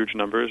in huge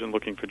numbers and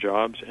looking for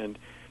jobs, and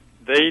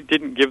they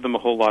didn't give them a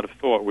whole lot of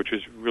thought, which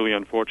was really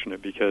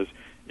unfortunate, because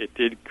it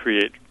did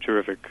create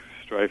terrific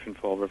strife in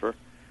Fall River.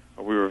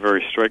 We were a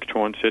very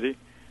strike-torn city,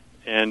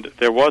 and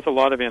there was a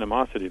lot of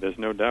animosity, there's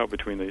no doubt,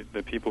 between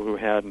the people who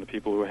had and the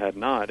people who had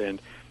not.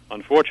 And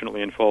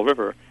unfortunately, in Fall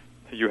River,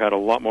 you had a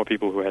lot more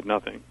people who had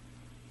nothing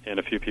and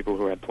a few people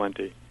who had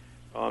plenty.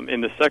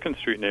 In the 2nd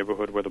Street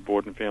neighborhood where the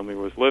Borden family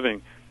was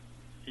living,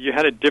 you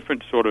had a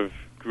different sort of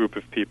group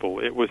of people.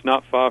 It was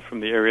not far from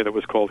the area that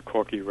was called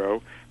Corky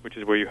Row, which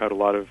is where you had a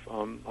lot of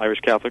Irish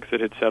Catholics that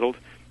had settled.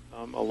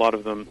 A lot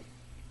of them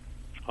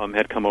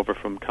had come over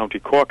from County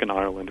Cork in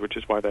Ireland, which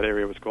is why that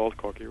area was called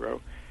Corky Row.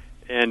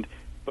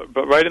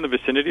 But right in the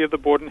vicinity of the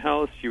Borden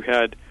house, you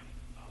had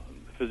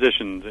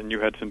physicians, and you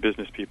had some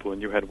business people,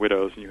 and you had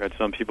widows, and you had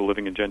some people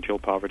living in genteel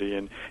poverty,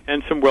 and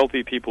some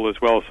wealthy people as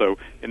well. So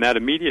in that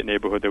immediate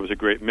neighborhood, there was a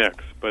great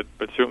mix. But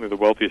certainly the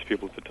wealthiest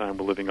people at the time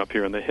were living up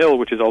here on the hill,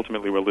 which is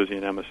ultimately where Lizzie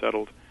and Emma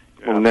settled.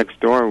 Well, next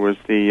door was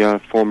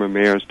the former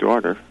mayor's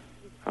daughter.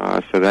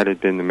 So that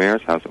had been the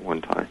mayor's house at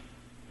one time.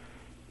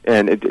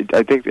 And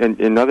I think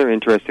another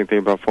interesting thing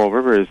about Fall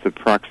River is the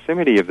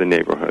proximity of the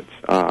neighborhoods.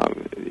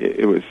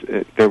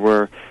 There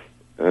were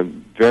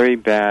very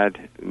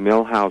bad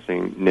mill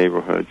housing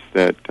neighborhoods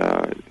that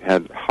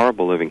had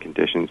horrible living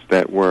conditions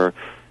that were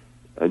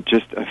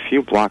just a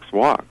few blocks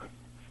walk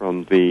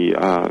from the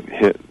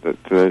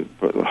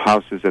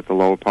houses at the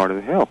lower part of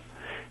the hill.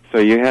 So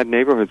you had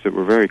neighborhoods that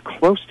were very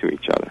close to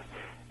each other.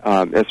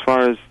 As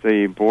far as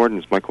the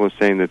Bordens, Michael was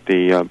saying that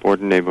the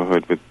Borden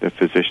neighborhood with the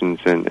physicians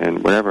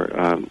and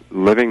whatever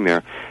living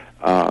there,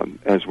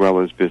 as well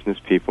as business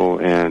people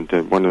and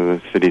one of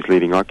the city's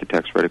leading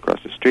architects right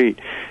across the street,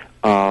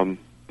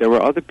 there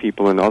were other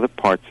people in other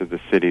parts of the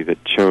city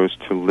that chose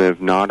to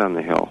live not on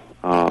the hill.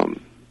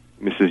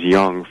 Mrs.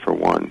 Young, for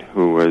one,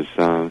 who was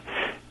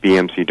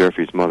B.M.C.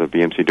 Durfee's mother,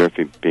 B.M.C.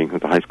 Durfee being who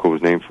the high school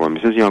was named for.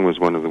 Mrs. Young was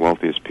one of the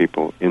wealthiest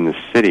people in the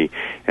city,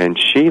 and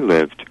she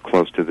lived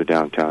close to the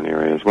downtown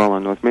area as well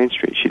on North Main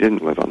Street. She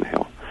didn't live on the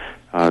hill.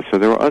 So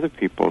there were other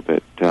people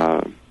that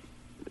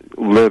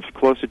lived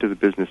closer to the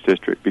business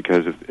district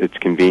because of its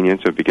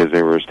convenience or because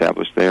they were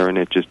established there, and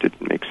it just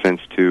didn't make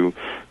sense to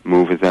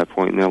move at that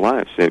point in their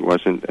lives. It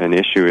wasn't an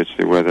issue as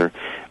to whether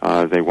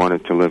they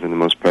wanted to live in the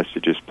most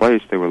prestigious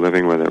place. They were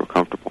living where they were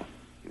comfortable.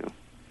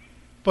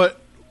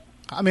 But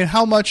I mean,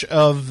 how much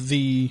of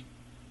the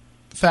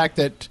fact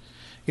that,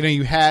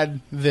 you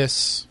had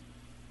this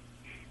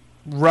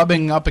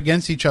rubbing up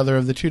against each other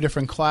of the two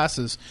different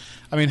classes,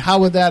 I mean, how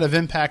would that have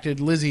impacted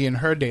Lizzie in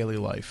her daily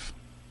life?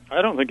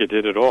 I don't think it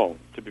did at all,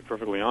 to be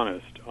perfectly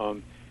honest.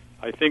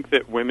 I think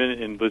that women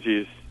in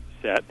Lizzie's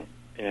set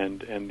and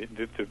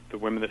the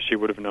women that she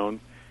would have known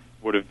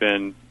would have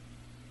been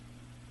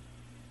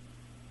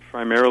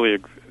primarily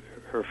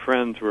her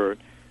friends were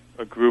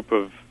a group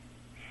of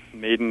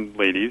maiden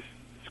ladies,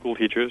 school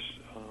teachers,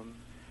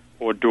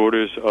 or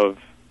daughters of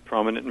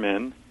prominent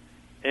men,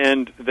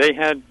 and they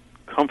had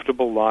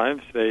comfortable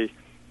lives. They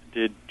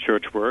did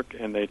church work,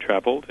 and they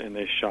traveled, and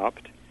they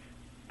shopped.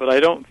 But I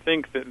don't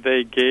think that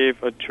they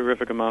gave a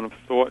terrific amount of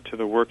thought to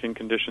the working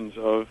conditions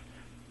of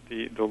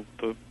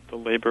the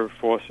labor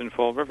force in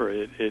Fall River.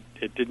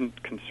 It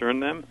didn't concern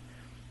them.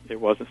 It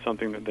wasn't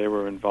something that they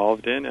were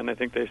involved in, and I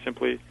think they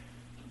simply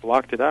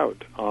blocked it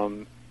out.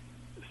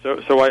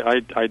 So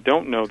I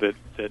don't know that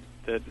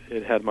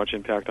it had much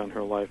impact on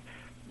her life.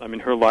 I mean,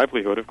 her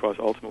livelihood, of course,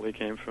 ultimately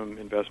came from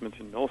investments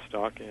in mill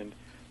stock, and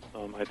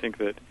I think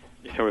that,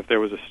 you know, if there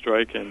was a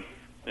strike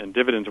and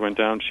dividends went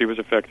down, she was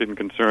affected and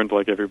concerned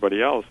like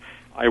everybody else.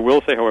 I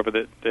will say, however,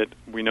 that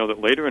we know that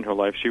later in her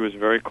life she was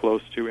very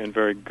close to and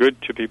very good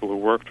to people who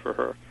worked for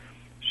her.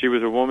 She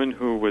was a woman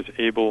who was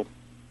able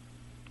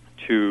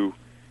to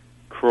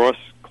cross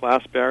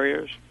class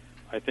barriers.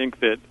 I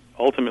think that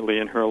ultimately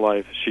in her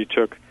life she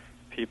took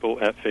people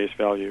at face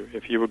value.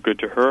 If you were good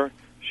to her,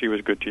 she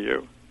was good to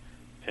you.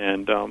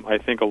 And I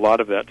think a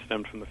lot of that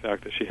stemmed from the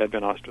fact that she had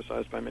been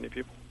ostracized by many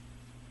people.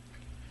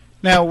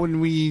 Now, when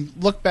we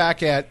look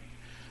back at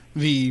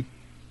the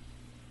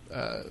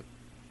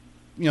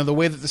the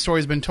way that the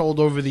story's been told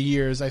over the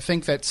years, I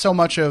think that so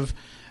much of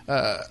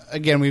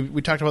again,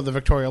 we talked about the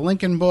Victoria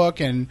Lincoln book,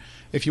 and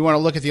if you want to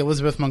look at the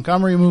Elizabeth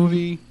Montgomery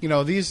movie, you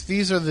know,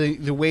 these are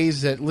the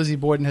ways that Lizzie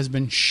Borden has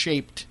been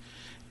shaped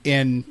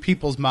in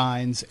people's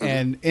minds,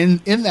 and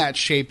in that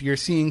shape, you're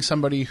seeing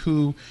somebody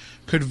who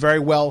could very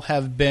well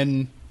have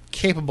been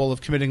capable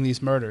of committing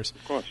these murders.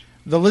 Of course.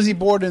 The Lizzie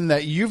Borden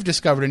that you've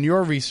discovered in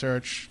your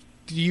research,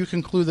 do you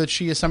conclude that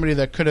she is somebody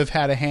that could have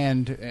had a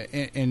hand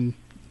in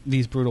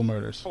these brutal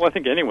murders? Well, I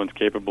think anyone's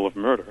capable of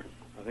murder.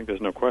 I think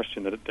there's no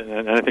question that,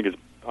 and I think it's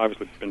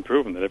obviously been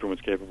proven that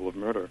everyone's capable of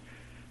murder.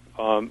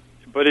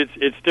 But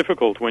it's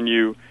difficult when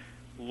you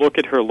look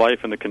at her life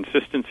and the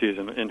consistencies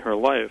in her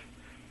life.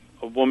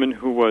 A woman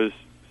who was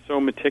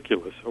so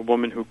meticulous, a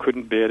woman who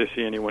couldn't bear to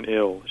see anyone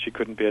ill, she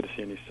couldn't bear to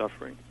see any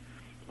suffering,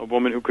 a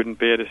woman who couldn't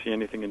bear to see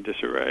anything in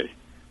disarray,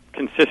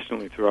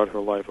 consistently throughout her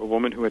life, a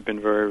woman who had been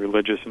very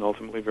religious and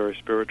ultimately very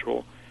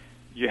spiritual.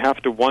 You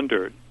have to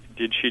wonder,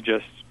 did she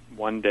just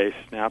one day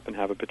snap and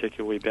have a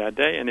particularly bad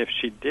day? And if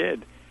she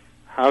did,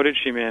 how did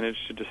she manage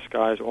to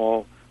disguise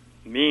all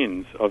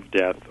means of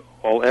death,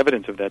 all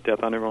evidence of that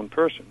death on her own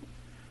person?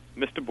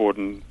 Mr.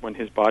 Borden, when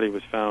his body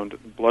was found,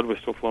 blood was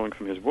still flowing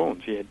from his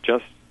wounds. He had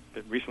just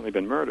recently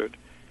been murdered,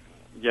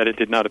 yet it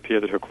did not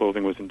appear that her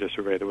clothing was in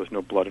disarray. There was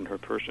no blood in her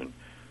person.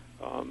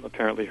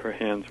 Apparently her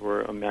hands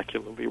were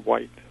immaculately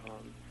white,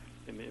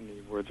 in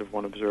the words of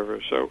one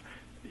observer. So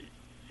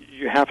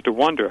you have to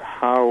wonder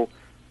how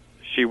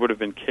she would have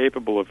been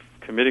capable of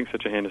committing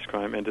such a heinous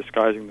crime and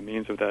disguising the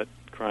means of that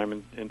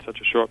crime in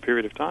such a short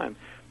period of time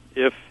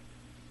if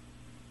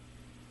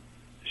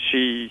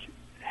she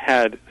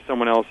had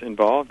someone else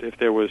involved, if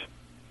there was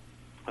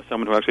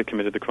someone who actually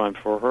committed the crime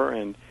for her,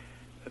 and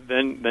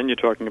then you're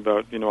talking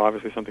about, you know,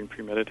 obviously something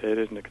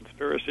premeditated and a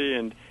conspiracy.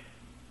 And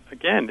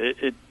again,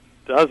 it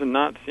does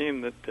not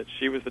seem that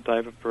she was the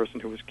type of person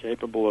who was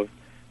capable of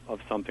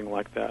something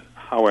like that.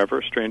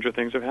 However, stranger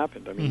things have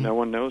happened. I mean, no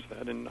one knows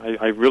that, and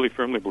I really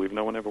firmly believe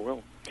no one ever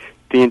will.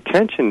 The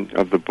intention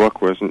of the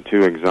book wasn't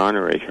to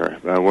exonerate her.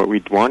 What we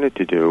wanted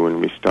to do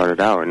when we started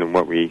out, and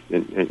what we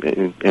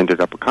ended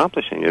up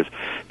accomplishing, is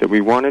that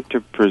we wanted to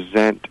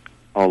present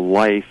a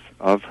life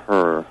of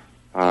her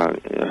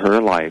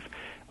life,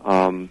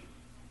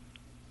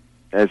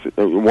 as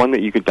one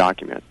that you could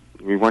document.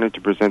 We wanted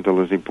to present the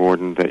Lizzie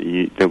Borden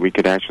that we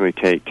could actually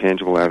take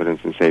tangible evidence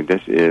and say,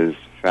 this is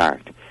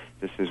fact.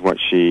 This is what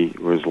she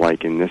was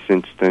like in this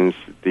instance.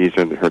 These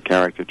are her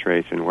character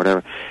traits and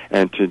whatever.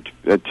 And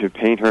to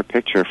paint her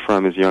picture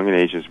from as young an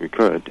age as we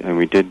could, and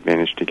we did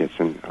manage to get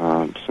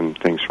some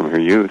things from her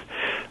youth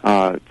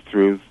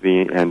through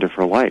the end of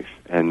her life,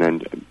 and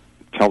then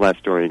tell that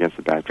story against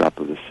the backdrop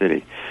of the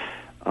city.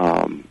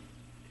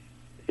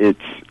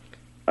 It's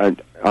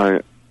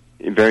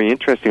very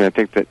interesting. I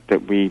think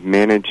that we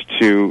managed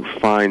to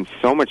find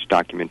so much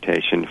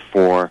documentation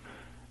for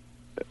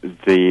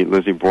the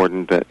Lizzie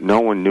Borden that no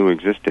one knew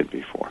existed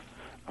before.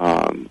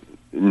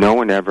 No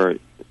one ever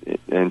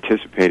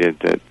anticipated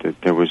that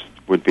there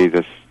would be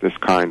this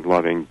kind,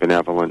 loving,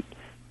 benevolent,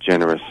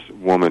 generous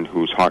woman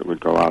whose heart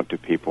would go out to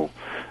people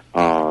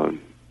that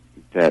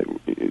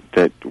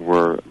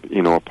were,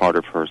 you know, a part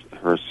of her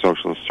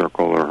social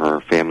circle or her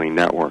family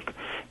network,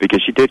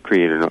 because she did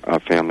create a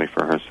family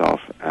for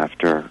herself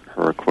after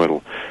her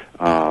acquittal,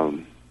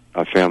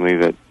 a family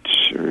that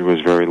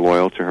was very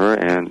loyal to her,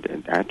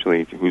 and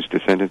actually whose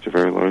descendants are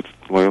very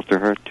loyal to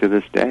her to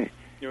this day.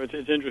 You know,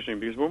 it's interesting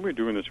because when we were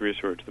doing this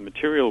research, the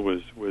material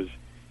was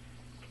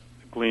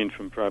gleaned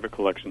from private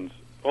collections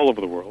all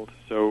over the world.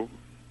 So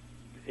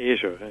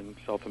Asia and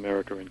South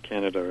America and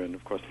Canada and,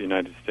 of course, the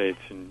United States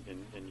and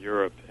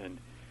Europe. And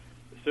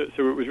so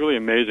it was really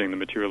amazing, the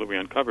material that we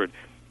uncovered.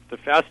 The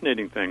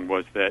fascinating thing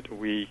was that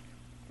we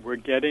were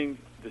getting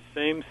the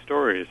same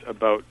stories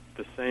about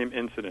the same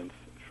incidents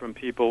from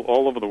people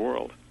all over the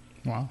world.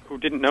 Wow. Who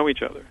didn't know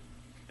each other.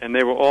 And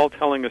they were all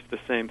telling us the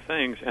same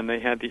things, and they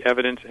had the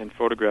evidence and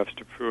photographs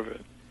to prove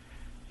it.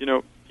 You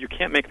know, you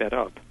can't make that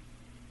up.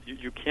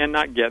 You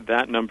cannot get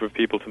that number of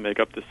people to make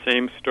up the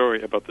same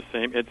story about the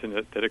same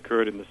incident that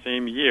occurred in the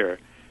same year.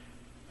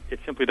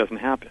 It simply doesn't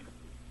happen.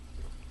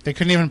 They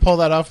couldn't even pull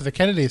that off with the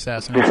Kennedy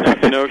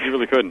assassination. No, you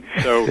really couldn't.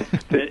 So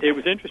it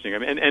was interesting. I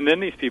mean, and then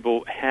these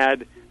people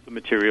had the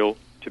material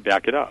to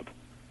back it up.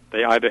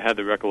 They either had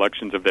the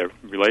recollections of their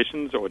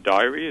relations or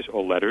diaries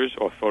or letters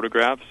or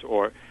photographs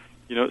or,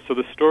 so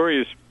the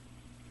stories,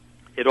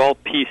 it all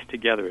pieced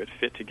together, it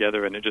fit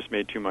together, and it just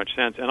made too much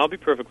sense. And I'll be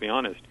perfectly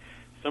honest,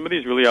 some of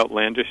these really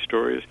outlandish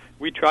stories,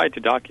 we tried to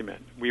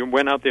document. We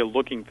went out there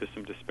looking for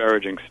some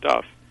disparaging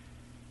stuff.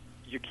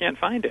 You can't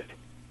find it.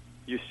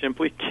 You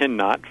simply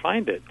cannot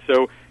find it.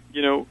 So,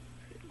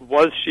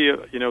 was she,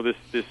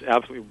 this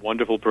absolutely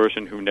wonderful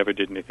person who never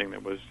did anything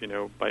that was,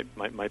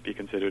 might be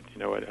considered,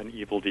 an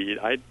evil deed?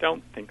 I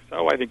don't think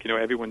so. I think,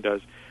 everyone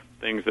does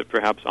things that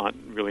perhaps aren't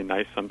really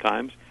nice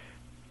sometimes.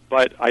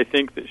 But I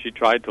think that she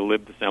tried to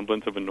live the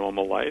semblance of a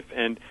normal life,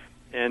 and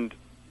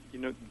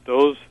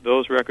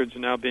those records are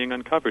now being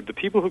uncovered. The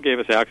people who gave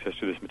us access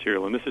to this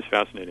material, and this is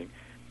fascinating,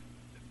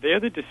 they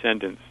are the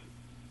descendants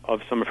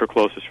of some of her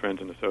closest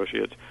friends and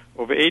associates.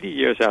 Over 80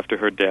 years after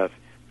her death,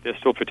 they're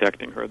still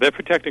protecting her. They're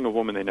protecting a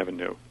woman they never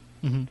knew.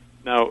 Mm-hmm.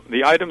 Now,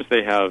 the items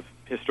they have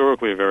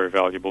historically are very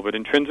valuable, but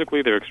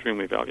intrinsically they're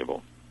extremely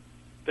valuable.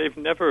 They've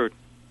never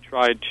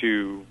tried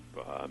to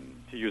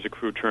use a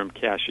crude term,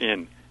 cash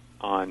in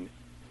on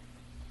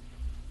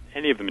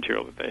any of the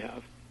material that they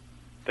have.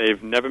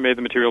 They've never made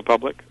the material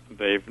public.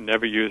 They've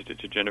never used it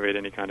to generate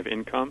any kind of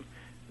income.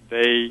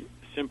 They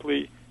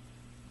simply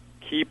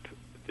keep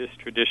this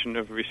tradition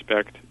of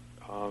respect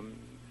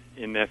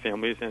in their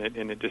families,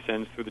 and it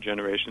descends through the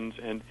generations.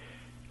 And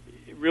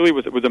it really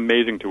was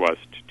amazing to us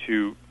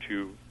to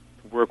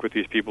work with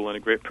these people, and a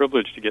great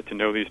privilege to get to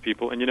know these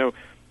people. And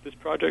this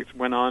project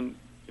went on,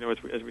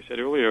 as we said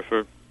earlier,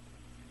 for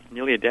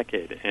nearly a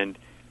decade, and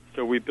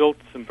so we built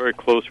some very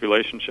close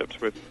relationships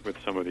with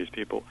some of these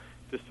people.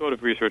 This sort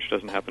of research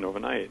doesn't happen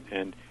overnight,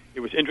 and it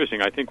was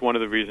interesting. I think one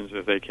of the reasons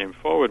that they came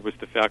forward was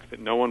the fact that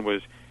no one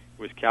was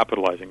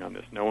capitalizing on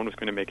this. No one was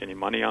going to make any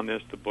money on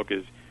this. The book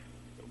was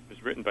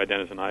written by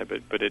Dennis and I,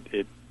 but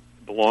it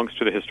belongs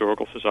to the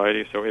Historical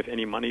Society, so if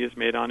any money is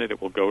made on it, it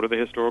will go to the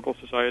Historical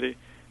Society,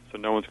 so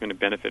no one's going to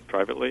benefit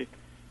privately.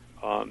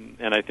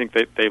 And I think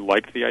they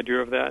liked the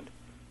idea of that.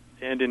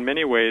 And in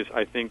many ways,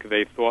 I think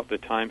they thought the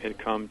time had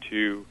come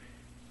to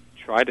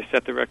try to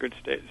set the record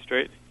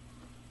straight.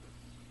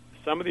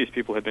 Some of these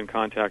people had been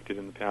contacted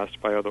in the past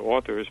by other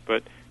authors,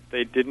 but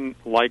they didn't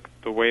like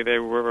the way they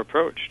were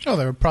approached. Oh,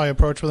 they were probably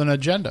approached with an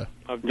agenda.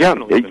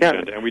 Definitely an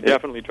agenda, and we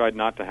definitely tried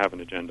not to have an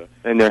agenda.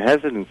 And their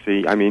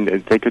hesitancy, I mean,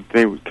 they could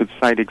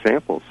cite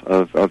examples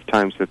of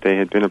times that they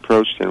had been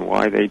approached and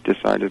why they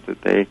decided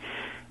that they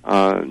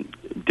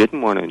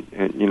didn't want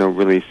to,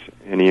 release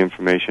any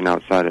information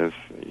outside of,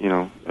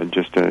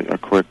 just a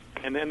quick.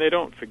 And then they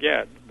don't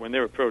forget when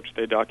they're approached;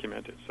 they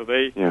document it, so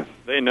they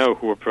know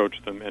who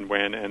approached them and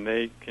when, and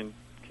they can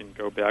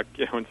go back,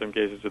 in some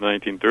cases to the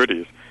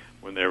 1930s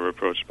when they were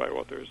approached by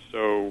authors,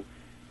 or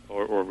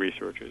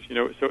researchers.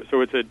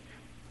 So it's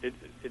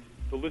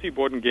the Lizzie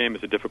Borden game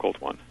is a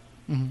difficult one,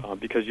 mm-hmm.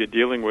 Because you're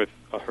dealing with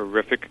a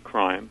horrific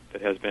crime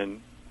that has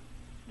been,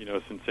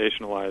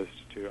 sensationalized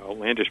to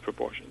outlandish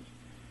proportions,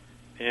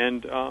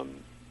 and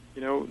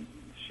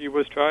she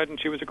was tried and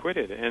she was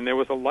acquitted, and there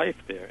was a life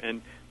there,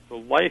 and the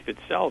life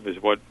itself is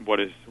what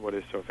is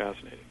so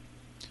fascinating.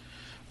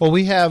 Well,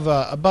 we have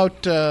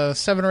about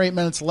 7 or 8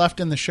 minutes left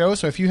in the show,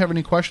 so if you have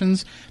any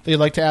questions that you'd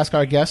like to ask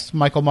our guests,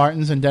 Michael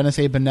Martins and Dennis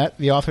A. Burnett,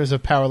 the authors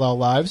of Parallel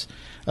Lives,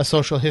 A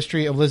Social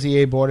History of Lizzie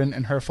A. Borden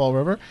and Her Fall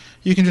River,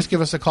 you can just give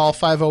us a call,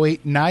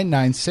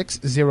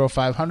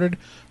 508-996-0500,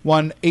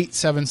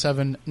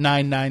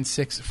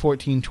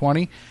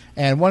 1-877-996-1420.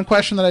 And one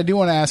question that I do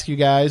want to ask you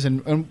guys,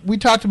 and we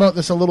talked about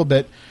this a little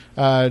bit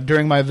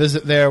during my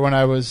visit there when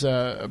I was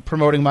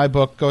promoting my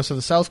book, Ghosts of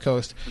the South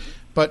Coast,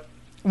 but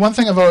one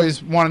thing I've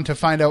always wanted to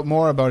find out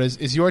more about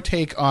is your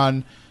take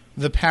on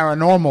the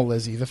paranormal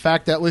Lizzie, the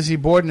fact that Lizzie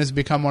Borden has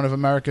become one of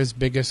America's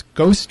biggest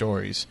ghost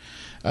stories.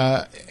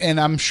 And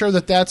I'm sure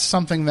that that's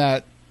something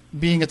that,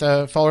 being at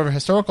the Fall River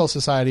Historical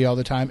Society all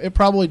the time, it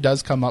probably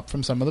does come up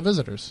from some of the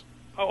visitors.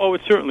 Oh,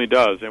 it certainly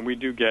does. And we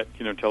do get,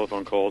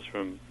 telephone calls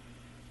from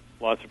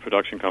lots of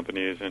production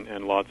companies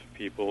and lots of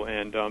people.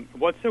 And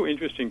what's so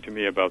interesting to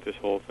me about this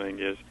whole thing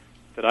is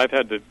that I've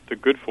had the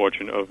good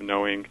fortune of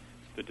knowing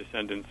the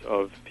descendants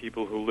of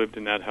people who lived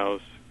in that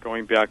house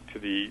going back to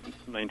the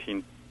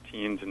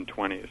 19-teens and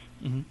 20s.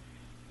 Mm-hmm.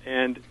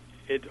 And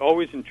it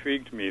always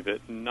intrigued me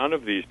that none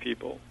of these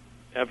people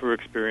ever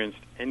experienced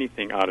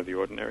anything out of the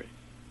ordinary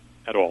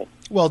at all.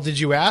 Well, did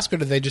you ask, or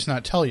did they just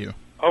not tell you?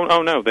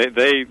 Oh no,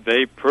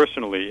 they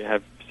personally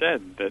have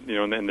said that,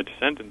 and the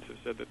descendants have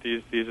said that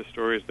these are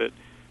stories that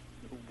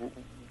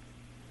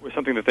were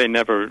something that they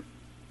never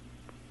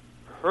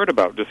heard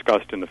about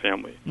discussed in the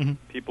family. Mm-hmm.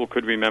 People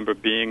could remember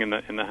being in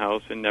the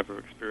house and never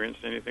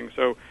experienced anything.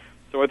 So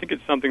I think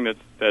it's something that's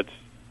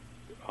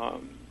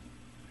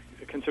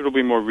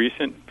considerably more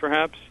recent,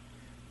 perhaps,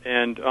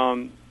 and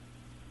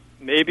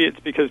maybe it's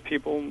because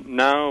people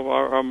now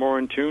are more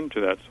in tune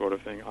to that sort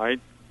of thing. I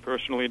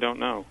personally don't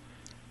know,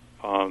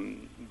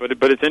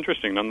 but it's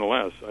interesting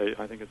nonetheless.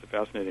 I think it's a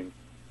fascinating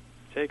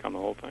take on the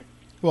whole thing.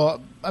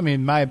 Well, I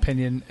mean, my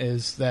opinion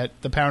is that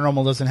the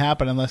paranormal doesn't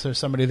happen unless there's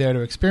somebody there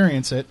to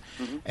experience it.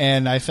 Mm-hmm.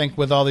 And I think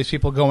with all these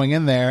people going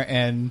in there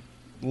and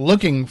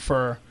looking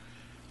for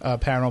a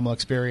paranormal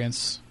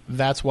experience,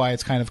 that's why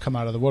it's kind of come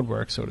out of the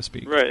woodwork, so to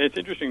speak. Right. It's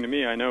interesting to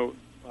me. I know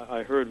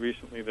I heard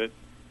recently that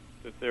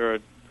there are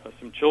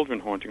some children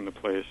haunting the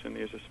place, and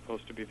these are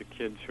supposed to be the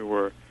kids who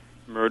were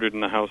murdered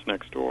in the house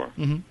next door.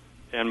 Mm-hmm.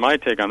 And my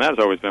take on that has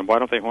always been, why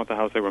don't they haunt the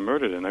house they were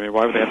murdered in? I mean,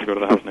 why would they have to go to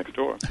the house next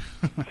door?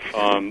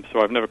 So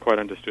I've never quite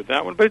understood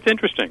that one, but it's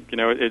interesting. You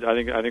know,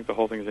 I think the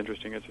whole thing is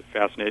interesting. It's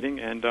fascinating,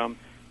 and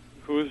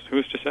who's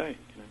to say?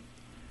 You know?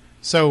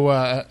 So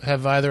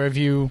have either of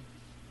you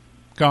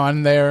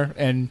gone there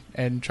and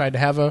tried to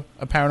have a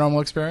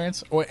paranormal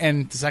experience?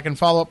 And the second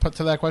follow-up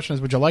to that question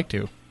is, would you like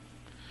to?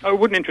 Oh, it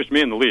wouldn't interest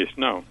me in the least.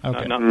 No,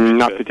 okay.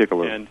 not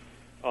particularly. And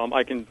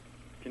I can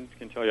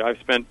tell you, I've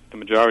spent the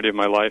majority of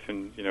my life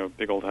in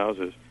big old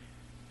houses,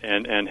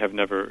 and have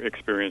never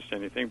experienced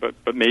anything.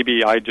 But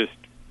maybe I just,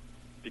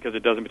 because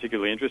it doesn't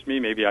particularly interest me,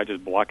 maybe I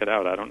just block it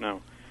out. I don't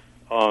know.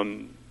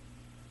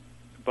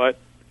 But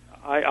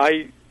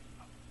I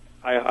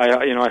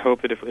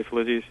hope that if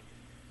Lizzie's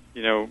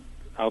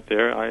out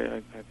there,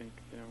 I think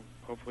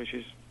hopefully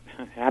she's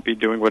happy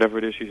doing whatever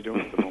it is she's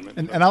doing at the moment.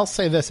 And I'll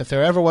say this, if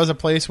there ever was a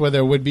place where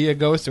there would be a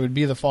ghost, it would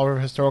be the Fall River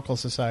Historical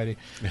Society,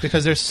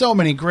 because there's so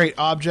many great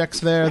objects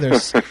there.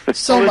 There's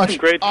so much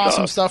great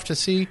awesome stuff to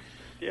see.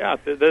 Yeah,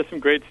 there's some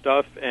great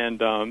stuff,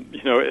 and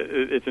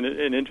it's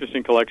an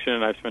interesting collection,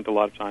 and I've spent a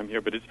lot of time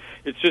here. But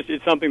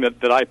it's something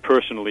that I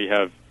personally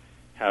have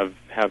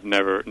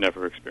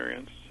never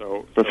experienced.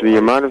 But for the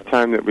amount of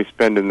time that we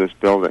spend in this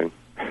building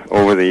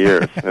over the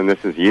years, and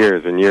this is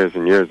years and years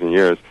and years and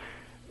years,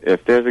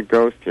 if there's a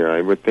ghost here,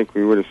 I would think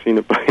we would have seen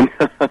it by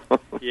now.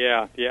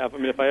 Yeah. I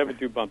mean, if I ever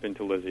do bump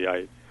into Lizzie,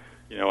 I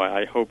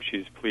hope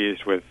she's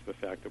pleased with the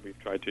fact that we've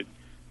tried to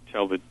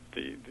tell the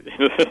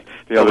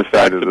other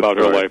side of the about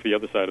story. her life, the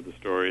other side of the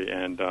story,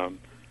 and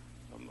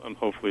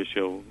hopefully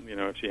she'll,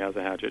 if she has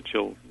a hatchet,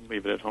 she'll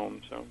leave it at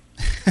home. So.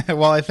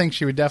 Well, I think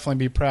she would definitely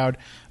be proud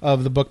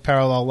of the book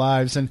Parallel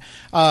Lives, and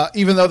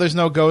even though there's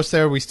no ghost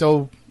there, we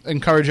still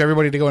encourage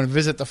everybody to go and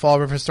visit the Fall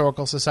River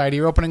Historical Society.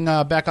 You're opening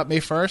back up May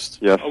 1st?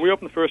 Yes. We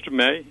open the 1st of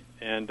May,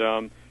 and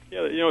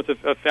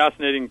it's a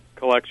fascinating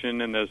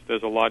collection, and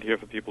there's a lot here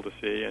for people to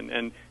see,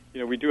 and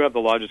we do have the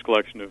largest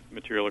collection of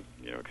material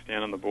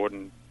extant on the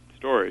Borden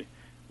story,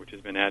 which has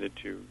been added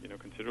to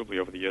considerably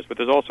over the years. But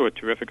there's also a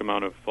terrific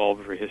amount of Fall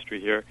River history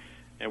here,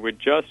 and we're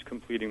just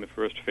completing the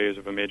first phase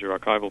of a major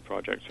archival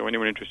project. So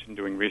anyone interested in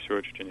doing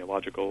research,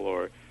 genealogical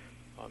or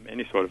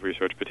any sort of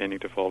research pertaining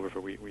to Fall River,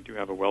 we do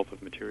have a wealth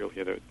of material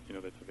here that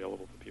that's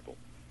available to people.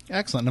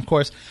 Excellent. And of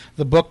course,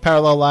 the book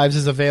Parallel Lives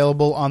is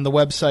available on the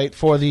website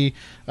for the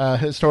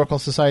Historical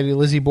Society,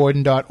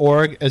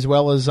 LizzieBorden.org, as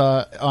well as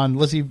on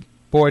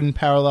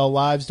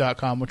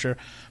LizzieBordenParallelLives.com, which are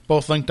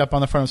both linked up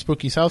on the front of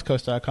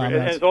SpookySouthCoast.com.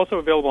 And it's also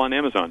available on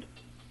Amazon.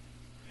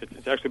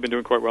 It's actually been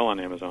doing quite well on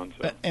Amazon.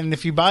 So. And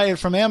if you buy it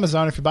from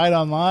Amazon, if you buy it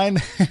online,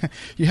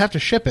 you have to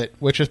ship it,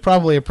 which is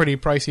probably a pretty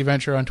pricey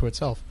venture unto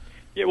itself.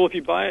 Yeah, well, if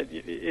you buy it,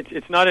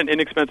 it's not an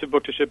inexpensive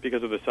book to ship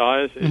because of the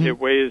size. Mm-hmm. It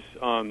weighs,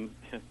 it's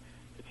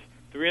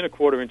 3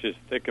 1/4 inches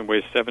thick and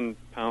weighs 7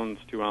 pounds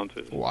 2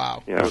 ounces.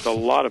 Wow. Yeah. So it's a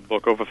lot of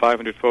book, over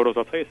 500 photos.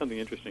 I'll tell you something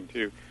interesting,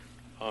 too.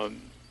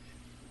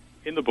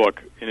 In the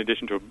book, in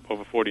addition to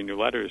over 40 new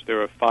letters,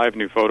 there are 5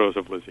 new photos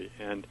of Lizzie.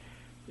 And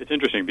it's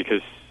interesting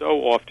because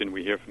so often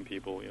we hear from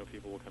people,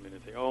 people will come in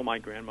and say, oh, my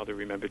grandmother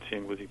remembered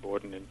seeing Lizzie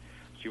Borden, and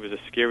she was a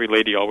scary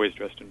lady always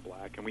dressed in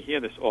black. And we hear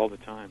this all the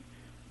time.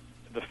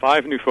 The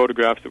 5 new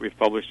photographs that we've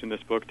published in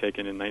this book,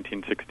 taken in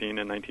 1916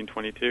 and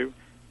 1922,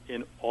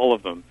 in all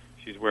of them,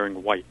 she's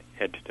wearing white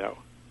head to toe.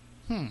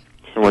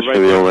 So much for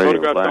the old lady.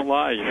 Photographs don't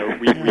lie.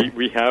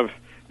 We have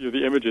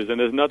the images, and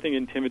there's nothing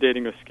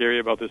intimidating or scary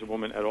about this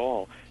woman at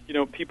all.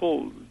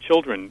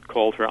 Children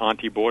called her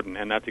Auntie Borden,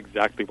 and that's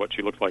exactly what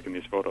she looks like in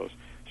these photos.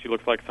 She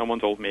looks like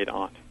someone's old maid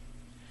aunt.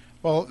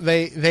 Well,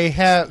 they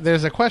have.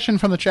 There's a question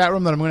from the chat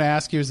room that I'm going to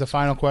ask you as the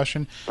final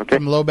question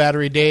from Low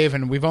Battery Dave,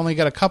 and we've only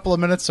got a couple of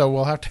minutes, so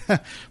we'll have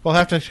to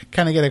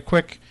kind of get a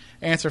quick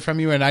answer from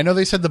you. And I know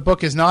they said the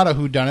book is not a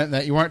whodunit, and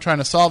that you weren't trying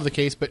to solve the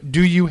case, but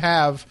do you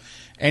have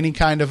any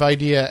kind of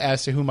idea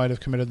as to who might have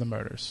committed the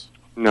murders?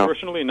 No.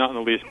 Personally, not in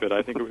the least bit.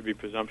 I think it would be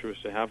presumptuous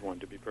to have one,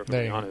 to be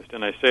perfectly honest.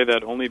 And I say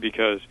that only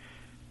because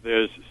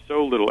there's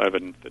so little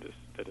evidence that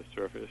has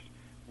surfaced.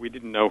 We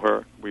didn't know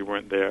her. We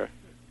weren't there.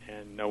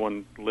 And no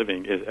one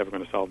living is ever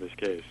going to solve this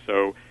case.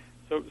 So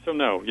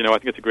no. I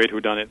think it's a great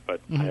whodunit,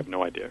 but I have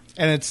no idea.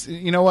 And it's,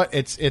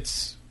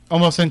 it's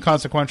almost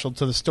inconsequential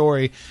to the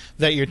story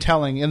that you're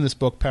telling in this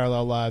book,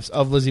 Parallel Lives,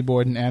 of Lizzie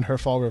Borden and her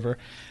Fall River.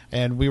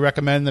 And we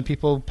recommend that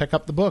people pick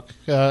up the book.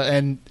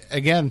 And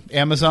again,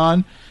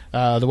 Amazon,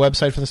 the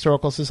website for the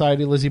Historical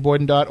Society,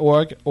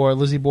 LizzieBorden.org, or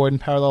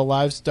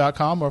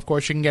LizzieBordenParallelLives.com, or of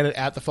course you can get it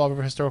at the Fall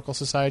River Historical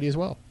Society as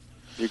well.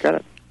 You got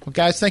it. Well,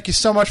 guys, thank you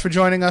so much for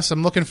joining us.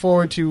 I'm looking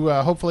forward to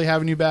hopefully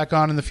having you back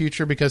on in the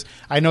future because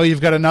I know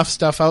you've got enough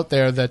stuff out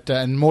there that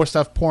and more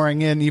stuff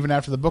pouring in even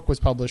after the book was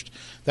published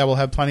that we'll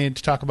have plenty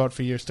to talk about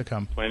for years to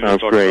come.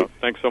 Sounds great.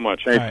 Thanks so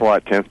much. Thanks a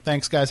lot, Tim.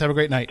 Thanks, guys. Have a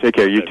great night. Take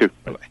care. You too.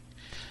 Bye-bye.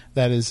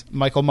 That is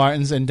Michael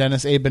Martins and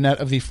Dennis A. Burnett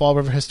of the Fall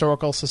River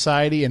Historical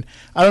Society. And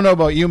I don't know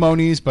about you,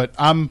 Moniz, but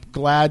I'm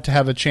glad to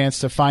have a chance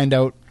to find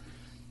out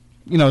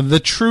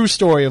the true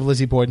story of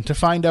Lizzie Borden, to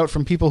find out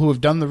from people who have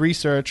done the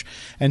research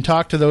and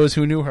talk to those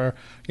who knew her,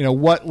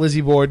 what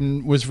Lizzie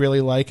Borden was really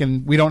like,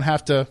 and we don't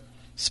have to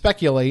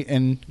speculate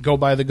and go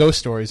by the ghost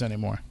stories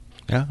anymore.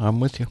 Yeah, I'm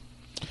with you.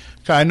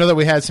 I know that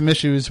we had some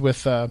issues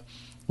with the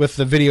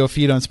video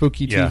feed on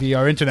Spooky TV. Yeah.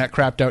 Our internet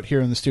crapped out here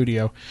in the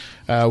studio,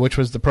 which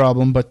was the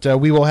problem, but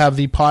we will have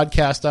the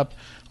podcast up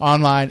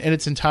online in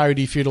its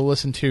entirety for you to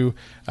listen to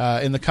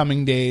in the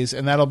coming days,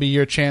 and that'll be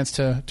your chance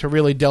to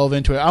really delve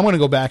into it. I'm going to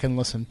go back and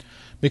listen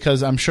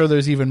because I'm sure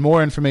there's even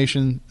more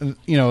information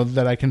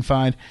that I can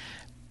find,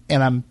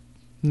 and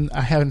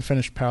I haven't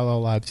finished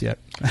Parallel Lives yet.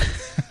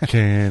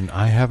 Can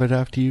I have it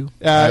after you?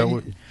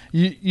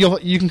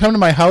 You can come to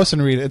my house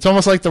and read it. It's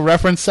almost like the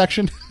reference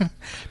section,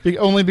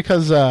 only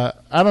because I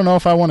don't know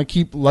if I want to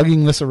keep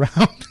lugging this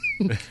around.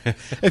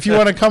 If you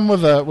want to come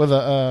with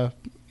a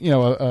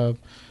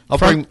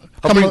come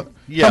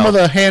with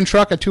a hand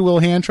truck, a 2-wheel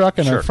hand truck,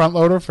 and a front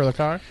loader for the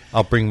car.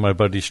 I'll bring my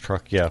buddy's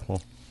truck. Yeah,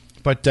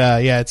 But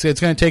it's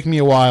going to take me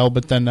a while.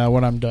 But then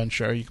when I'm done,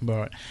 sure, you can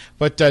borrow it.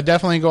 But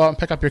definitely go out and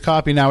pick up your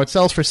copy now. It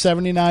sells for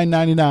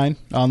 $79.99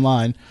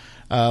 online.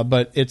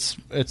 But it's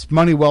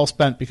money well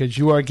spent because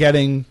you are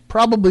getting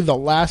probably the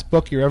last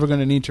book you're ever going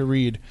to need to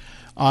read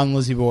on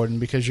Lizzie Borden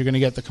because you're going to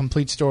get the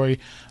complete story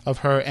of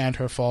her and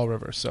her Fall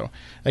River. So,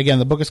 again,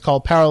 the book is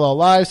called Parallel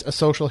Lives, A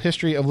Social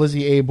History of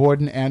Lizzie A.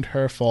 Borden and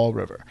Her Fall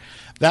River.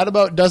 That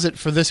about does it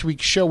for this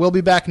week's show. We'll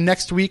be back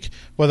next week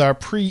with our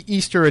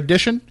pre-Easter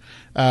edition.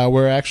 We're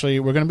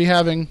going to be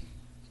having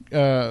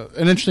an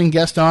interesting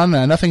guest on.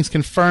 Nothing's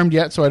confirmed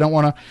yet, so I don't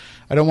want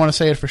to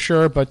say it for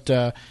sure, but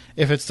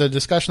if it's the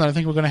discussion that I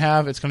think we're going to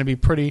have, it's going to be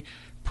pretty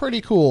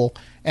cool.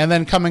 And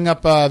then coming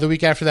up the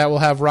week after that, we'll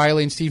have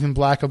Riley and Stephen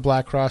Black of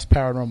Black Cross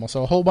Paranormal.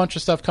 So a whole bunch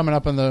of stuff coming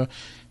up in the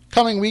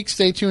coming weeks.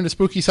 Stay tuned to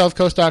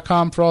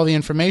SpookySouthCoast.com for all the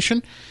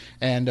information.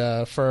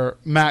 And for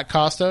Matt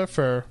Costa,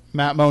 for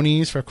Matt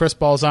Moniz, for Chris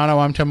Balzano,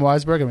 I'm Tim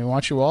Weisberg, and we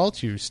want you all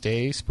to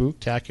stay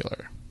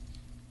spooktacular.